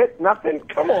spit? Nothing?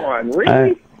 Come on,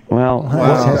 really?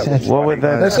 What would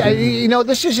that?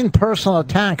 This isn't personal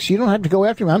attacks. You don't have to go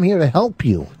after me. I'm here to help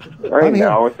you. I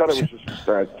know. I thought it was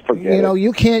just forget it.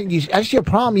 You can't. That's your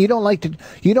problem. You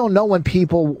don't know when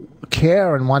people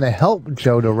care and want to help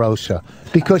Joe DeRosa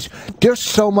because there's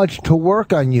so much to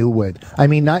work on you with. I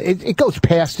mean, it goes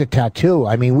past the tattoo.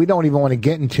 I mean, we don't even want to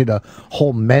get into the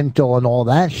whole mental and all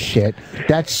that shit.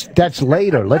 That's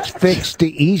later. Let's fix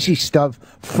the easy stuff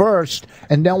first,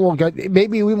 and then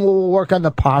maybe we will work on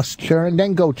the posture and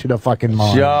then go to the fucking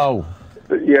mind. Joe.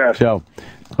 Yeah. Joe.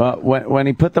 When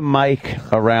he put the mic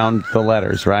around the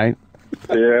letters, right?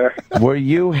 Yeah. Were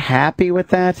you happy with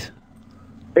that?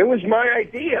 It was my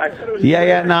idea. I thought it was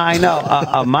No, I know.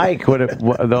 A mic would have,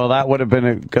 though that would have been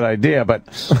a good idea, but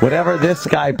whatever this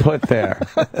guy put there,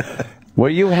 were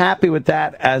you happy with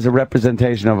that as a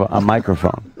representation of a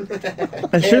microphone?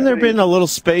 And shouldn't there have been a little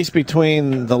space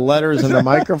between the letters and the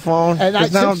microphone?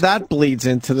 Because now that bleeds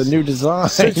into the new design.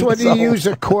 Since when do you use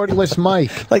a cordless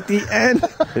mic? Like the end.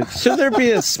 Should there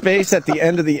be a space at the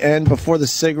end of the end before the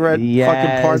cigarette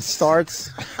fucking part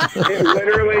starts? It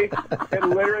literally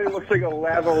looks like a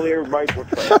lavalier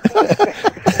microphone.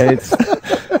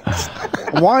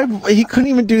 Why he couldn't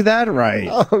even do that right?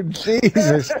 Oh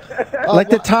Jesus! Like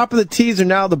the top of the T's are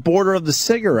now the border of the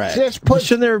cigarette.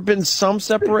 Shouldn't there have been some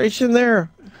separation there?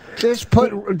 Just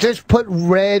put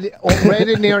red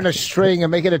in there in a string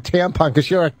and make it a tampon because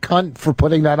you're a cunt for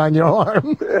putting that on your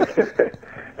arm.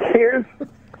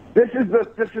 This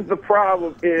is the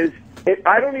problem.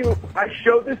 I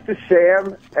showed this to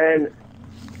Sam and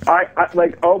I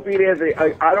like Opie and Anthony.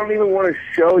 I don't even want to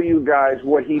show you guys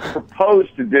what he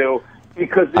proposed to do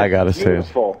because it's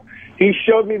beautiful. He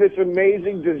showed me this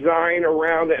amazing design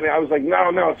around it, and I was like, no,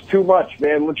 it's too much,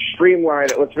 man. Let's streamline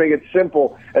it. Let's make it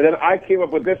simple. And then I came up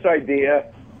with this idea,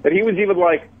 and he was even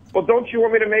like, well, don't you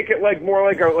want me to make it like more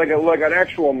like an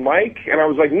actual mic? And I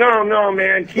was like, no,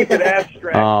 man, keep it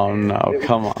abstract. Oh no,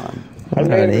 come on! I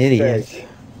made an idiot.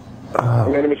 I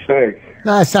made a mistake.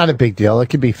 No, it's not a big deal. It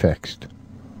can be fixed.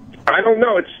 I don't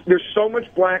know. There's so much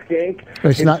black ink.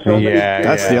 It's not.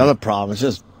 That's the other problem. It's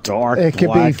just dark. It could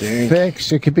black be ink.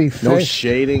 fixed. It could be fixed. No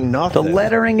shading. Nothing. The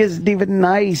lettering isn't even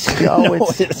nice, Joe. No,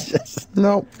 it's just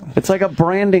It's like a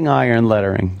branding iron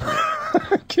lettering.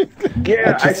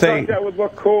 Yeah, I thought that would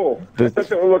look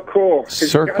cool.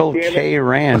 Circle K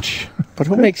Ranch. But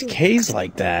who makes K's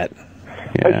like that?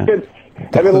 Yeah.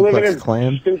 I've been living in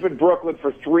stupid Brooklyn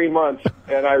for 3 months,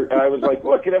 and I was like,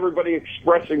 look at everybody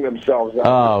expressing themselves.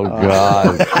 Oh,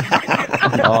 God.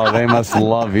 Oh, they must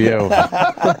love you.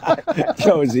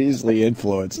 Joe is easily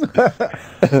influenced.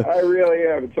 I really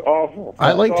am. It's awful.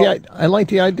 I like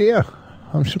the idea.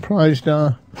 I'm surprised.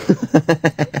 I'm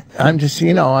just,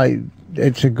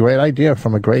 it's a great idea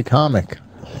from a great comic.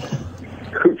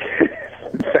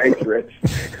 Thanks, Rich.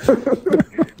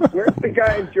 Where's the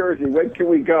guy in Jersey? When can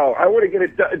we go? I want to get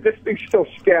it done. This thing's still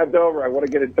scabbed over. I want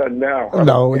to get it done now.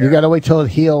 No, you got to wait till it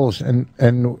heals, and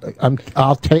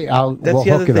I'll take. That's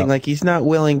the other thing. Like, he's not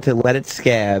willing to let it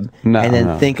scab and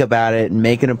then think about it and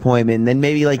make an appointment. And then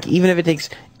maybe, like, even if it takes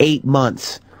 8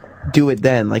 months, do it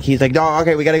then. Like, he's like, no,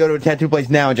 okay, we got to go to a tattoo place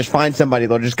now and just find somebody.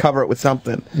 They'll just cover it with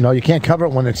something. No, you can't cover it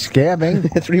when it's scabbing.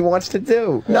 That's what he wants to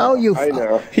do. No, I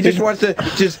know. He just wants to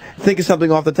just think of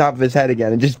something off the top of his head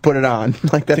again and just put it on.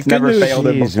 Like, that's never failed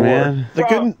him before. Man.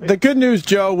 The good news,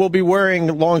 Joe, we'll be wearing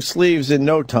long sleeves in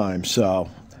no time, so.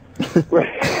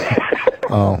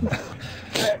 Oh.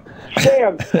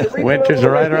 Sam, Winter's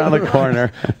right around the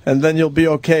corner. And then you'll be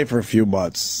okay for a few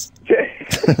months.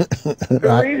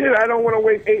 The reason I don't want to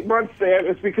wait 8 months, Sam,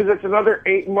 is because it's another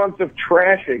 8 months of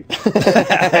trashing.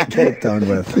 Get it done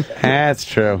with. That's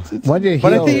true. But I think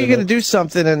you're going to do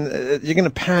something, and you're going to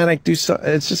panic. Do so.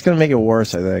 It's just going to make it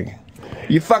worse, I think.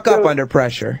 You fuck up under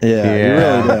pressure.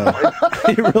 Yeah.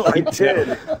 You really do. You really do.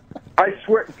 Did. I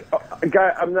swear,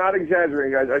 guy, I'm not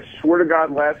exaggerating, guys. I swear to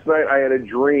God, last night I had a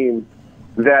dream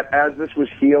that as this was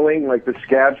healing, like the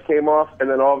scabs came off, and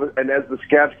then as the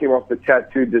scabs came off, the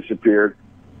tattoo disappeared.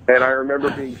 And I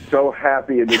remember being so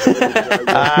happy. In the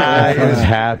I was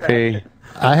happy.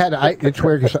 It's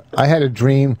weird because I had a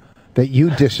dream that you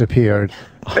disappeared.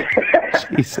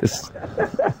 Jesus.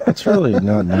 That's really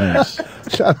not nice.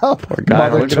 Shut up, Poor guy.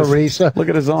 Mother Teresa. Look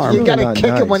at his arm. You got to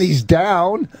kick him when he's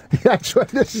down. That's what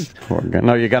this is. Poor guy.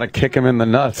 No, you got to kick him in the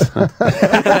nuts. Oh,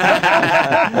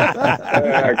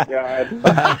 God.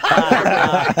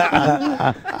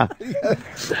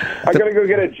 I'm going to go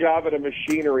get a job at a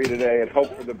machinery today and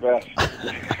hope for the best.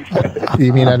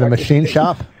 You mean at a machine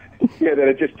shop? Yeah, that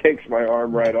it just takes my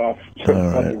arm right off. All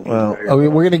right. Well, we're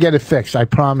going to get it fixed. I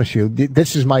promise you.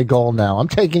 This is my goal now. I'm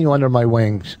taking you under my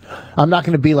wings. I'm not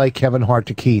going to be like Kevin Hart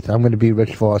to Keith. I'm going to be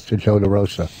Rich Voss to Joe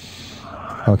DeRosa.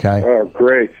 Okay? Oh,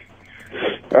 great.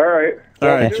 All right. All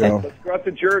right, Joe. Let's go out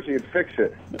to Jersey and fix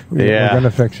it. Yeah. We're going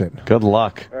to fix it. Good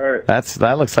luck. All right.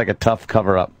 That looks like a tough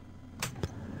cover-up.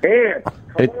 And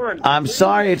come on. I'm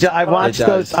sorry. I watched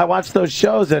those. I watched those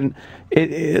shows, and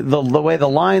the way the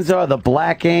lines are, the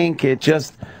black ink.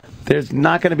 There's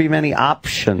not going to be many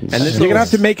options. And you're going to have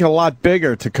to make it a lot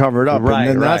bigger to cover it up, Right, and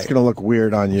then that's right. going to look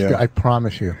weird on you. I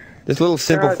promise you. This little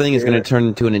simple God thing is damn going it. to turn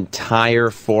into an entire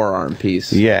forearm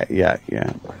piece. Yeah.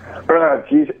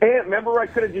 Jeez. And remember, I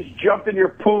could have just jumped in your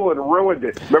pool and ruined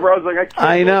it. Remember, I was like, I can't.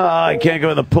 I know. I can't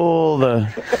go in the pool.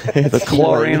 The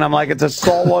chlorine. I'm like, it's a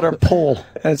saltwater pool.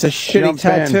 And it's a shitty Jump in,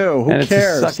 tattoo. Who and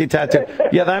cares? It's a sucky tattoo.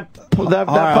 Yeah, that All right, hold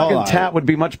fucking on. tat would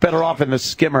be much better off in the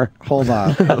skimmer. Hold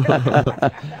on.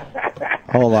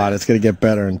 Hold on. It's going to get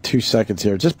better in 2 seconds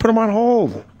here. Just put them on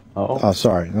hold. Oh,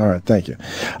 sorry. All right. Thank you.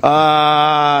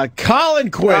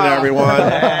 Colin Quinn, everyone.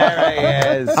 There he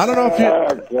is. I don't know if you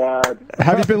Oh, God.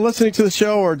 have you been listening to the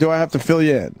show, or do I have to fill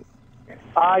you in?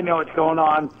 I know what's going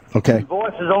on. Okay. The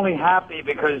boss is only happy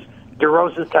because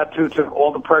DeRosa's tattoo took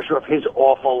all the pressure off his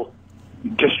awful,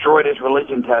 destroyed his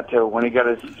religion tattoo when he got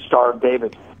his Star of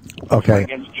David Okay.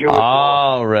 against Jewish.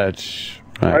 Oh, Rich.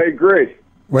 I agree.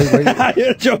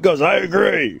 Yeah, Joe goes, I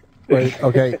agree. Wait,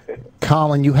 okay,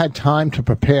 Colin, you had time to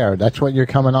prepare. That's what you're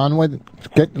coming on with.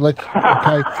 Okay.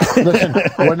 Listen,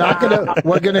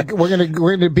 we're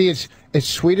gonna be as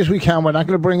sweet as we can. We're not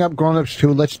gonna bring up Grown Ups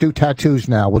 2. Let's do tattoos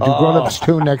now. We'll do Grown Ups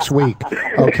 2 next week.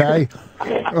 Okay.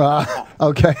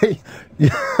 Okay.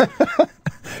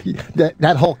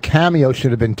 That whole cameo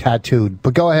should have been tattooed.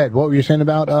 But go ahead. What were you saying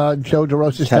about Joe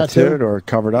DeRosa's tattoo? Tattooed or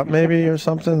covered up, maybe, or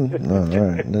something? No, all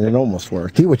right. It almost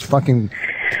worked. He was fucking.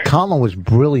 Colin was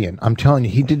brilliant. I'm telling you,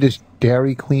 he did this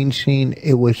Dairy Queen scene.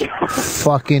 It was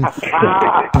fucking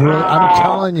brilliant. I'm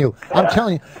telling you.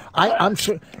 I'm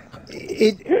sure.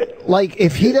 It like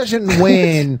if he doesn't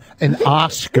win an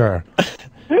Oscar.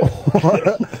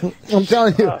 I'm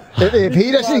telling you, if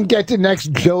he doesn't get the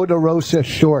next Joe DeRosa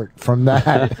short from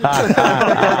that.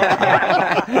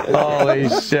 Holy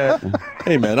shit.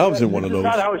 Hey, man, I was in one of those.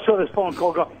 Not how I saw this phone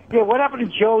call go. Yeah, what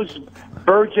happened to Joe's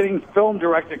burgeoning film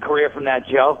director career from that,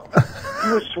 Joe?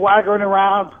 He was swaggering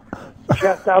around,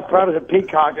 chest out, proud as a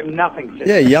peacock, and nothing.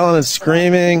 Yeah, yelling and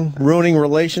screaming, ruining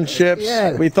relationships.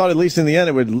 Yeah. We thought at least in the end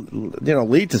it would,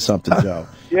 lead to something, Joe.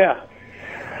 Yeah.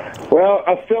 Well,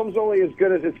 a film's only as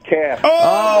good as its cast.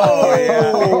 Oh,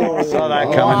 yeah. Saw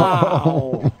that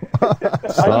coming.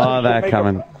 Saw that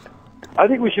coming. I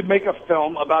think we should make a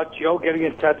film about Joe getting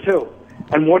his tattoo.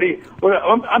 And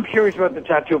I'm curious about the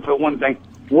tattoo for one thing.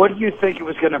 What do you think it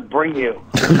was going to bring you?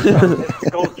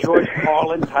 Old George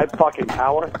Carlin type fucking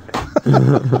power?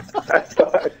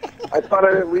 I thought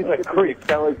I'd at least like creep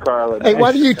Kelly Carlin. Hey,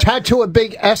 why do you tattoo a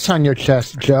big S on your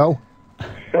chest, Joe?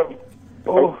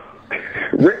 Oh.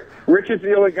 Rich is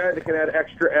the only guy that can add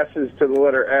extra S's to the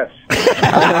letter S.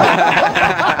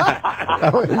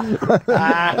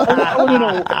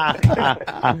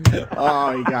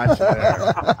 Oh, he got you there.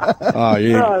 Oh,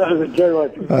 that was a good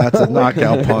one. That's a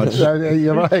knockout punch.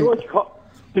 You're right.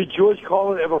 Did George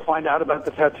Carlin ever find out about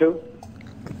the tattoo?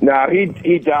 No,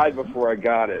 he died before I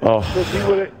got it. Oh.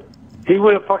 He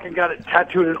would have fucking got it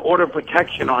tattooed in order of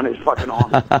protection on his fucking arm.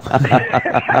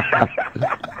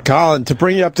 Colin, to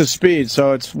bring you up to speed,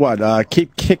 so it's what?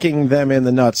 Keep kicking them in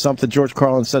the nuts. Something George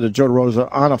Carlin said to Joe DeRosa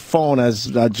on a phone as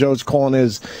Joe's calling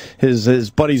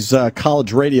his buddy's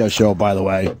college radio show, by the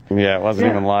way. Yeah, it wasn't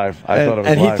even live. I thought it was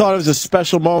and live. he thought it was a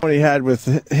special moment he had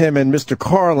with him and Mr.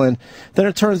 Carlin. Then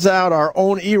it turns out our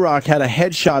own E-Rock had a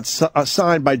headshot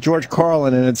signed by George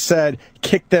Carlin, and it said,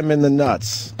 kick them in the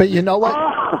nuts. But you know what?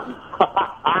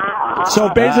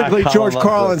 So basically, George Colin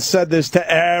Carlin said this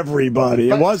to everybody.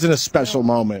 It wasn't a special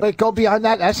moment. But go beyond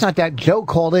that. That's not that. Joe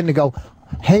called in to go,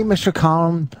 hey, Mr.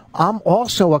 Carlin, I'm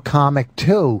also a comic,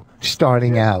 too,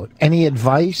 starting out. Any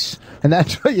advice? And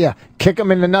that's, kick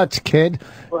him in the nuts, kid.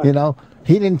 Right. You know,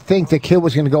 he didn't think the kid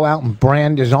was going to go out and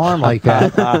brand his arm like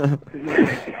that.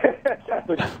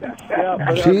 But,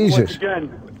 Jesus.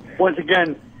 Once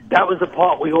again, that was the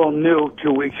part we all knew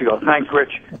 2 weeks ago. Thanks,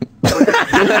 Rich.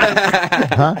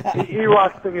 The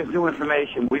E-Rock thing is new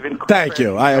information. We've been. Thank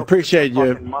you. I appreciate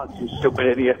you. Months, you stupid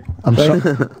idiot.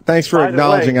 Thanks for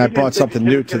acknowledging I brought think something he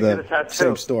new was to gonna the get a tattoo.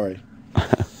 same story.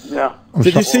 Yeah.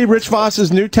 Did you see Rich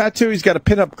Voss's new tattoo? He's got a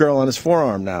pinup girl on his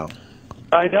forearm now.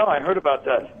 I know. I heard about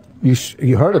that.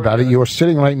 You heard about it. You were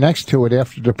sitting right next to it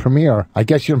after the premiere. I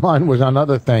guess your mind was on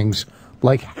other things,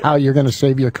 like how you're going to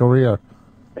save your career.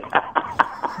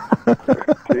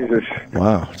 Jesus.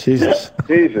 Wow, Jesus.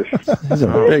 Jesus. He's a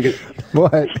big.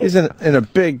 What? He's in a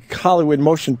big Hollywood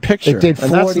motion picture. It did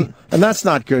 40 and that's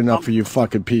not good enough for you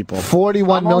fucking people.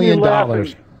 $41 million.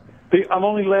 I'm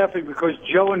only laughing because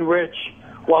Joe and Rich,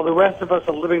 while the rest of us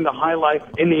are living the high life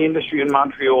in the industry in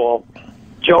Montreal,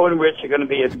 Joe and Rich are going to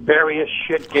be at various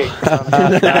shit gigs.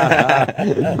 I'm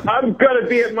going to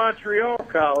be in Montreal,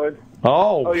 Colin.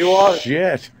 Oh, you are?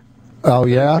 Shit. Oh,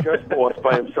 yeah? Just boss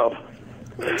by himself.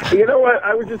 You know what?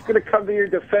 I was just going to come to your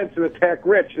defense and attack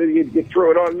Rich, then you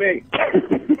throw it on me.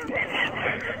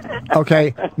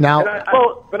 Okay, now...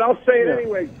 But I'll say it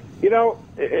anyway. You know,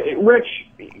 Rich,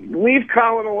 leave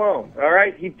Colin alone, all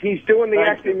right? He's doing the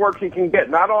acting work he can get.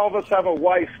 Not all of us have a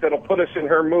wife that'll put us in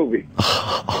her movie.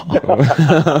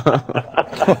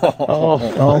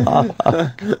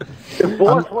 If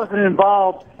Boss wasn't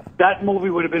involved, that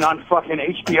movie would have been on fucking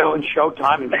HBO and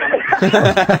Showtime.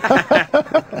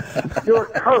 And you're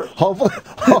cursed.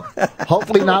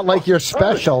 Hopefully not like your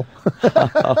special.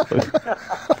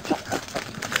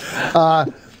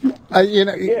 You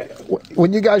know,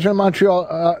 when you guys are in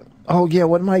Montreal, I'll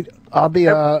be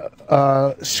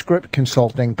script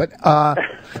consulting, but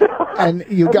and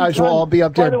you guys will all be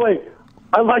up there. By the way,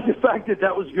 I like the fact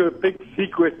that was your big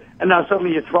secret, and now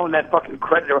suddenly you're throwing that fucking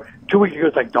credit. 2 weeks ago,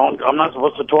 it's like, I'm not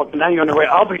supposed to talk, and now you're on the way.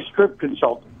 I'll be script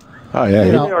consultant. Oh, yeah.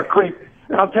 You're a creep.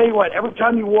 And I'll tell you what, every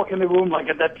time you walk in the room, like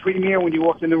at that premiere when you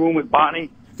walked in the room with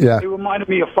Bonnie, it reminded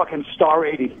me of fucking Star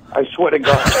 80. I swear to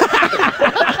God.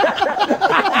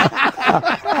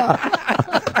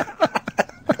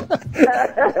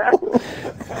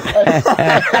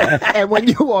 And when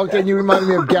you walked in, you reminded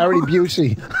me of Gary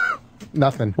Busey.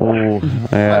 Nothing. Ooh,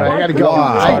 yeah. I gotta go.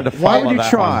 Why would you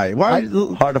try?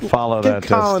 Hard to follow that.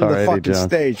 Give Colin the fucking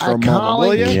stage for a moment, Colin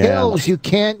will you? kills. You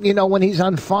can't, when he's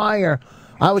on fire.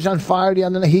 I was on fire the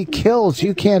other night. He kills.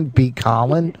 You can't beat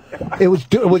Colin. It was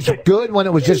good when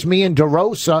it was just me and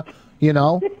DeRosa,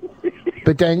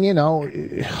 But then,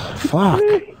 fuck.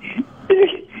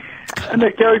 And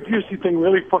that Gary Busey thing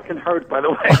really fucking hurt, by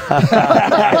the way.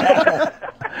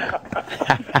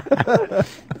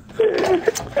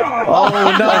 Oh,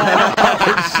 no.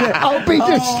 Opie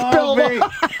just spilled.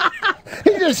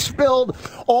 He just spilled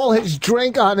all his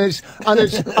drink on his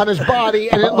body,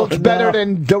 and it looks better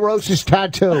than DeRosa's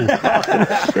tattoo.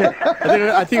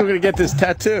 I think we're gonna get this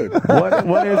tattooed.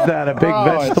 What is that? A big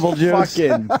vegetable juice?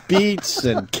 Fucking beets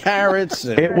and carrots.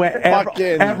 And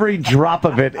every drop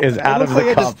of it is out of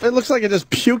the cup. It looks like I just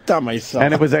puked on myself.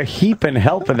 And it was a heap and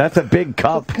helping. That's a big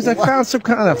cup. Because I found some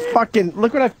kind of fucking.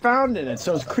 Look what I found in it.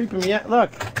 So it's creeping me out.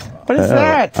 Look, what is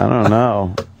that? I don't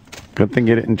know. Good thing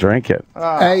you didn't drink it.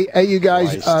 Hey, you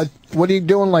guys, what are you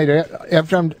doing later?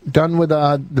 After I'm done with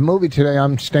the movie today,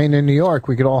 I'm staying in New York.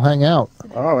 We could all hang out.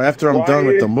 Oh, after I'm done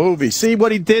with the movie. See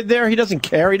what he did there? He doesn't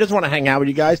care. He doesn't want to hang out with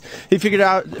you guys. He figured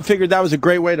that was a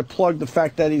great way to plug the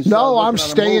fact that he's No, I'm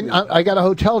staying. I got a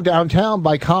hotel downtown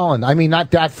by Colin. I mean,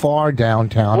 not that far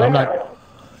downtown. Where?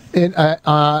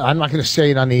 I'm not going to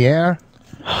say it on the air.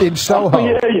 In Soho.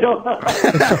 Yeah,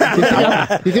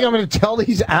 you think I'm going to tell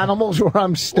these animals where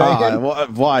I'm staying?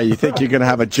 Why? You think you're going to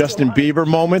have a Justin Bieber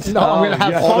moment? No, I'm going to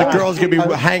have all the girls going to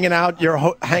be hanging outside your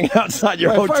hotel.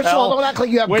 First of all, don't act like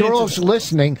you have girls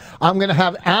listening. I'm going to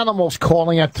have animals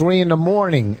calling at 3 in the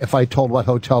morning if I told what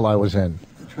hotel I was in.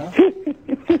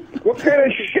 What kind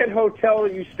of shit hotel are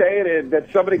you staying in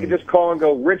that somebody can just call and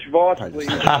go, Rich Voss, please,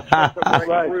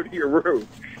 right through to your room?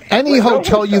 Any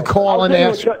hotel you call and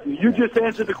ask. You just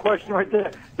answered the question right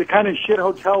there. The kind of shit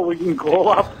hotel where you can call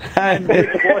up and make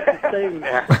a voice staying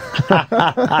there.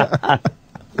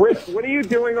 Rich, what are you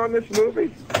doing on this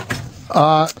movie?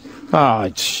 Oh,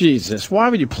 Jesus. Why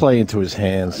would you play into his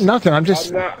hands? Nothing. I'm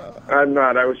just... I'm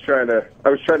not. I just wanted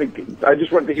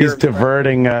to hear... He's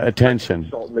diverting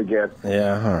attention. Again.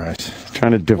 Yeah, all right.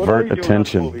 Trying to divert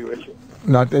attention.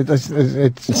 No, it's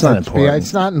not important.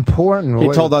 It's not important.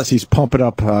 He told us he's pumping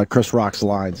up Chris Rock's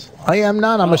lines. I am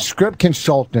not. I'm a script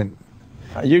consultant.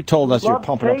 You told us you're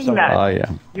pumping up something. Oh,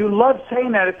 yeah. You love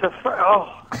saying that. It's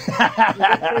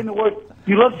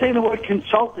you love saying the word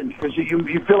consultant because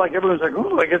you feel like everyone's like,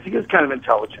 oh, I guess he is kind of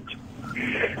intelligent.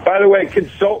 By the way,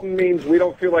 consultant means we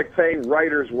don't feel like paying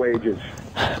writers' wages.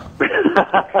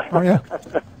 Oh, yeah.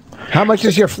 How much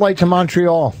is your flight to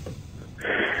Montreal?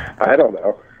 I don't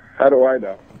know. How do I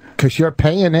know? Because you're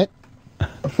paying it.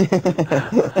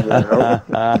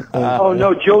 Oh,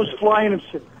 no, Joe's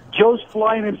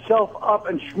flying himself up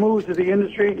and schmooze to the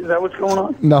industry. Is that what's going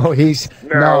on? No, he's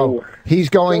going up.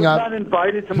 He's not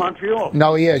invited to Montreal.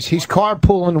 No, he is. He's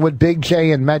carpooling with Big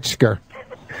J and Metzger.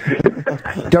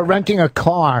 They're renting a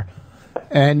car,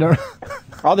 and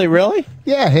are they really?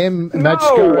 Yeah, him,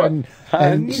 Metzger,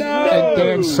 and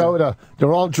Dan Soda.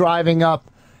 They're all driving up,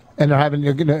 and they're having.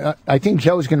 I think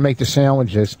Joe's going to make the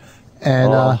sandwiches,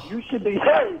 and you should be.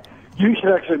 You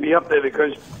should actually be up there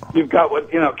because you've got what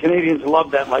Canadians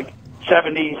love that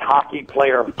 70s hockey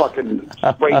player, fucking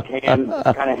spray tan,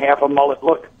 kind of half a mullet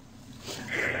look.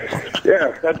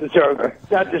 Yeah, that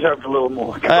deserved a little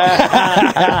more.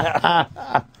 I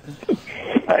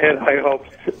hope.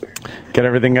 Get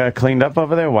everything cleaned up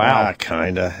over there? Wow.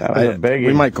 Kinda. That was a biggie.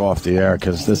 We might go off the air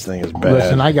because this thing is bad.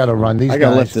 Listen, I got to run. I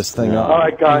got to lift this thing up. All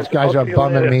right, guys. These guys are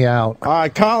bumming me out. All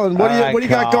right, Colin, what do you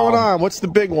got going on? What's the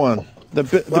big one?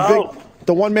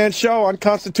 The one-man show,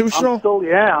 Unconstitutional?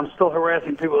 I'm still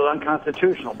harassing people with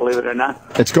Unconstitutional, believe it or not.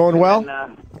 It's going well?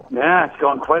 And, yeah, it's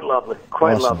going quite lovely.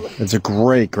 Quite Awesome. lovely. It's a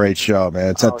great show, man.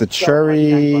 It's at the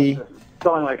Cherry...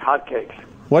 Selling like hotcakes.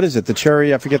 What is it? The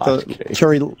Cherry... I forget the...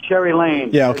 Cherry Lane.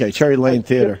 Yeah, okay, Cherry Lane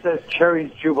Theater. It says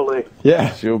Cherry's Jubilee.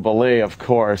 Yeah. Jubilee, of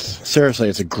course. Seriously,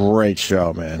 it's a great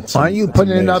show, man. Aren't you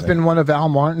putting it up in one of Al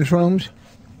Martin's rooms?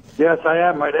 Yes, I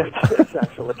am right after this,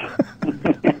 actually.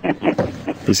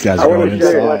 These guys I are want going to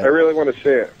see it. inside. I really want to see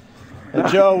it. And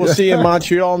Joe, we'll see you in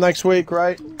Montreal next week,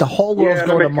 right? The whole world's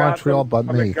going to Montreal but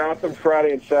I'm me. in Gotham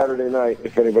Friday and Saturday night,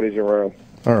 if anybody's around.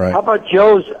 All right. How about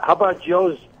Joe's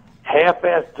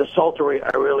half-assed desultory?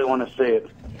 I really want to see it.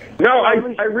 No, I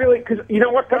really, because you know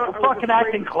what? Take a fucking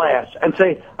acting class and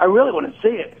say, I really want to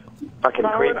see it. Fucking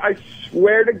creep. I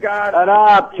swear to God. Shut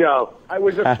up, Joe. I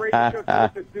was afraid to show too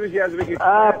much enthusiasm if you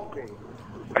slapped me.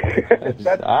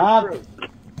 That's the truth.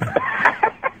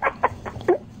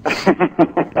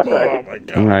 Oh, my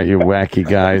God. All right, you wacky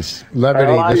guys.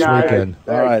 Levity this weekend.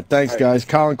 All right, thanks, guys.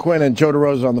 Colin Quinn and Joe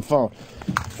DeRosa on the phone.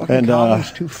 Fucking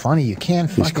Colin's too funny. You can't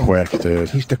He's fucking... quick, dude.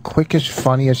 He's the quickest,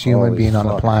 funniest human being on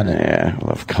the planet. Yeah, I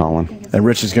love Colin. And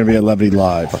Rich is going to be at Levity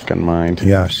Live. Fucking mind.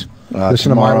 Yes. Listen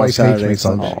to My Wife Hates Me,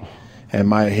 folks. And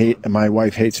my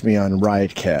wife hates me on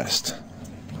Riotcast,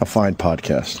 a fine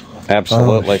podcast.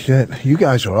 Absolutely. Oh, shit. You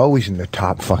guys are always in the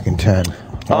top fucking 10.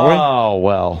 Oh,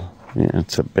 well. Yeah,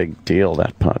 it's a big deal,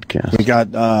 that podcast. We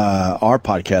got our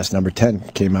podcast, number 10,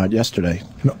 came out yesterday.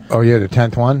 Oh, yeah, the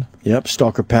 10th one? Yep,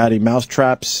 Stalker Patty,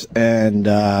 Mousetraps, and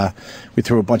we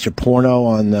threw a bunch of porno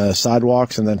on the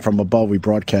sidewalks, and then from above we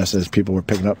broadcast as people were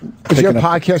picking up. Is your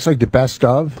podcast like the best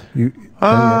of?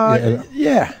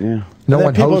 Yeah. No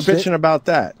one people are hosts it? bitching about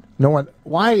that. No one.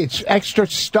 Why? It's extra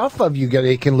stuff of you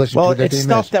they can listen to. Well, that it's they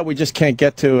stuff missed. that we just can't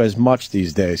get to as much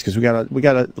these days because we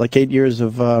got like 8 years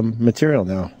of material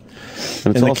now.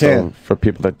 And it's also for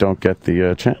people that don't get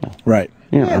the channel. Right.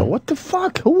 Yeah, what the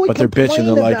fuck? Who would But they're bitching. They're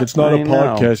complain like, about- it's not a I know.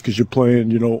 podcast because you're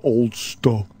playing, old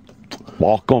stuff.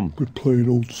 Welcome. We're playing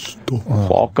old stuff.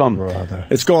 Welcome.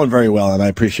 It's going very well, and I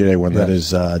appreciate everyone that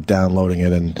is downloading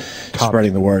it and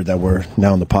spreading the word that we're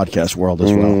now in the podcast world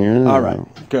as well. Yeah. All right.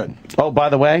 Good. Oh, by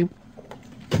the way,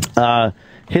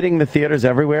 hitting the theaters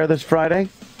everywhere this Friday,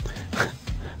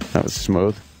 that was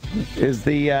smooth, is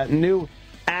the new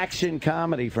action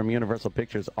comedy from Universal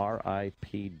Pictures,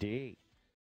 R.I.P.D.